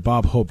pointed out, by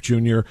Bob Hope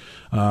Jr.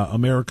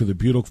 America the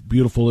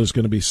Beautiful is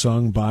going to be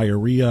sung by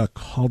Aria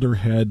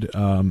Calderhead.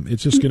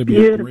 It's just going to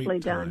be a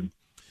great time.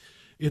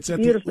 It's at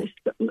beautifully.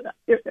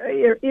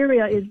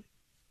 Iria is,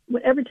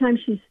 every time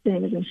she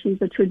sings, and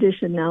she's a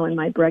tradition now in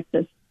my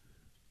breakfast,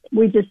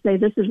 we just say,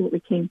 this is what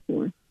we came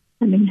for.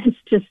 I mean, it's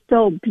just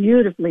so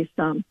beautifully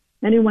sung.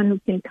 Anyone who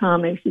can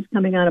come, and she's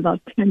coming on about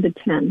 10 to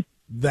 10.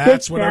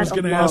 That's what I was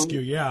going to ask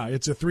you. Yeah,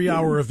 it's a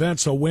 3-hour event.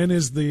 So when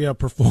is the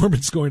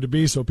performance going to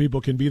be so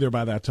people can be there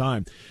by that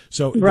time?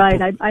 So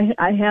right.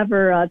 I have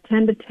her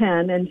 10 to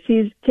 10, and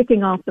she's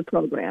kicking off the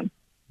program.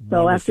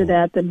 So after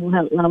that, then we'll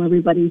allow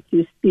everybody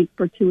to speak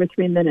for 2 or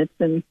 3 minutes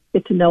and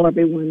get to know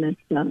everyone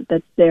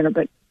that's there.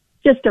 But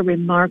just a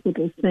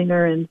remarkable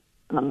singer. And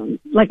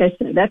like I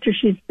said, after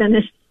she's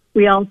finished,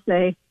 we all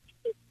say,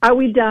 "Are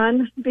we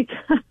done?"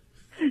 Because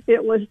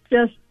it was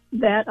just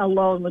that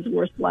alone was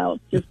worthwhile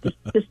just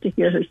to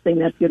hear her sing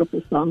that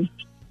beautiful song.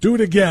 Do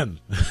it again.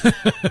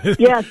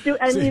 Yes,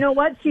 and you know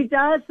what? She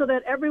does so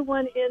that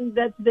everyone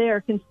that's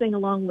there can sing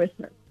along with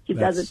her. She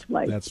does it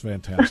twice. That's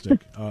fantastic.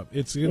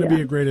 It's going to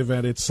be a great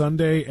event. It's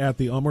Sunday at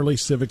the Ummerly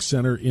Civic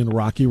Center in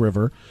Rocky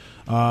River.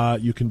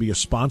 You can be a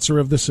sponsor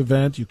of this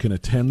event. You can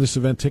attend this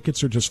event.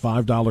 Tickets are just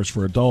 $5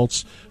 for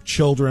adults.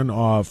 Children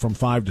from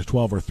 5 to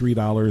 12 are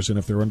 $3, and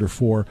if they're under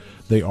 4,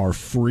 they are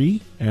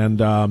free.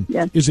 And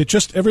is it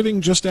just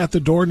everything just at the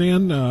door,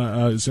 Nan?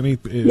 Yes.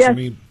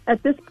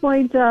 At this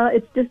point,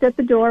 it's just at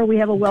the door. We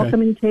have a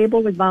welcoming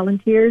table with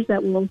volunteers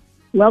that will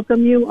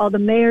welcome you. All the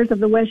mayors of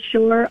the West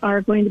Shore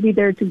are going to be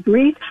there to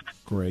greet.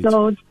 Great.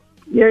 So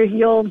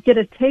you'll get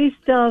a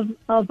taste of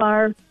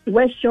our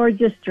West Shore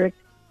district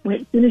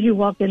as soon as you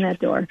walk in that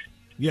door.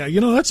 Yeah,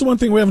 that's the one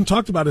thing we haven't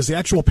talked about is the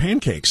actual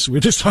pancakes. We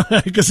just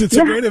because it's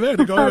a great event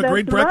to go have a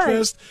great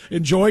breakfast,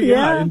 enjoy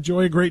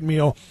a great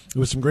meal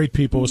with some great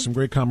people, with some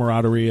great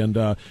camaraderie and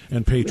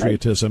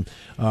patriotism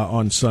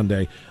on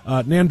Sunday.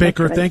 Nan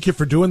Baker, thank you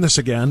for doing this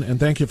again, and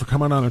thank you for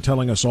coming on and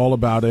telling us all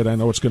about it. I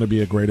know it's going to be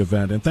a great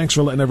event, and thanks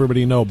for letting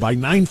everybody know by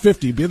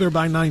 9:50. Be there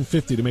by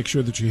 9:50 to make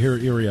sure that you're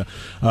here area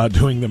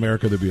doing the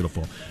America the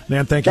Beautiful.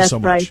 Nan, thank you so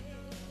much. Right.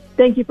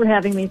 Thank you for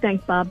having me.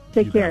 Thanks, Bob.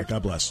 Take care.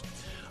 God bless.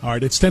 All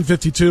right, it's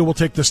 10:52. We'll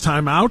take this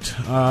time out.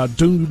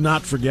 Do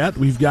not forget,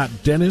 we've got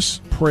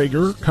Dennis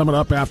Prager coming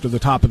up after the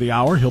top of the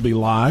hour. He'll be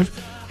live.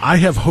 I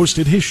have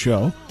hosted his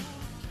show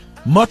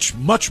much,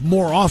 much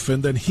more often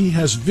than he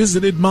has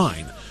visited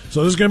mine.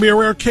 So there's going to be a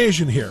rare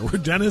occasion here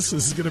where Dennis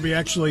is going to be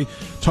actually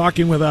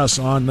talking with us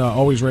on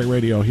Always Right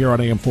Radio here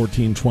on AM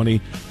 1420,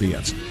 The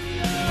Answer.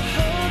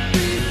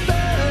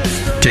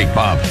 Take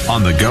Bob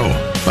on the go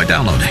by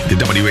downloading the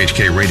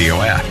WHK Radio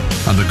app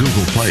on the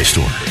Google Play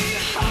Store.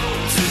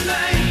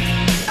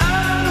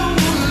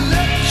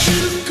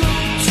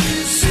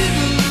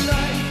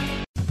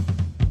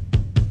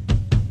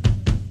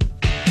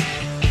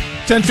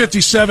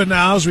 10:57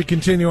 now as we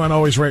continue on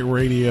Always Right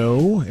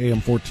Radio, AM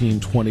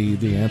 1420,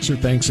 The Answer.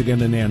 Thanks again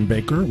to Nan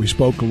Baker. We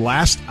spoke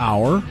last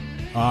hour,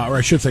 or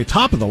I should say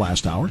top of the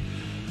last hour,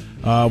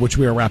 which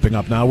we are wrapping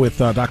up now with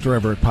Dr.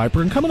 Everett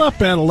Piper. And coming up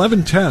at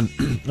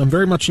 11:10, I'm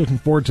very much looking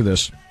forward to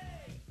this.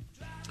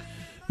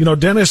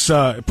 Dennis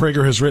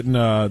Prager has written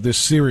this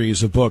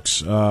series of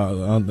books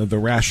on the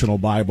Rational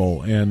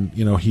Bible, and,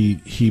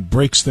 he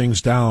breaks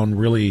things down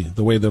really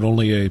the way that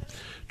only a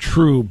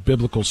true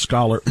biblical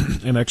scholar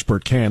and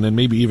expert can, and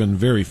maybe even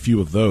very few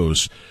of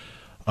those,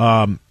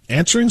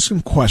 answering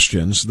some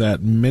questions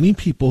that many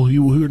people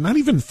who are not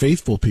even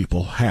faithful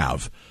people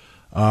have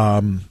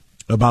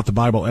about the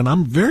Bible. And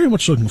I'm very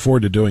much looking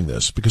forward to doing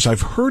this because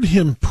I've heard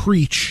him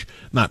preach,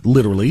 not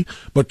literally,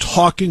 but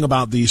talking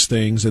about these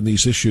things and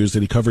these issues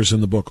that he covers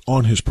in the book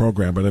on his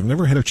program, but I've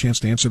never had a chance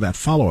to answer that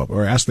follow-up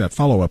or ask that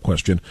follow-up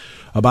question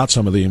about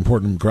some of the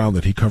important ground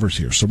that he covers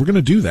here. So we're going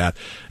to do that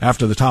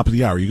after the top of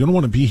the hour. You're going to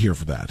want to be here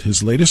for that.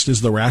 His latest is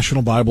the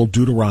Rational Bible,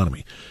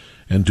 Deuteronomy.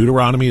 And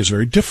Deuteronomy is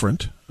very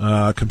different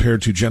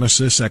compared to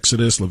Genesis,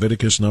 Exodus,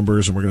 Leviticus,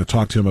 Numbers, and we're going to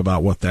talk to him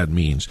about what that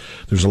means.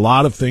 There's a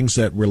lot of things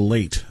that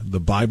relate the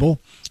Bible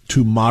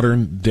to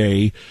modern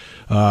day,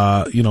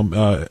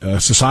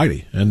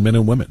 society and men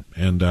and women.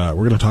 And we're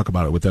going to talk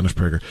about it with Dennis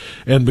Prager.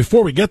 And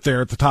before we get there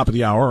at the top of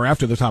the hour, or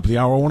after the top of the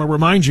hour, I want to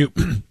remind you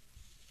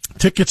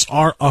tickets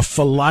are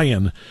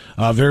a-flying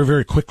very,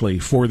 very quickly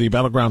for the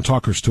Battleground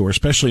Talkers Tour,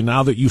 especially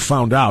now that you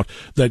found out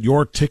that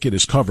your ticket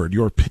is covered.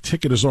 Your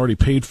ticket is already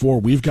paid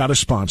for. We've got a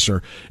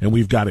sponsor, and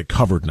we've got it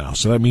covered now.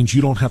 So that means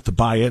you don't have to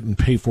buy it and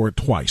pay for it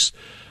twice.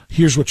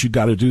 Here's what you've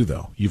got to do,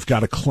 though. You've got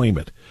to claim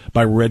it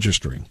by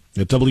registering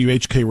at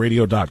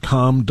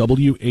WHKRadio.com,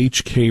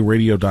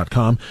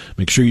 WHKRadio.com.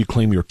 Make sure you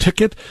claim your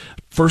ticket.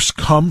 First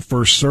come,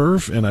 first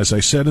serve. And as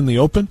I said in the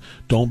open,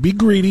 don't be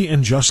greedy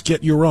and just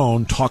get your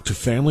own. Talk to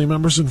family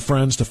members and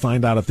friends to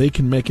find out if they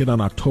can make it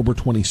on October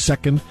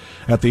 22nd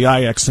at the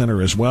IX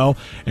Center as well,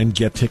 and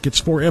get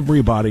tickets for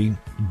everybody.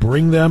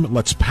 Bring them.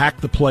 Let's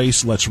pack the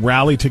place. Let's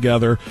rally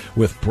together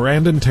with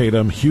Brandon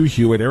Tatum, Hugh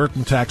Hewitt, Eric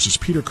Metaxas,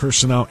 Peter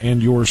Kirsanow,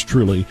 and yours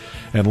truly.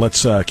 And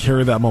let's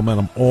carry that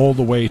momentum all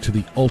the way to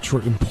the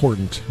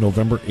ultra-important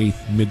November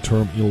 8th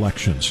midterm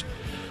elections.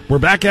 We're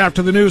back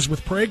after the news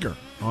with Prager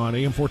on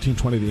AM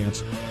 1420, The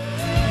Answer.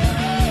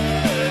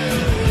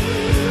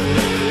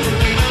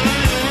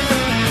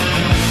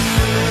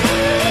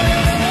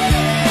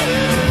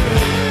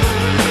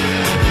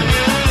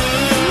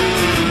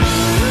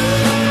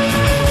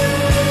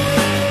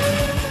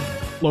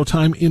 Low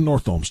time in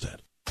North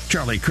Olmsted.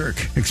 Charlie Kirk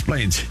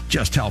explains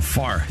just how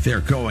far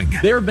they're going.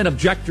 There have been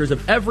objectors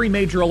of every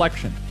major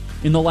election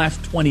in the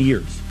last 20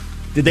 years.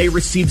 Did they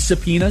receive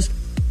subpoenas?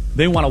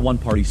 They want a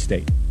one-party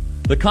state.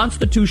 The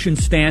Constitution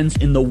stands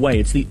in the way.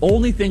 It's the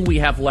only thing we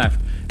have left,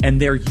 and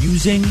they're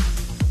using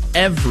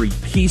every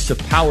piece of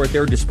power at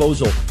their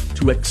disposal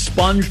to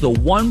expunge the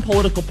one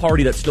political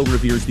party that still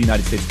reveres the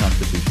United States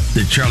Constitution.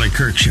 The Charlie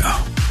Kirk Show,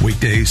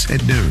 weekdays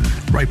at noon,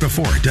 right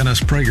before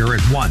Dennis Prager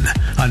at 1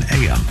 on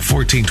AM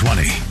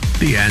 1420.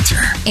 The Answer.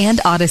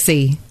 And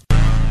Odyssey.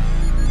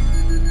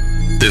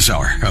 This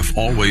hour of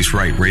Always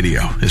Right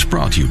Radio is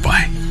brought to you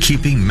by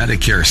Keeping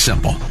Medicare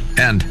Simple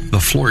and The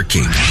Floor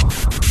King.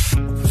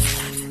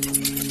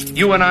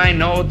 You and I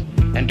know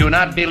and do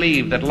not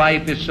believe that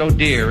life is so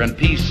dear and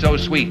peace so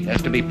sweet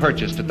as to be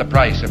purchased at the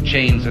price of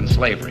chains and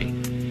slavery.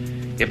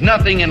 If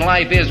nothing in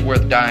life is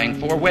worth dying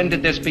for, when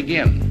did this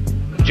begin?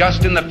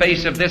 Just in the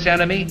face of this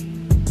enemy?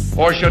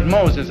 Or should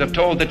Moses have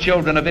told the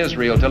children of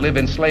Israel to live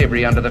in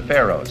slavery under the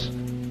Pharaohs?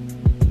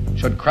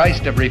 Should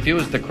Christ have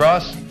refused the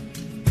cross?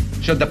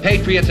 Should the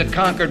patriots at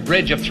Concord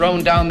Bridge have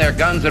thrown down their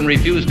guns and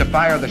refused to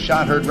fire the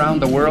shot heard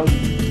round the world?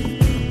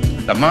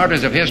 The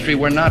martyrs of history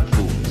were not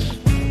fools,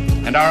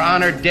 and our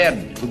honored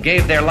dead who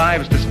gave their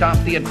lives to stop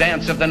the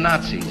advance of the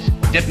Nazis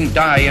didn't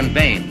die in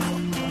vain.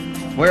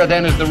 Where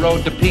then is the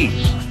road to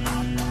peace?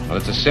 Well,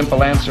 it's a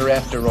simple answer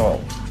after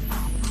all.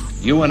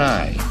 You and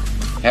I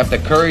have the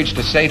courage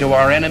to say to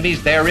our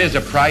enemies, there is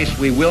a price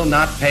we will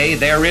not pay,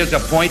 there is a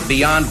point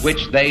beyond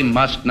which they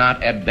must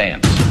not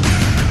advance.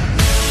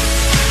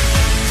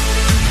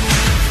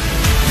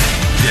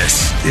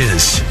 This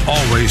is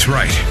Always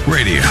Right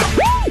Radio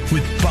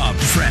with Bob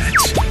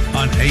Frantz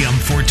on AM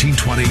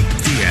 1420,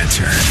 The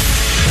Answer.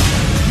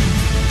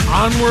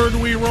 Onward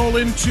we roll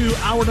into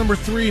hour number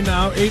 3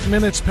 now, 8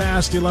 minutes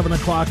past 11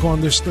 o'clock on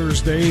this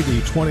Thursday,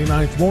 the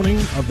 29th morning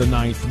of the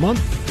 9th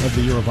month of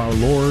the year of our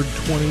Lord,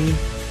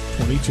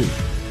 2022.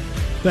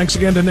 Thanks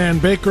again to Nan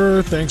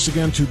Baker. Thanks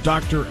again to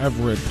Dr.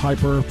 Everett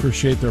Piper.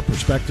 Appreciate their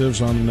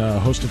perspectives on a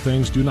host of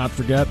things. Do not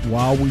forget,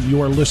 while you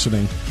are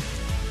listening,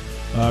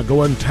 go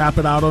ahead and tap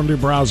it out on your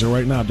browser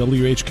right now,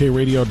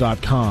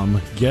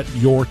 WHKRadio.com. Get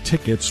your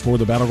tickets for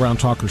the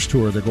Battleground Talkers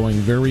Tour. They're going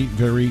very,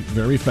 very,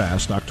 very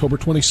fast. October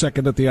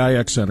 22nd at the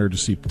IX Center to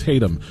see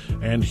Tatum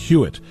and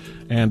Hewitt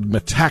and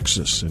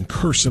Metaxas and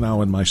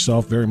Kursanau and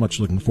myself. Very much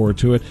looking forward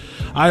to it.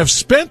 I have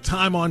spent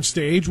time on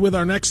stage with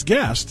our next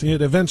guest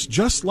at events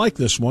just like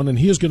this one, and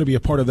he is going to be a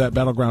part of that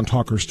Battleground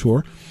Talkers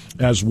Tour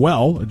as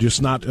well,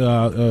 just not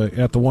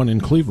at the one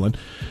in Cleveland.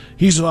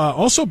 He's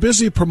also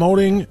busy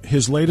promoting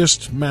his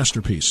latest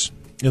masterpiece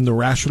in the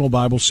Rational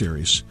Bible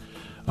series.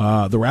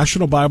 The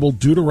Rational Bible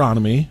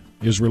Deuteronomy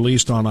is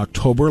released on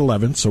October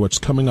 11th, so it's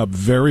coming up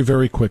very,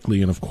 very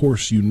quickly. And, of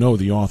course, you know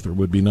the author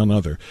would be none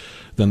other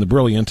than the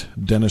brilliant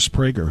Dennis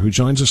Prager, who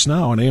joins us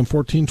now on AM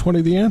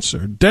 1420 The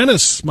Answer.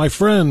 Dennis, my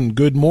friend,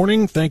 good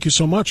morning. Thank you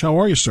so much. How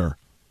are you, sir?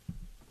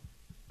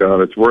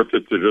 It's worth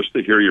it just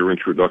to hear your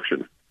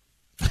introduction.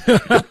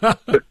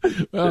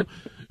 Well,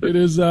 it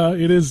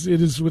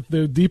is with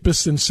the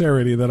deepest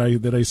sincerity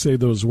that I say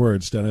those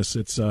words, Dennis.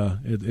 It's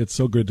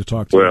so good to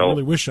talk to you. I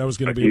really wish I was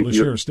going to be able to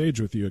share a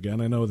stage with you again.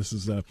 I know this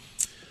is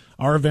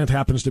our event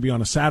happens to be on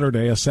a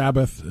Saturday, a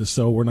Sabbath,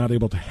 so we're not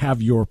able to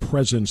have your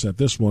presence at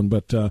this one.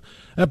 But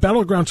at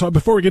Battleground Talk,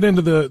 before we get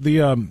into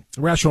the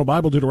Rational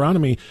Bible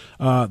Deuteronomy,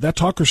 that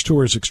Talkers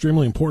Tour is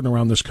extremely important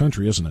around this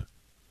country, isn't it?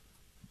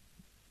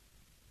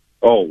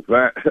 Oh,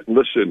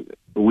 listen,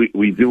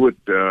 we do it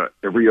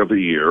every other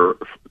year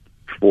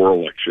for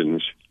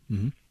elections.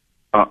 Mm-hmm.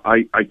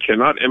 I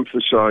cannot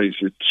emphasize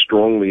it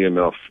strongly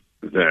enough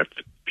that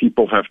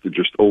people have to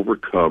just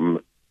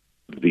overcome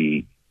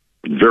the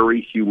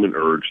very human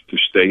urge to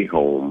stay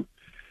home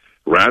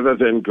rather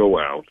than go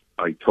out.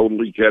 I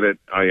totally get it.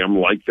 I am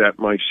like that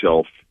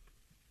myself.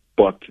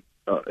 But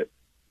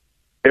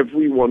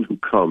everyone who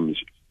comes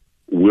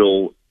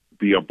will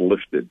be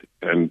uplifted.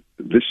 And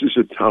this is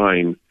a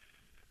time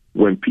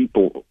when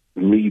people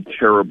need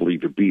terribly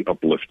to be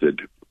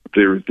uplifted.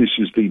 This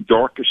is the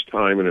darkest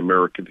time in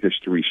American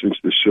history since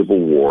the Civil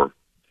War.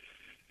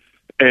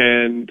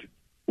 And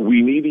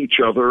we need each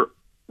other.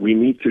 We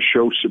need to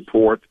show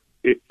support.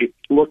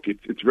 Look,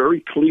 it's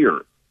very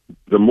clear.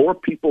 The more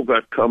people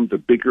that come, the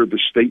bigger the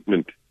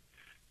statement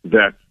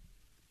that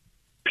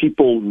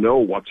people know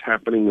what's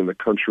happening in the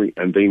country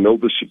and they know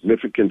the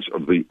significance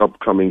of the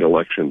upcoming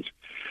elections.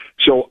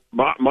 So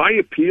my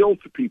appeal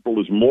to people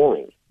is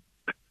moral.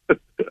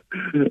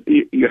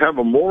 You have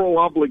a moral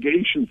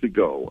obligation to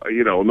go.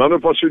 None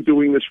of us are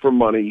doing this for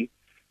money.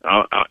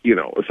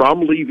 If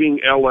I'm leaving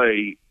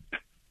L.A.,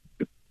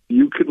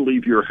 you can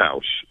leave your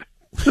house.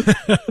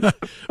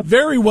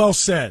 Very well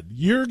said.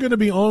 You're going to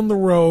be on the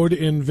road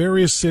in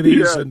various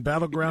cities and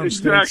battleground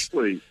states.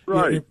 Exactly.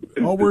 Right.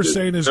 All we're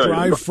saying is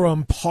drive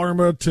from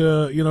Parma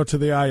to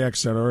the IX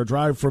Center, or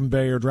drive from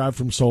Bay, or drive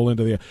from Seoul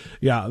into the.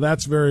 Yeah,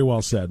 that's very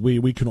well said.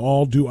 We can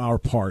all do our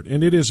part,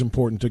 and it is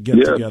important to get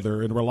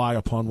together and rely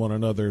upon one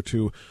another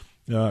to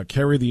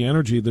carry the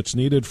energy that's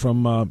needed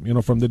from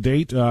the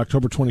date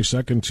October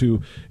 22nd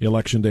to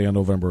Election Day on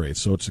November 8th.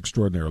 So it's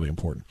extraordinarily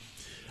important.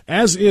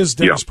 As is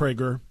Dennis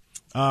Prager.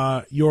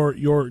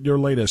 Your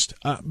latest.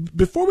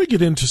 Before we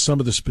get into some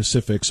of the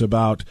specifics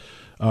about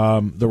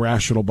the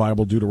Rational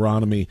Bible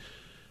Deuteronomy,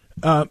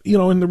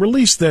 in the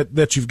release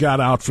that you've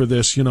got out for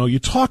this, you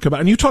talk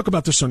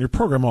about this on your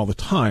program all the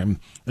time,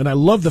 and I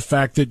love the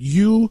fact that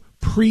you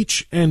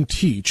preach and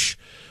teach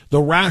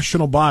the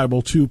rational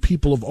Bible to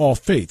people of all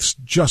faiths,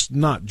 just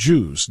not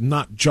Jews,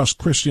 not just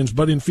Christians,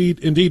 but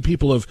indeed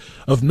people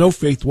of no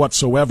faith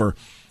whatsoever.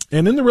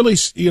 And in the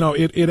release,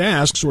 it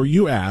asks, or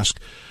you ask,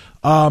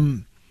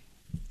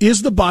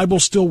 is the Bible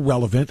still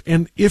relevant?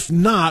 And if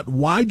not,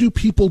 why do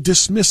people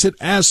dismiss it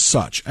as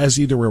such, as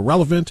either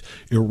irrelevant,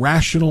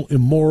 irrational,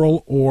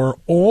 immoral, or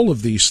all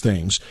of these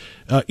things?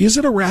 Is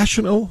it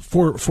irrational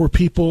for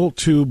people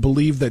to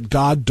believe that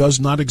God does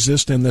not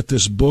exist and that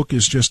this book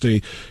is just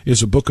a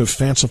book of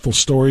fanciful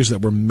stories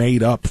that were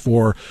made up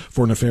for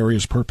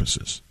nefarious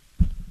purposes?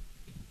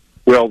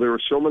 Well, there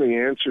are so many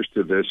answers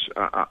to this.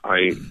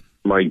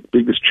 My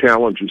biggest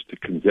challenge is to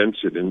condense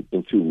it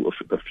into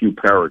a few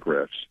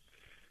paragraphs.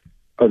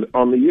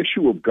 On the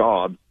issue of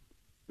God,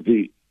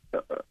 I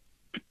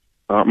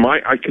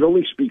can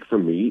only speak for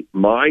me.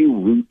 My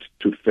route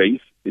to faith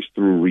is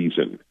through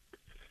reason.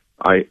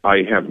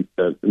 I have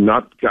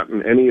not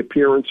gotten any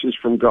appearances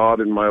from God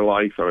in my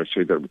life, and I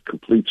say that with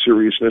complete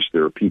seriousness.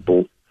 There are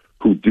people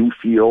who do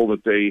feel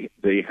that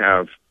they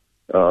have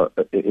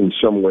in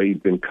some way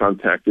been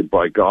contacted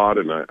by God,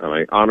 and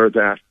I honor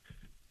that.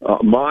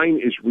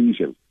 Mine is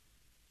reason.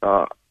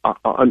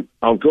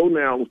 I'll go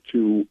now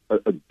to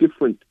a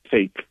different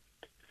take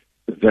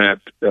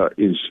that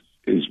is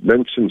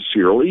meant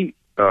sincerely,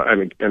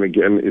 and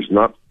again is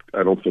not,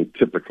 I don't think,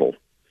 typical.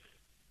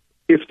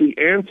 If the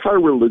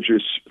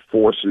anti-religious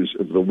forces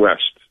of the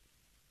West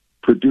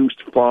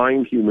produced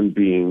fine human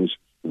beings,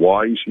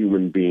 wise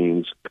human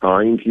beings,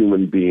 kind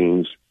human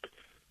beings,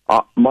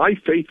 my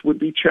faith would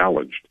be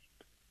challenged,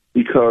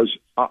 because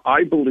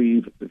I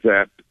believe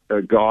that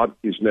God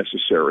is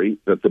necessary,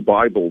 that the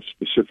Bible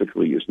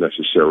specifically is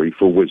necessary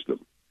for wisdom.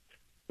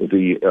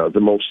 The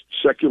most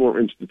secular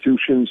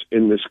institutions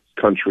in this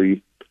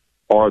country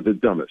are the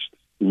dumbest,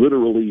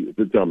 literally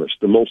the dumbest,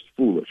 the most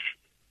foolish,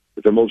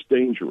 the most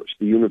dangerous,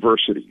 the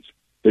universities.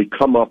 They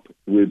come up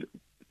with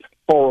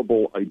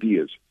horrible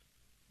ideas.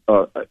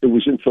 It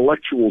was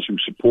intellectuals who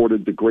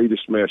supported the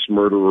greatest mass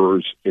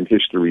murderers in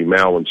history,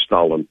 Mao and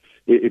Stalin.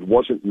 It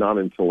wasn't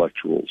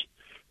non-intellectuals.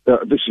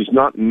 This is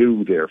not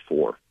new,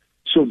 therefore.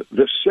 So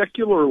the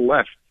secular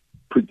left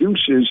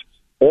produces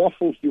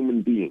awful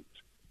human beings.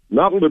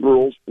 Not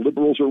liberals.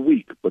 Liberals are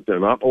weak, but they're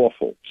not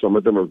awful. Some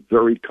of them are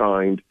very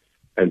kind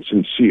and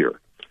sincere.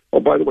 Oh,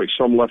 by the way,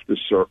 some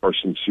leftists are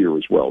sincere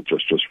as well,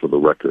 just for the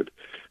record.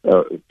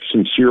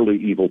 Sincerely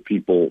evil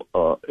people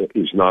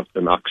is not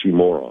an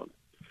oxymoron.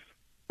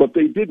 But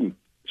they didn't.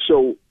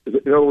 So, in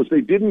other words,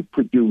 they didn't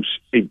produce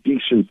a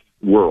decent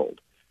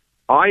world.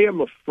 I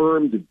am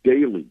affirmed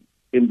daily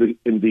in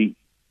the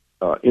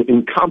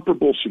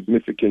incomparable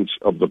significance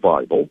of the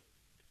Bible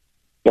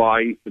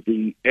by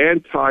the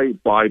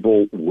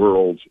anti-Bible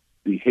world's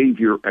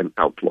behavior and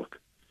outlook.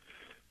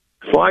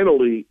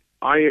 Finally,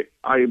 I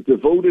have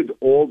devoted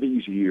all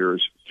these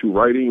years to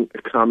writing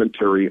a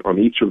commentary on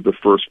each of the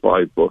first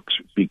 5 books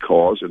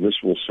because, and this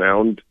will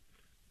sound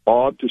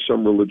odd to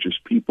some religious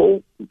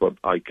people, but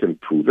I can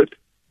prove it.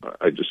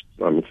 I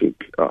don't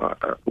think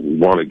we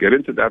want to get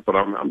into that, but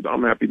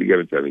I'm happy to get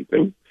into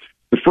anything.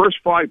 The first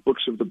 5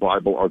 books of the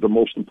Bible are the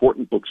most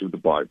important books of the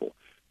Bible.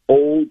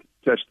 Old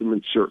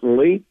Testament,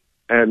 certainly,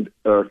 and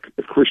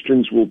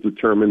Christians will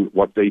determine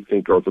what they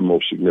think are the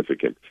most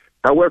significant.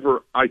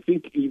 However, I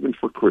think even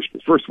for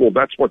Christians, first of all,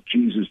 that's what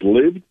Jesus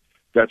lived,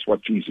 that's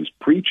what Jesus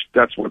preached,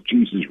 that's what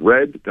Jesus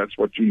read, that's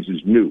what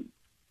Jesus knew.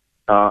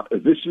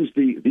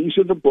 These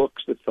are the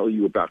books that tell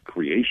you about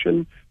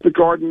creation, the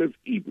Garden of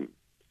Eden,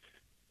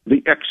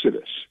 the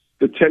Exodus,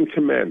 the 10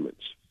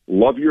 Commandments,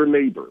 love your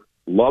neighbor,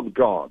 love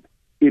God.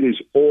 It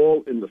is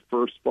all in the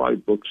first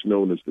 5 books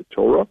known as the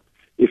Torah.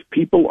 If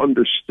people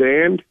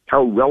understand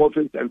how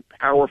relevant and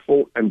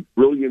powerful and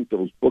brilliant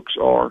those books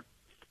are,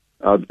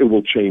 it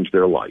will change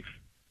their life.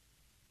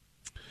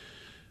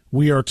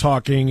 We are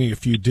talking,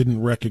 if you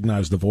didn't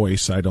recognize the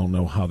voice, I don't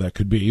know how that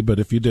could be, but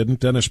if you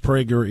didn't, Dennis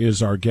Prager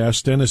is our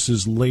guest.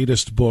 Dennis's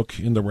latest book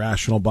in the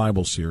Rational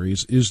Bible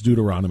series is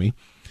Deuteronomy.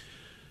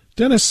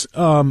 Dennis,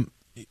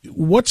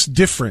 what's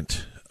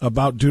different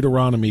about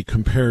Deuteronomy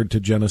compared to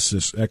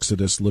Genesis,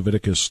 Exodus,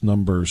 Leviticus,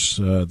 Numbers,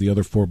 the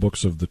other 4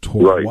 books of the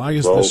Torah? Right. Why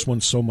is this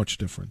one so much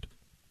different?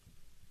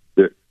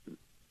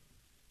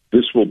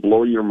 This will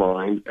blow your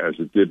mind, as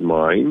it did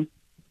mine.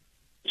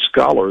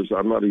 Scholars,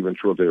 I'm not even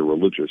sure they're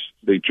religious,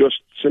 they just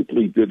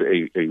simply did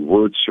a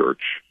word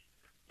search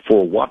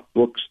for what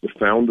books the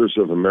founders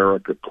of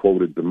America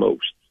quoted the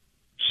most,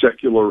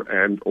 secular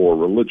and or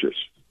religious.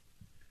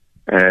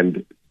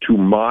 And to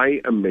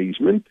my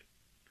amazement,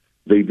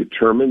 they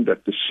determined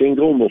that the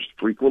single most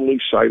frequently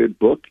cited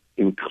book,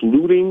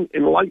 including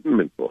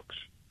Enlightenment books,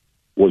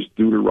 was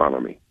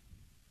Deuteronomy.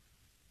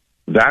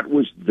 That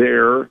was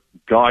their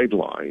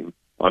guideline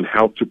on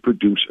how to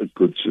produce a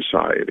good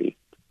society.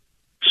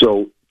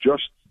 So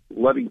just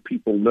letting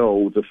people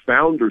know, the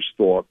founders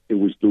thought it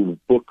was the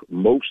book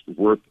most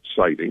worth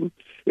citing.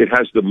 It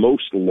has the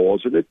most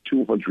laws in it,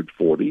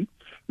 240.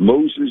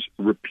 Moses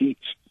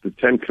repeats the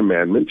 10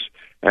 Commandments,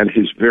 and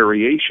his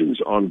variations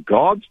on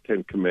God's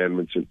 10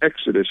 Commandments in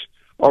Exodus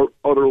are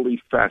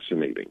utterly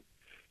fascinating.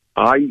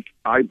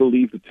 I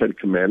believe the Ten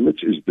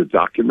Commandments is the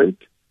document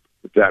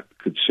that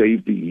could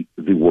save the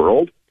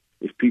world.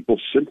 If people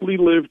simply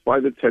lived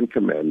by the Ten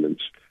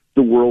Commandments,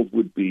 the world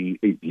would be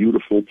a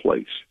beautiful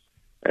place.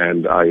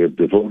 And I have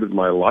devoted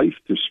my life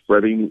to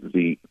spreading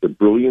the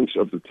brilliance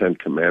of the Ten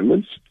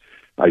Commandments.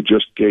 I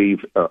just gave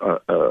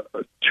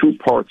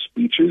two-part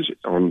speeches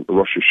on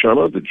Rosh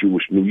Hashanah, the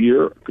Jewish New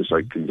Year, because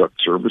I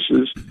conduct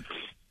services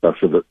this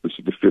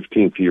is the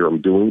 15th year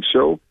I'm doing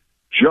so,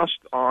 just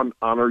on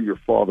honor your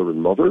father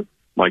and mother.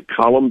 My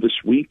column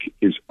this week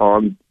is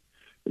on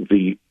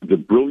the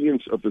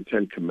brilliance of the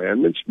Ten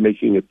Commandments,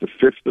 making it the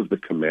fifth of the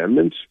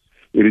commandments.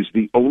 It is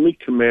the only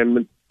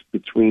commandment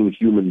between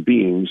human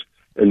beings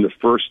in the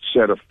first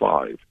set of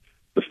five.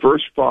 The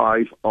first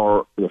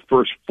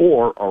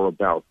four are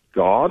about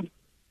God,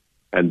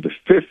 and the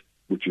fifth,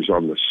 which is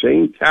on the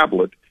same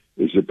tablet,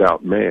 is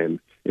about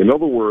man. In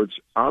other words,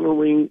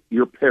 honoring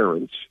your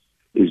parents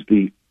is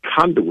the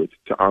conduit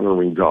to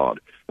honoring God.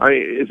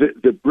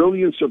 The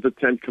brilliance of the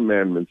Ten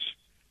Commandments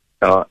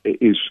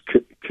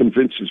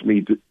convinces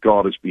me that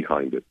God is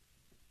behind it.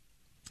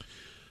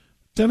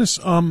 Dennis,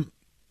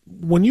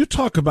 when you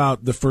talk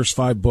about the first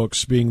five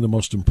books being the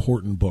most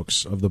important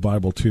books of the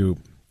Bible, too,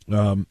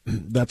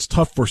 that's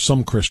tough for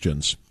some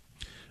Christians.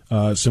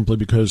 Simply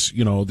because,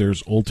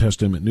 there's Old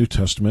Testament, New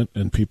Testament,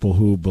 and people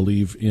who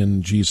believe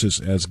in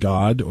Jesus as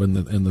God and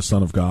the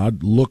Son of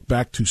God look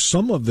back to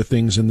some of the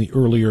things in the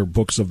earlier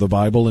books of the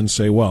Bible and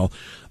say, well,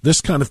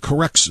 this kind of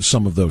corrects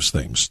some of those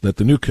things, that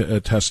the New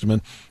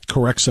Testament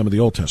corrects some of the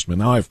Old Testament.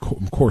 Now, I, of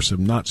course,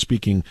 am not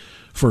speaking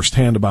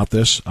firsthand about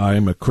this. I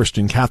am a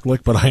Christian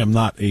Catholic, but I am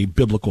not a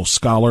biblical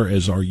scholar,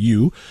 as are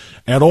you,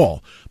 at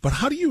all. But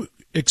how do you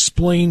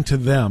explain to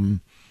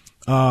them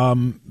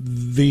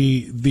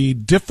the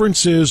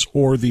differences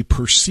or the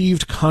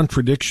perceived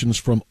contradictions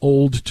from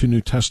Old to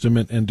New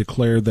Testament and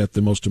declare that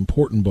the most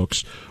important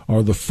books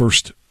are the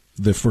first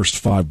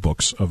five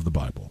books of the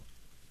Bible?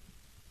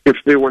 If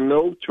there were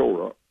no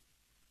Torah,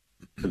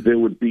 there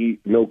would be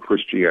no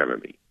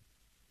Christianity,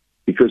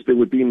 because there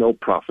would be no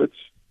prophets.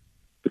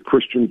 The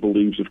Christian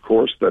believes, of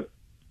course, that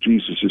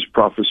Jesus is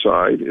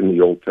prophesied in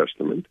the Old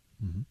Testament.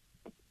 Mm-hmm.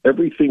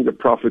 Everything the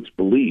prophets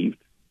believed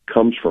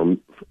comes from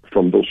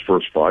those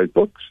first five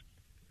books.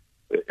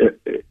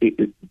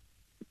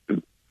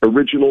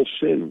 Original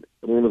sin,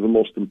 one of the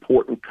most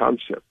important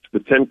concepts.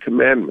 The Ten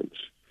Commandments,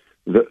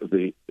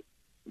 the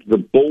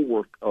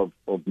bulwark of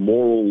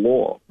moral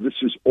law. This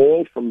is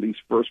all from these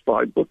first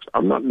five books.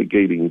 I'm not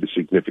negating the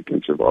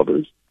significance of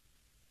others.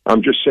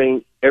 I'm just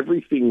saying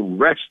everything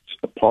rests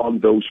upon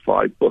those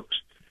five books.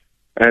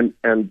 And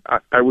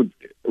I would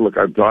look.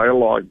 I've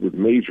dialogued with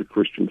major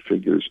Christian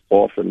figures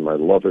often. I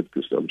love it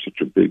because I'm such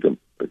a big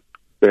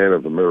fan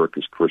of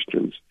America's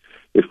Christians.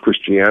 If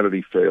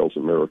Christianity fails,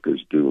 America is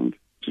doomed.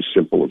 It's as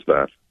simple as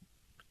that.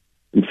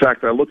 In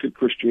fact, I look at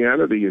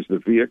Christianity as the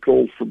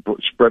vehicle for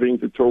spreading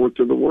the Torah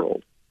to the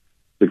world.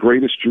 The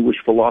greatest Jewish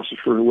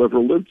philosopher who ever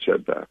lived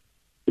said that.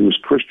 It was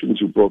Christians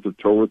who brought the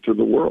Torah to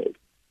the world,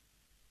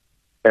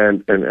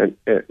 and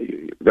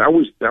that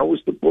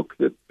was the book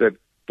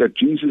that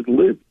Jesus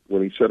lived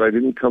when he said, "I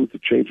didn't come to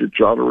change a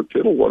jot or a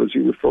tittle." What is he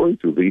referring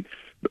to?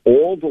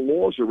 All the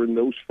laws are in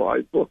those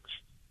five books.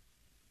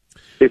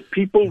 If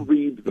people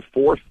read the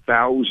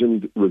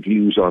 4,000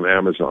 reviews on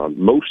Amazon,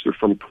 most are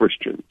from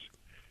Christians,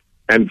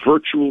 and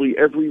virtually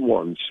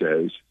everyone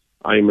says,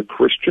 "I am a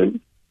Christian,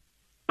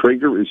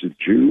 Prager is a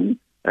Jew,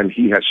 and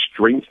he has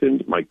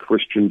strengthened my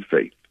Christian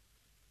faith."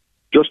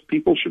 Just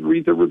people should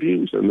read the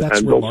reviews, and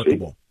that's remarkable.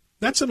 They'll see.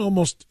 That's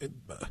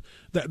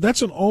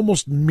an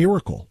almost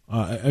miracle.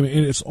 I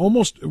mean, it's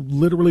almost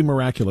literally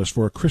miraculous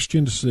for a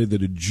Christian to say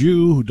that a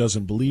Jew who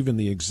doesn't believe in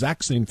the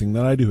exact same thing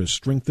that I do has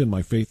strengthened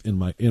my faith in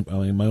my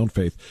own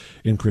faith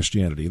in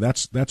Christianity.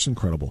 That's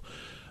incredible.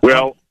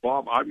 Well,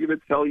 Bob, I'm going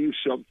to tell you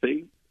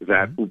something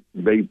that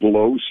may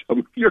blow some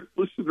of your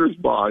listeners'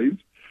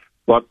 minds,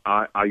 but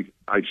I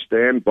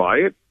stand by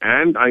it,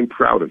 and I'm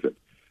proud of it.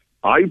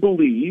 I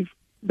believe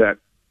that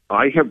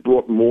I have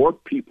brought more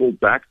people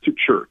back to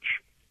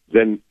church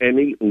than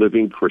any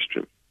living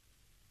Christian.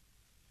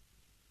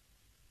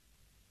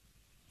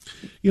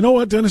 You know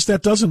what, Dennis?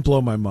 That doesn't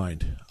blow my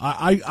mind.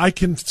 I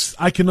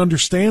can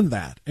understand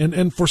that,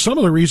 and for some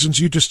of the reasons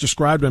you just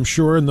described, I'm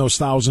sure, in those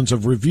thousands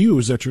of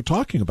reviews that you're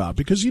talking about,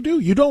 because you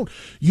don't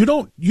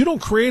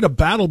create a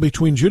battle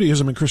between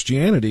Judaism and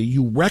Christianity.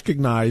 You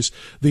recognize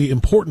the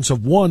importance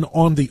of one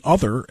on the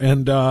other,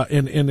 and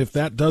if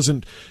that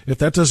doesn't,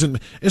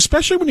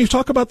 especially when you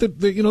talk about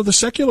the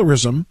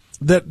secularism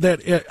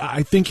that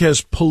I think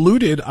has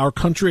polluted our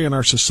country and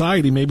our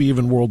society, maybe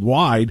even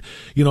worldwide.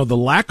 The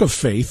lack of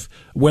faith,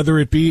 whether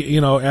it be,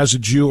 as a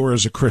Jew or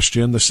as a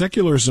Christian, the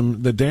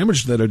secularism, the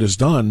damage that it has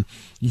done,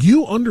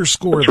 you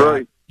underscore That's that.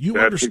 Right. You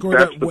that's underscore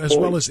that as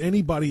well as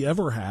anybody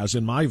ever has,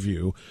 in my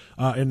view.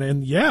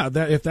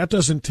 That if that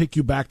doesn't take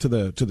you back to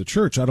the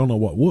church, I don't know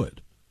what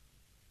would.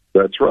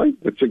 That's right.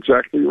 That's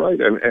exactly right.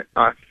 And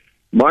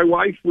my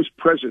wife was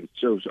present,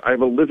 so I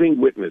have a living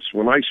witness.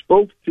 When I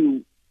spoke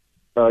to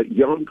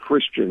young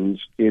Christians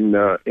in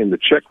the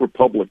Czech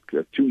Republic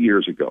 2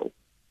 years ago,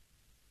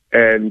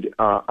 And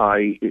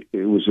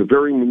it was a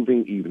very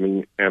moving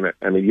evening, and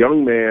a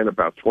young man,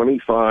 about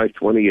 25,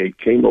 28,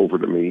 came over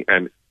to me,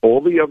 and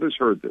all the others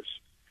heard this.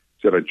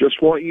 Said, I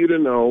just want you to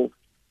know,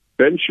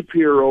 Ben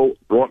Shapiro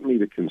brought me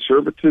to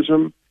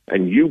conservatism,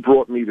 and you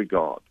brought me to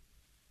God.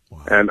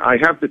 Wow. And I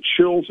have the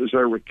chills as I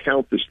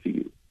recount this to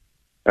you.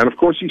 And, of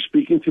course, he's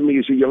speaking to me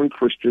as a young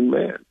Christian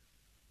man.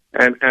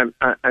 And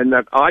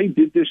that I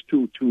did this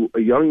to a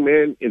young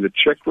man in the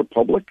Czech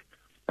Republic.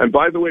 And,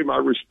 by the way, my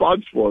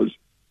response was,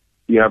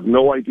 you have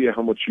no idea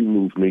how much you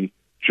moved me.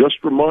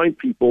 Just remind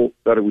people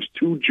that it was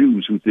two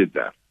Jews who did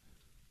that.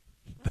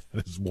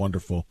 That is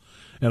wonderful.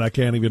 And I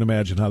can't even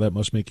imagine how that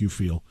must make you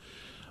feel.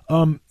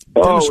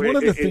 Dennis, one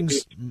of the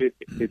things...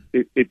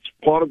 It's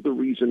part of the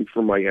reason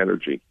for my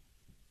energy.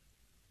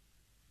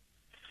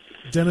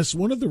 Dennis,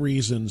 one of the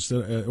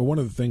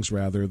things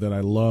that I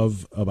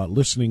love about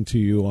listening to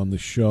you on the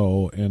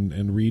show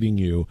and reading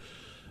you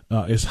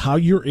is how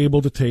you're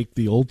able to take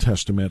the Old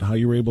Testament, how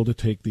you're able to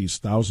take these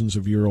thousands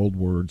of year old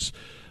words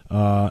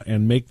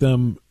and make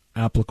them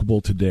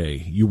applicable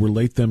today. You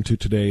relate them to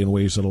today in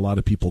ways that a lot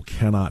of people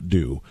cannot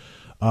do.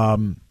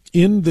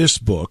 In this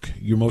book,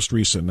 your most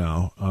recent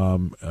now,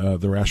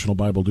 The Rational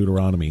Bible,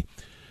 Deuteronomy,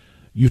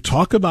 you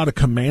talk about a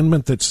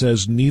commandment that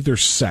says neither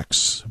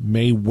sex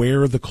may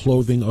wear the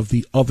clothing of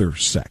the other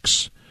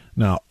sex.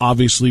 Now,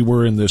 obviously,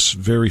 we're in this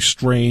very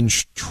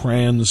strange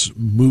trans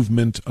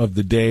movement of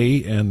the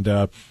day,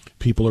 and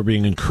people are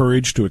being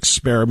encouraged to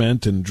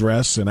experiment and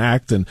dress and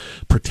act and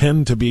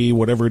pretend to be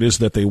whatever it is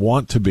that they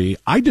want to be.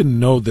 I didn't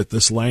know that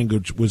this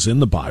language was in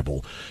the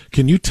Bible.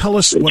 Can you tell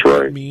us what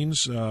that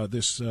means,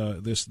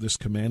 this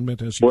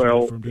commandment? As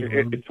you from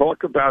Deuteronomy?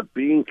 Talk about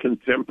being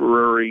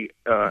contemporary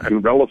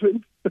and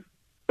relevant.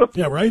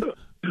 Yeah, right?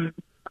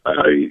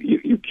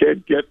 You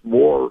can't get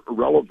more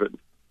relevant.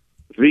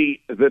 The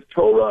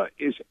Torah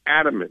is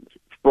adamant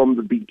from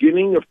the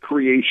beginning of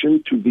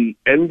creation to the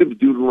end of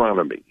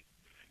Deuteronomy.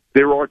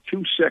 There are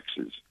two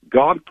sexes.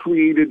 God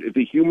created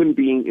the human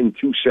being in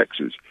two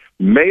sexes.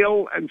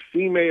 Male and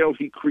female,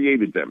 he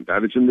created them.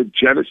 That is in the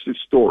Genesis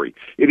story.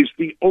 It is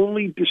the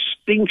only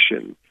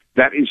distinction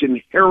that is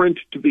inherent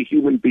to the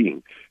human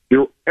being.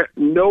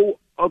 No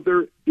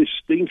other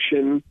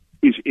distinction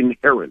is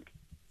inherent.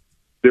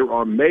 There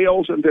are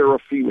males and there are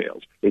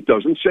females. It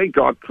doesn't say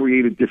God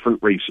created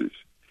different races.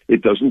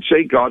 It doesn't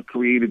say God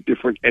created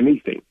different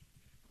anything.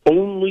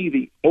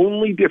 The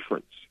only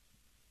difference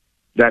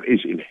that is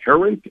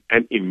inherent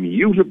and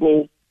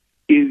immutable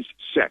is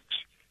sex.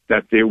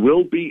 That there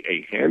will be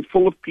a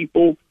handful of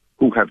people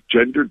who have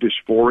gender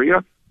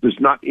dysphoria does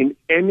not in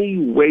any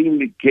way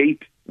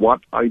negate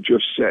what I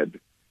just said.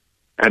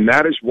 And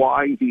that is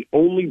why the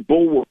only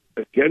bulwark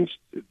against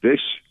this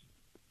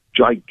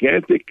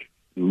gigantic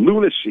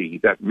lunacy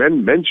that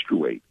men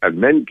menstruate and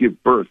men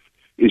give birth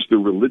is the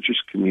religious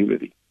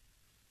community.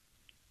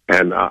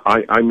 And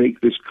I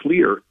make this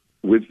clear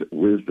with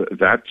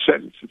that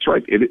sentence. It's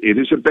right. It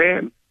is a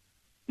ban.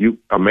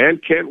 A man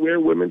can't wear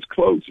women's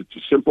clothes. It's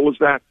as simple as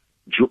that.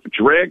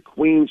 Drag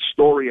queen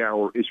story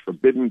hour is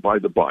forbidden by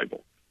the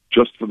Bible,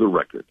 just for the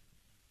record.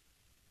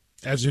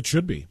 As it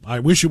should be. I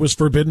wish it was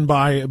forbidden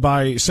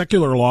by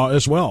secular law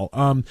as well.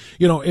 I wish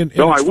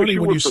it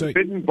was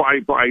forbidden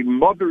by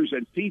mothers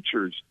and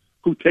teachers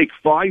who take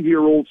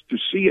 5-year-olds to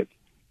see it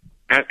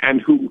and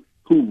who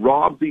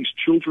rob these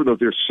children of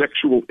their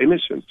sexual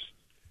innocence.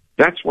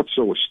 That's what's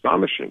so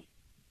astonishing.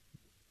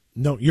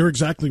 No, you're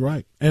exactly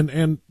right.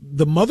 And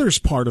the mother's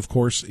part, of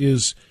course,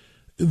 is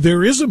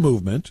there is a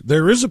movement,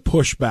 there is a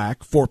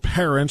pushback for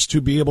parents to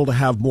be able to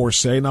have more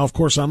say. Now, of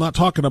course, I'm not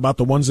talking about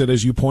the ones that,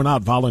 as you point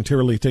out,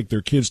 voluntarily take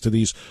their kids to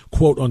these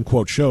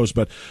quote-unquote shows,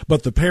 but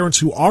the parents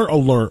who are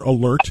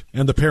alert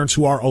and the parents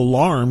who are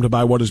alarmed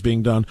by what is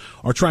being done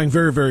are trying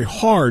very, very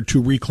hard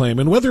to reclaim.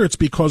 And whether it's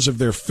because of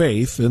their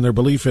faith and their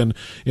belief in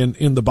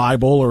the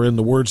Bible or in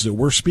the words that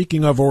we're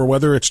speaking of, or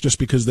whether it's just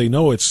because they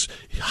know it's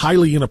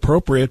highly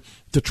inappropriate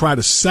to try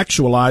to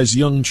sexualize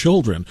young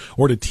children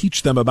or to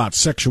teach them about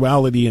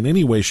sexuality in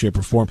any way, shape,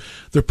 or form,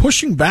 they're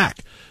pushing back.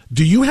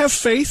 Do you have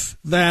faith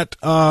that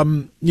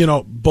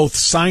both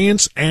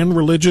science and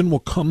religion will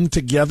come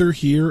together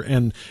here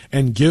and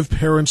give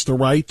parents the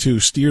right to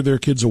steer their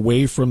kids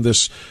away from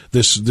this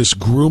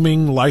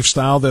grooming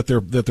lifestyle that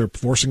they're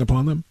forcing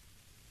upon them?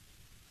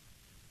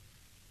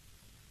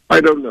 I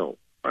don't know.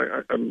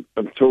 I'm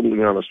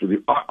totally honest with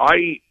you.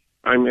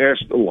 I'm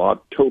asked a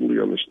lot, totally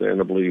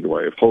understandably, do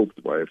I have hope,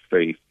 do I have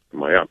faith,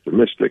 am I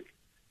optimistic?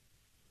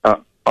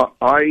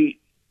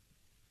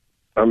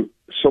 I'm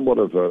somewhat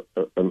of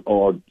an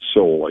odd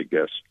soul, I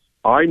guess.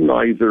 I'm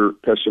neither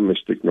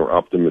pessimistic nor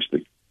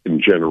optimistic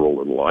in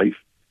general in life.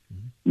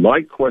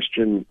 My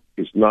question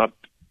is not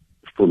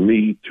for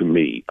me to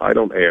me. I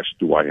don't ask,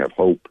 do I have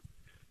hope?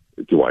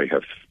 Do I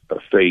have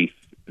faith?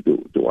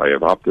 Do I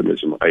have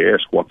optimism? I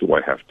ask, what do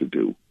I have to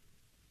do?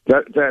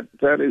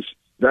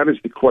 That is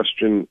the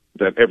question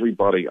that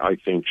everybody, I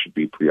think, should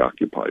be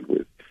preoccupied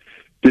with.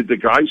 Did the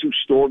guys who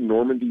stormed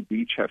Normandy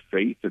Beach have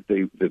faith that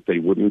they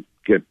wouldn't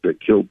get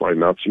killed by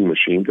Nazi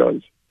machine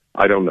guns?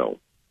 I don't know.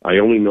 I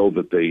only know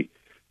that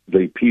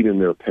they peed in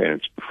their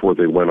pants before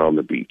they went on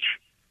the beach.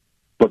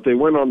 But they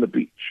went on the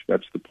beach.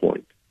 That's the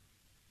point.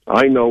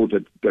 I know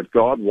that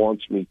God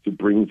wants me to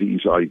bring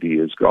these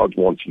ideas. God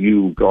wants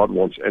you. God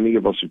wants any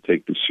of us who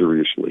take this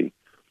seriously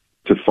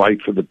to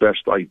fight for the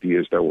best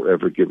ideas that were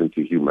ever given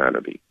to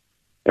humanity.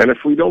 And if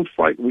we don't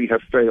fight, we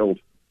have failed.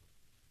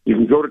 You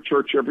can go to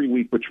church every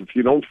week, but if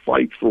you don't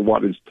fight for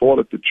what is taught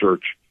at the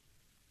church,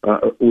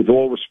 with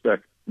all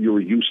respect, you're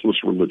a useless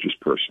religious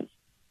person.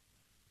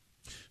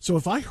 So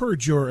if I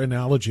heard your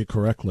analogy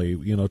correctly,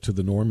 to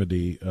the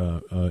Normandy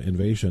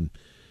invasion,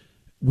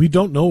 we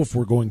don't know if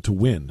we're going to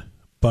win,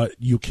 but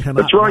you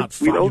cannot that's right. not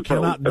fight. You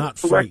cannot not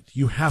fight.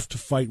 You have to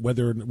fight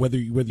whether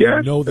you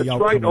know the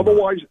outcome.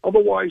 Right.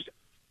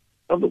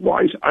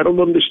 Otherwise, I don't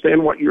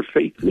understand what your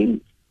faith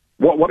means.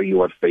 What do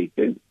you have faith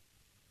in?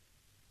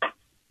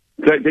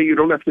 That you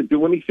don't have to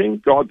do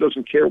anything? God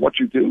doesn't care what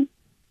you do?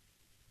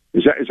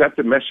 Is that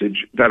the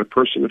message that a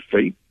person of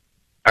faith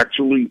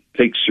actually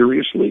takes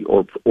seriously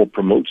or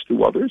promotes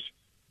to others?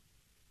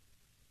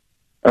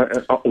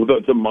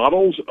 The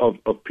models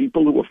of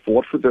people who have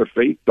fought for their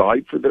faith,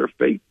 died for their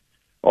faith,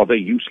 are they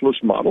useless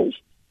models?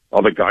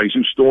 Are the guys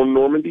who stormed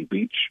Normandy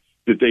Beach,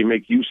 did they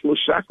make useless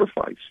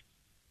sacrifice?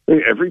 I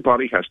mean,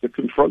 everybody has to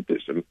confront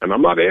this. And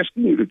I'm not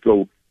asking you to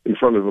go in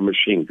front of a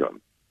machine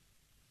gun.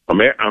 I'm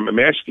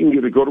asking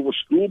you to go to a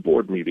school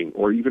board meeting,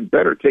 or even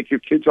better, take your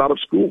kids out of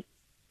school.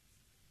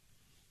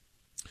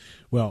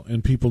 Well,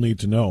 and people need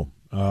to know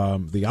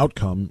the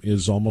outcome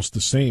is almost the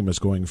same as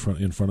going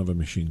in front of a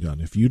machine gun.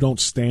 If you don't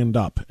stand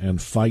up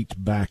and fight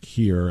back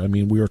here, I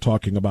mean, we are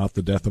talking about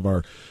the death of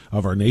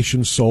our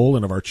nation's soul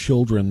and of our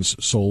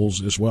children's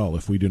souls as well,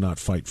 if we do not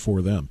fight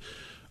for them.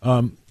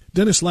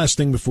 Dennis, last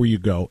thing before you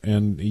go,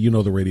 and you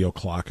know the radio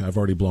clock. I've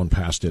already blown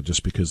past it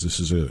just because this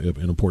is an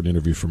important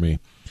interview for me.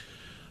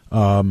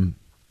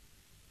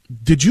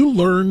 Did you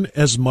learn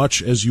as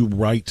much as you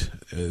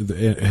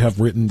have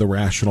written the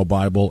Rational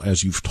Bible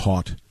as you've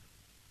taught?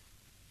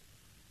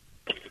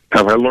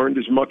 Have I learned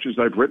as much as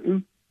I've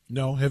written?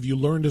 No. Have you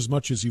learned as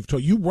much as you've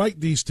taught? You write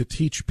these to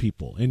teach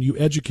people, and you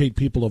educate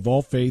people of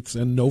all faiths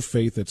and no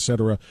faith,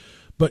 etc.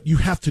 But you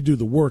have to do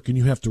the work, and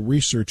you have to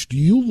research. Do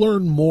you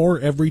learn more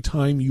every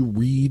time you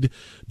read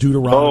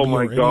Deuteronomy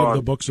or any of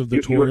the books of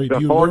the Torah? Do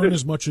you learn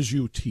as much as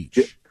you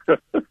teach?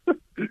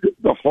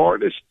 The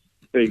hardest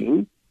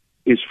thing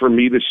is for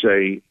me to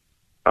say,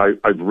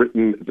 I've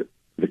written,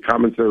 the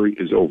commentary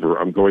is over,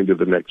 I'm going to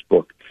the next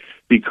book,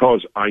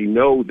 because I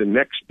know the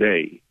next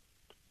day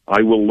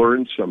I will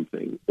learn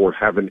something or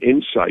have an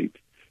insight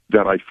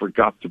that I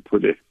forgot to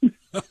put in.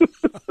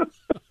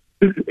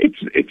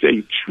 It's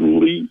a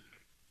truly,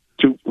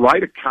 to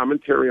write a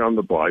commentary on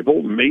the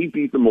Bible may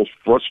be the most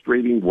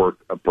frustrating work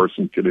a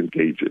person can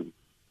engage in.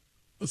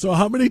 So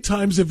how many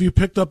times have you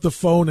picked up the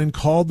phone and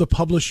called the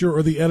publisher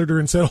or the editor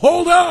and said,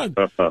 "Hold on,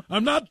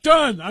 I'm not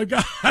done. I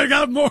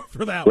got more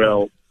for that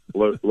one"?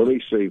 Well, let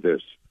me say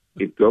this.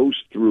 It goes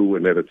through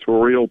an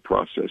editorial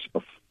process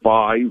of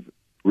 5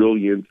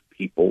 brilliant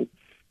people,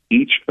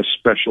 each a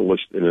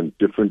specialist in a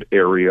different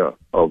area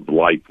of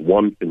life,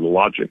 one in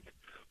logic,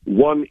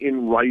 one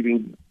in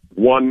writing,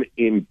 one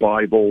in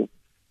Bible,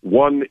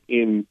 one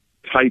in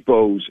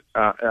typos.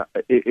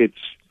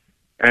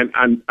 And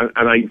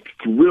I'm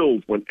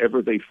thrilled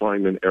whenever they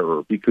find an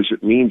error, because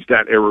it means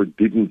that error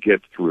didn't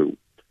get through.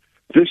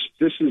 This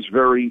is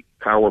very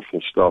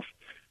powerful stuff,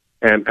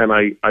 and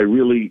I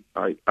really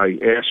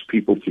ask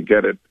people to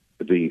get it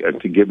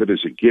and to give it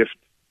as a gift.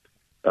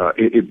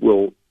 It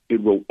will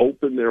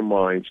open their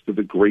minds to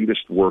the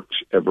greatest works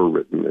ever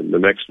written. And the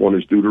next one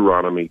is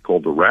Deuteronomy,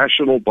 called the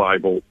Rational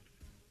Bible.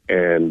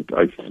 And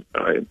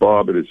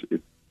Bob,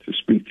 to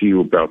speak to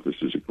you about this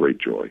is a great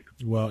joy.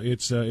 Well,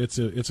 it's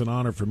an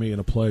honor for me and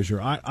a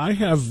pleasure. I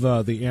have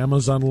the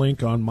Amazon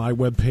link on my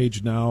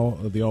webpage now,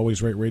 the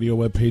Always Right Radio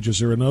webpage. Is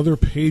there another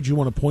page you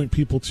want to point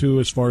people to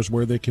as far as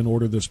where they can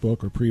order this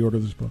book or pre-order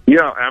this book?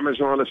 Yeah,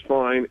 Amazon is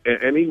fine.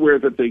 Anywhere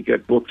that they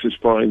get books is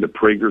fine. The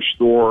Prager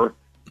store,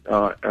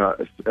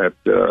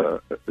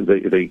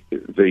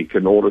 they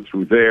can order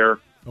through there.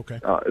 Okay.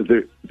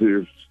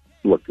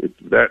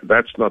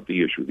 That's not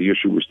the issue. The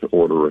issue is to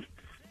order it.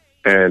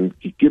 And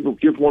give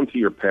one to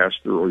your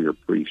pastor or your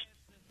priest,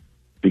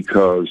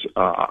 because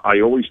I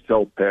always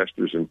tell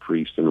pastors and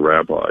priests and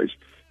rabbis,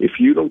 if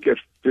you don't get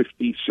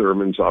 50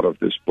 sermons out of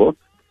this book,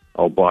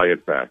 I'll buy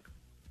it back.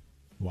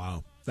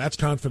 Wow. That's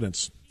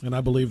confidence, and I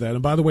believe that.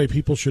 And by the way,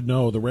 people should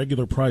know the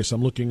regular price.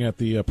 I'm looking at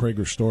the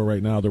Prager store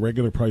right now. The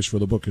regular price for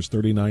the book is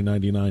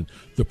 $39.99.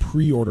 The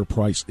pre-order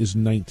price is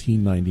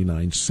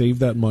 $19.99. Save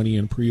that money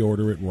and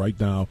pre-order it right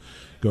now.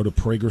 Go to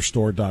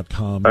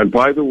pragerstore.com. And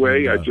by the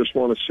way, I just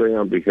want to say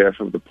on behalf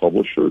of the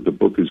publisher, the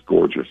book is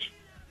gorgeous.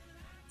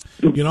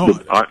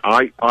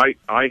 I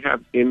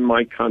have in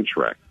my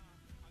contract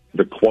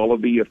the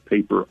quality of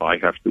paper I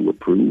have to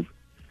approve.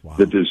 Wow.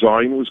 The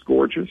design was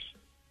gorgeous.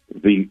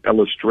 The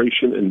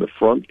illustration in the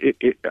front,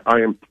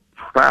 I am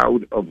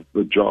proud of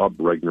the job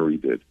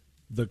Regnery did.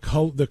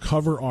 The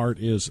cover art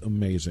is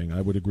amazing.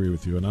 I would agree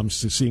with you. And I'm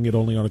seeing it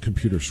only on a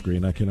computer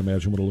screen. I can't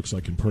imagine what it looks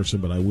like in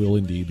person, but I will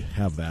indeed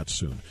have that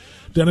soon.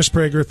 Dennis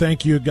Prager,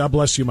 thank you. God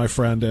bless you, my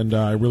friend, and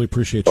I really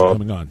appreciate you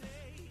coming on.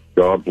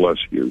 God bless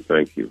you.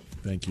 Thank you.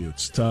 Thank you.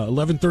 It's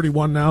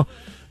 11:31 now.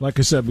 Like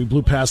I said, we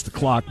blew past the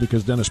clock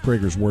because Dennis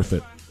Prager's worth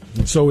it.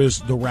 And so is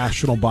the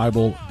Rational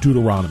Bible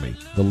Deuteronomy,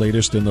 the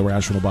latest in the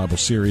Rational Bible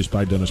series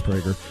by Dennis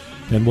Prager.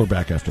 And we're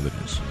back after the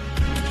news.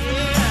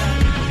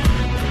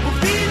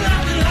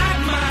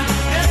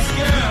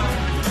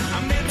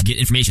 Get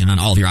information on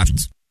all of your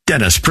options.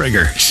 Dennis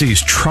Prager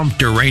sees Trump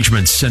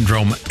derangement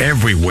syndrome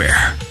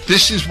everywhere.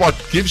 This is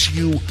what gives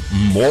you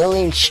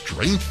moral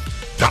strength?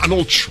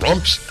 Donald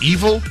Trump's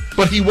evil?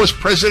 But he was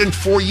president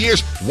 4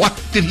 years. What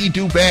did he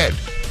do bad?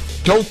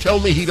 Don't tell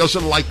me he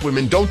doesn't like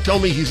women. Don't tell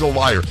me he's a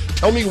liar.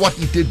 Tell me what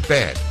he did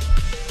bad.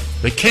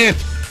 They can't.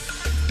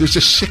 There's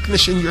a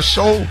sickness in your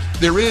soul.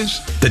 There is.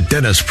 The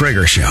Dennis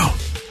Prager Show.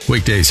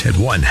 Weekdays at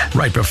 1,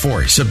 right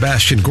before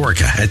Sebastian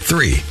Gorka at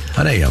 3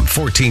 on AM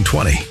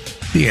 1420.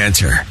 The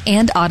Answer.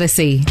 And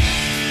Odyssey.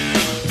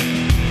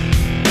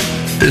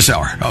 This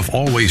hour of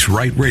Always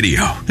Right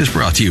Radio is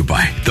brought to you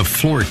by The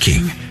Floor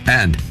King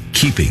and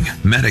Keeping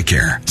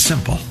Medicare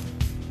Simple.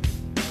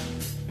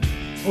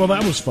 Well,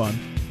 that was fun.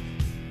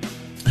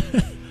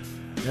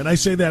 And I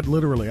say that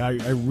literally.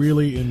 I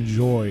really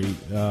enjoy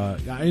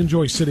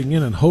sitting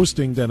in and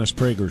hosting Dennis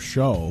Prager's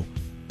show,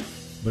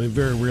 but I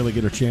very rarely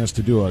get a chance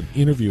to do an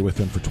interview with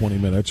him for 20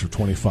 minutes or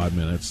 25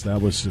 minutes.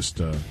 That was just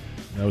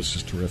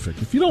terrific.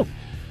 If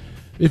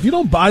you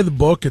don't buy the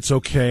book, it's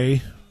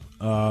okay.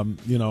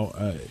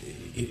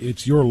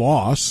 It's your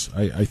loss,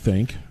 I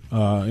think.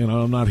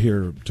 I'm not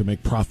here to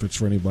make profits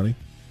for anybody.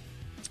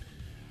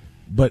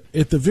 But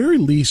at the very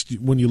least,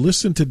 when you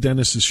listen to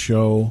Dennis's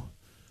show,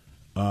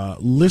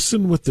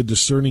 listen with the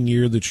discerning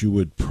ear that you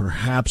would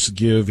perhaps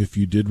give if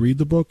you did read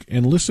the book,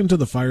 and listen to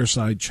the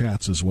fireside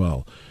chats as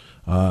well.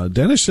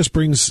 Dennis just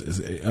brings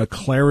a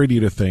clarity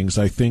to things,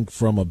 I think,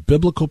 from a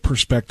biblical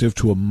perspective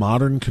to a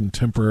modern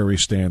contemporary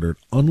standard,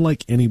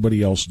 unlike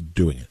anybody else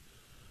doing it.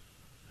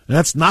 And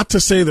that's not to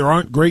say there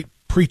aren't great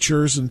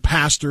preachers and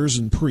pastors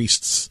and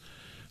priests.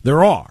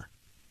 There are.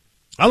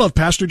 I love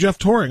Pastor Jeff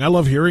Toring. I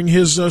love hearing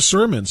his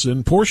sermons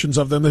and portions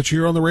of them that you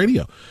hear on the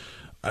radio.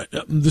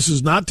 This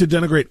is not to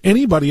denigrate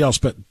anybody else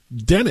but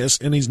Dennis,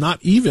 and he's not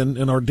even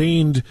an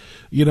ordained,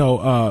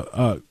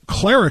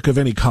 cleric of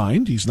any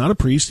kind. He's not a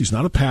priest. He's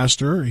not a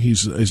pastor.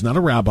 He's not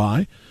a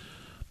rabbi,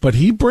 but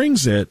he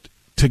brings it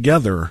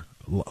together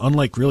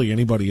unlike really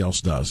anybody else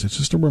does. It's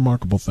just a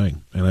remarkable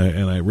thing, and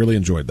I really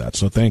enjoyed that.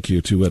 So thank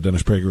you to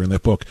Dennis Prager and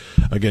that book.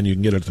 Again, you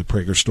can get it at the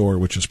Prager Store,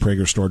 which is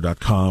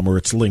pragerstore.com, or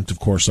it's linked, of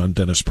course, on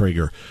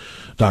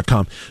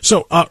dennisprager.com.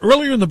 So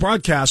earlier in the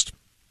broadcast,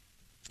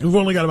 we've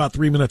only got about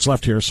 3 minutes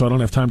left here, so I don't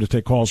have time to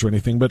take calls or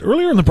anything. But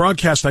earlier in the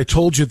broadcast, I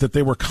told you that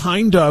they were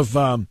kind of,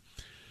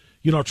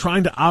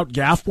 trying to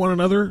outgaff one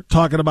another,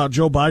 talking about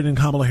Joe Biden and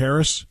Kamala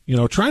Harris,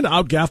 trying to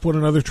outgaff one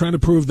another, trying to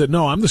prove that,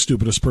 no, I'm the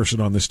stupidest person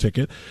on this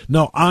ticket.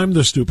 No, I'm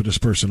the stupidest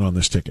person on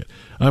this ticket.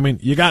 I mean,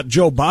 you got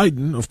Joe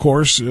Biden, of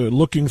course,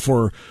 looking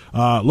for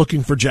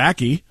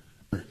Jackie.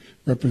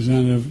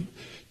 Representative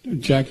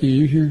Jackie, are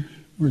you here?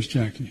 Where's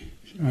Jackie?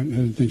 I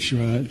didn't think she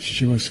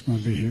was going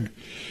to be here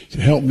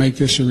to help make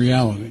this a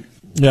reality.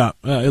 Yeah,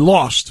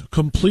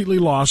 completely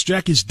lost.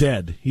 Jackie's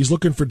dead. He's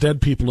looking for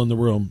dead people in the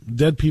room,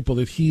 dead people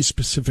that he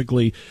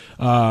specifically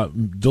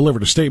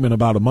delivered a statement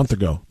about a month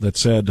ago that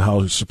said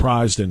how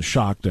surprised and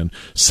shocked and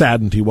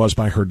saddened he was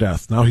by her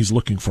death. Now he's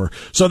looking for.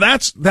 So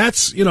that's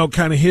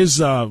kind of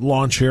his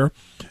launch here.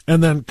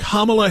 And then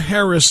Kamala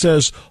Harris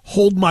says,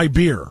 "Hold my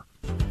beer."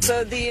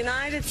 So the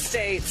United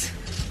States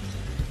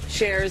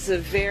shares a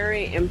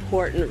very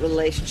important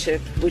relationship,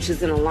 which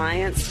is an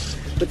alliance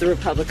with the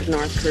Republic of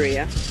North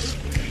Korea.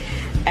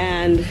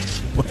 And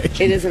it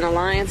is an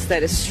alliance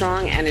that is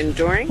strong and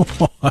enduring.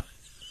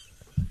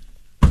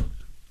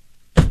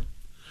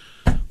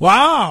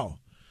 Wow.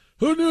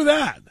 Who knew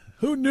that?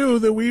 Who knew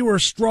that we were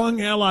strong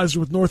allies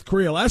with North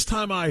Korea? Last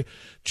time I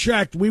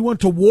checked, we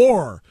went to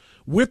war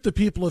with the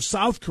people of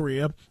South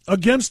Korea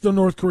against the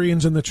North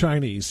Koreans and the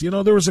Chinese.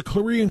 There was a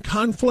Korean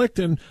conflict,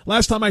 and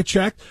last time I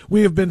checked,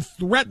 we have been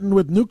threatened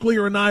with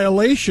nuclear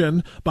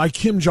annihilation by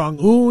Kim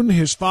Jong-un,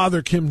 his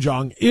father Kim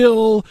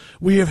Jong-il.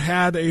 We have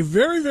had a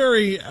very,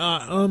 very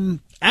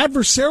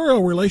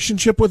adversarial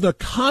relationship with a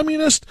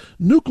communist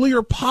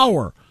nuclear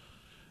power,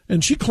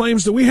 and she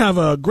claims that we have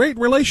a great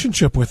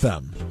relationship with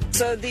them.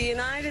 So the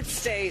United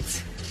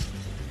States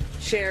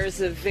shares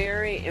a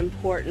very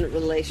important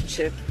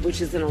relationship,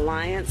 which is an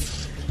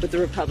alliance with the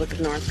Republic of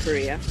North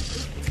Korea.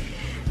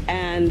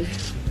 And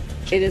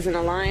it is an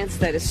alliance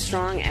that is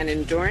strong and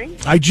enduring.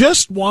 I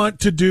just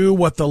want to do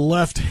what the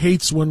left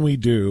hates when we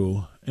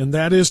do, and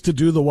that is to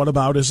do the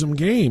whataboutism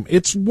game.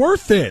 It's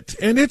worth it,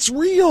 and it's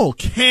real.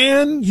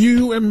 Can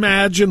you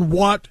imagine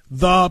what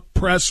the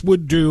press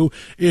would do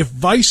if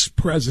Vice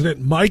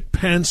President Mike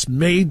Pence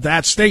made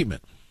that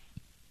statement?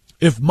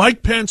 If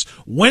Mike Pence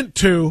went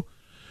to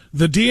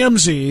the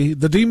DMZ,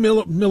 the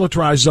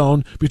demilitarized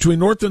zone between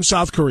North and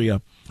South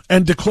Korea,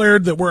 and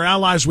declared that we're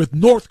allies with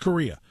North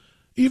Korea,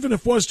 even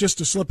if it was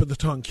just a slip of the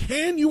tongue.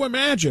 Can you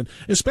imagine,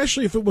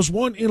 especially if it was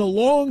one in a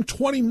long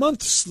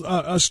 20-month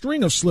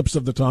string of slips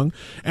of the tongue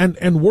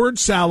and word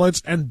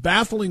salads and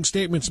baffling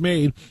statements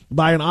made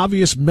by an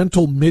obvious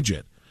mental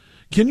midget?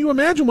 Can you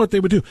imagine what they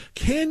would do?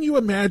 Can you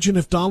imagine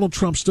if Donald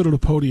Trump stood at a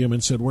podium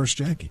and said, "Where's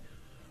Jackie?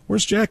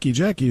 Where's Jackie?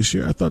 Jackie is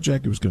here. I thought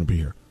Jackie was going to be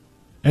here."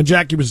 And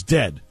Jackie was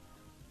dead.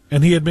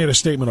 And he had made a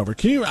statement over.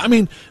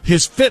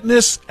 His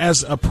fitness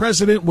as a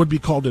president would be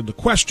called into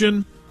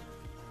question.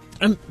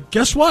 And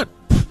guess what?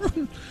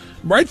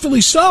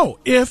 Rightfully so,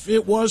 if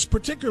it was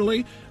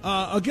particularly,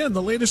 again,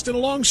 the latest in a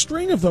long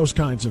string of those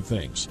kinds of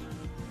things.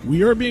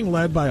 We are being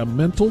led by a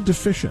mental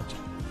deficient.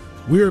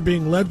 We are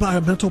being led by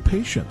a mental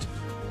patient.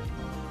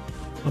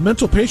 A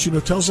mental patient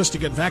who tells us to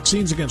get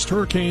vaccines against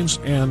hurricanes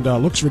and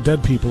looks for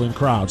dead people in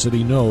crowds that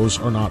he knows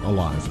are not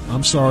alive.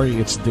 I'm sorry,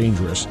 it's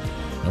dangerous.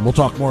 And we'll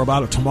talk more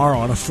about it tomorrow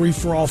on a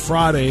Free-for-All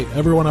Friday.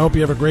 Everyone, I hope you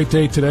have a great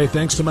day today.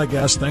 Thanks to my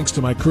guests, thanks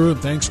to my crew, and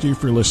thanks to you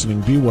for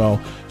listening. Be well,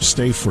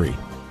 stay free,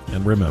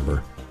 and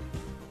remember.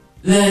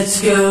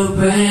 Let's go,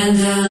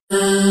 Brandon.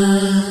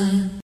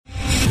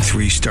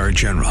 3-star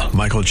General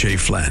Michael J.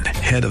 Flynn,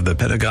 head of the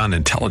Pentagon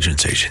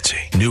Intelligence Agency,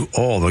 knew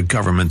all the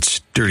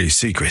government's dirty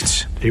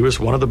secrets. He was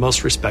one of the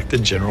most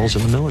respected generals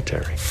in the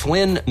military.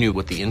 Flynn knew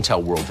what the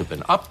intel world had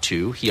been up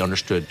to. He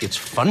understood its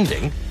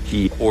funding.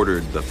 He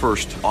ordered the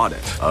first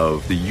audit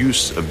of the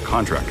use of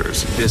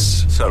contractors.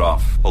 This set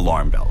off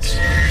alarm bells.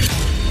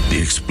 The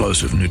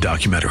explosive new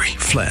documentary,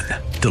 Flynn,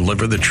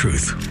 Deliver the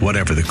Truth,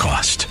 Whatever the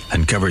Cost,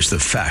 uncovers the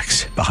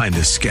facts behind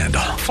this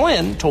scandal.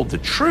 Flynn told the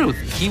truth.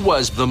 He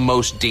was the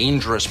most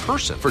dangerous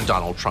person for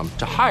Donald Trump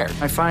to hire.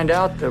 I find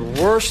out the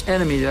worst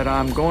enemy that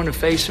I'm going to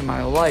face in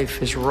my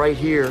life is right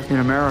here in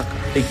America.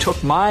 They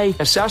took my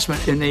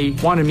assessment and they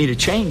wanted me to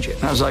change it.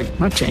 And I was like, I'm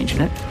not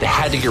changing it. They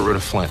had to get rid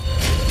of Flynn.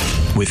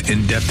 With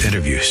in-depth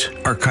interviews,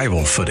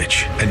 archival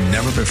footage, and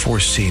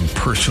never-before-seen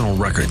personal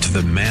records of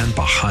the man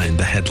behind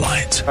the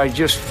headlines. I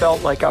just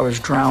felt like I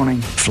was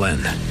drowning. Flynn,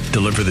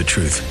 Deliver the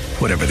Truth,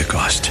 Whatever the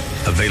Cost.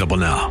 Available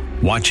now.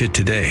 Watch it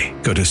today.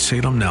 Go to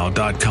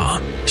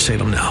salemnow.com.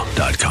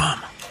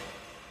 salemnow.com.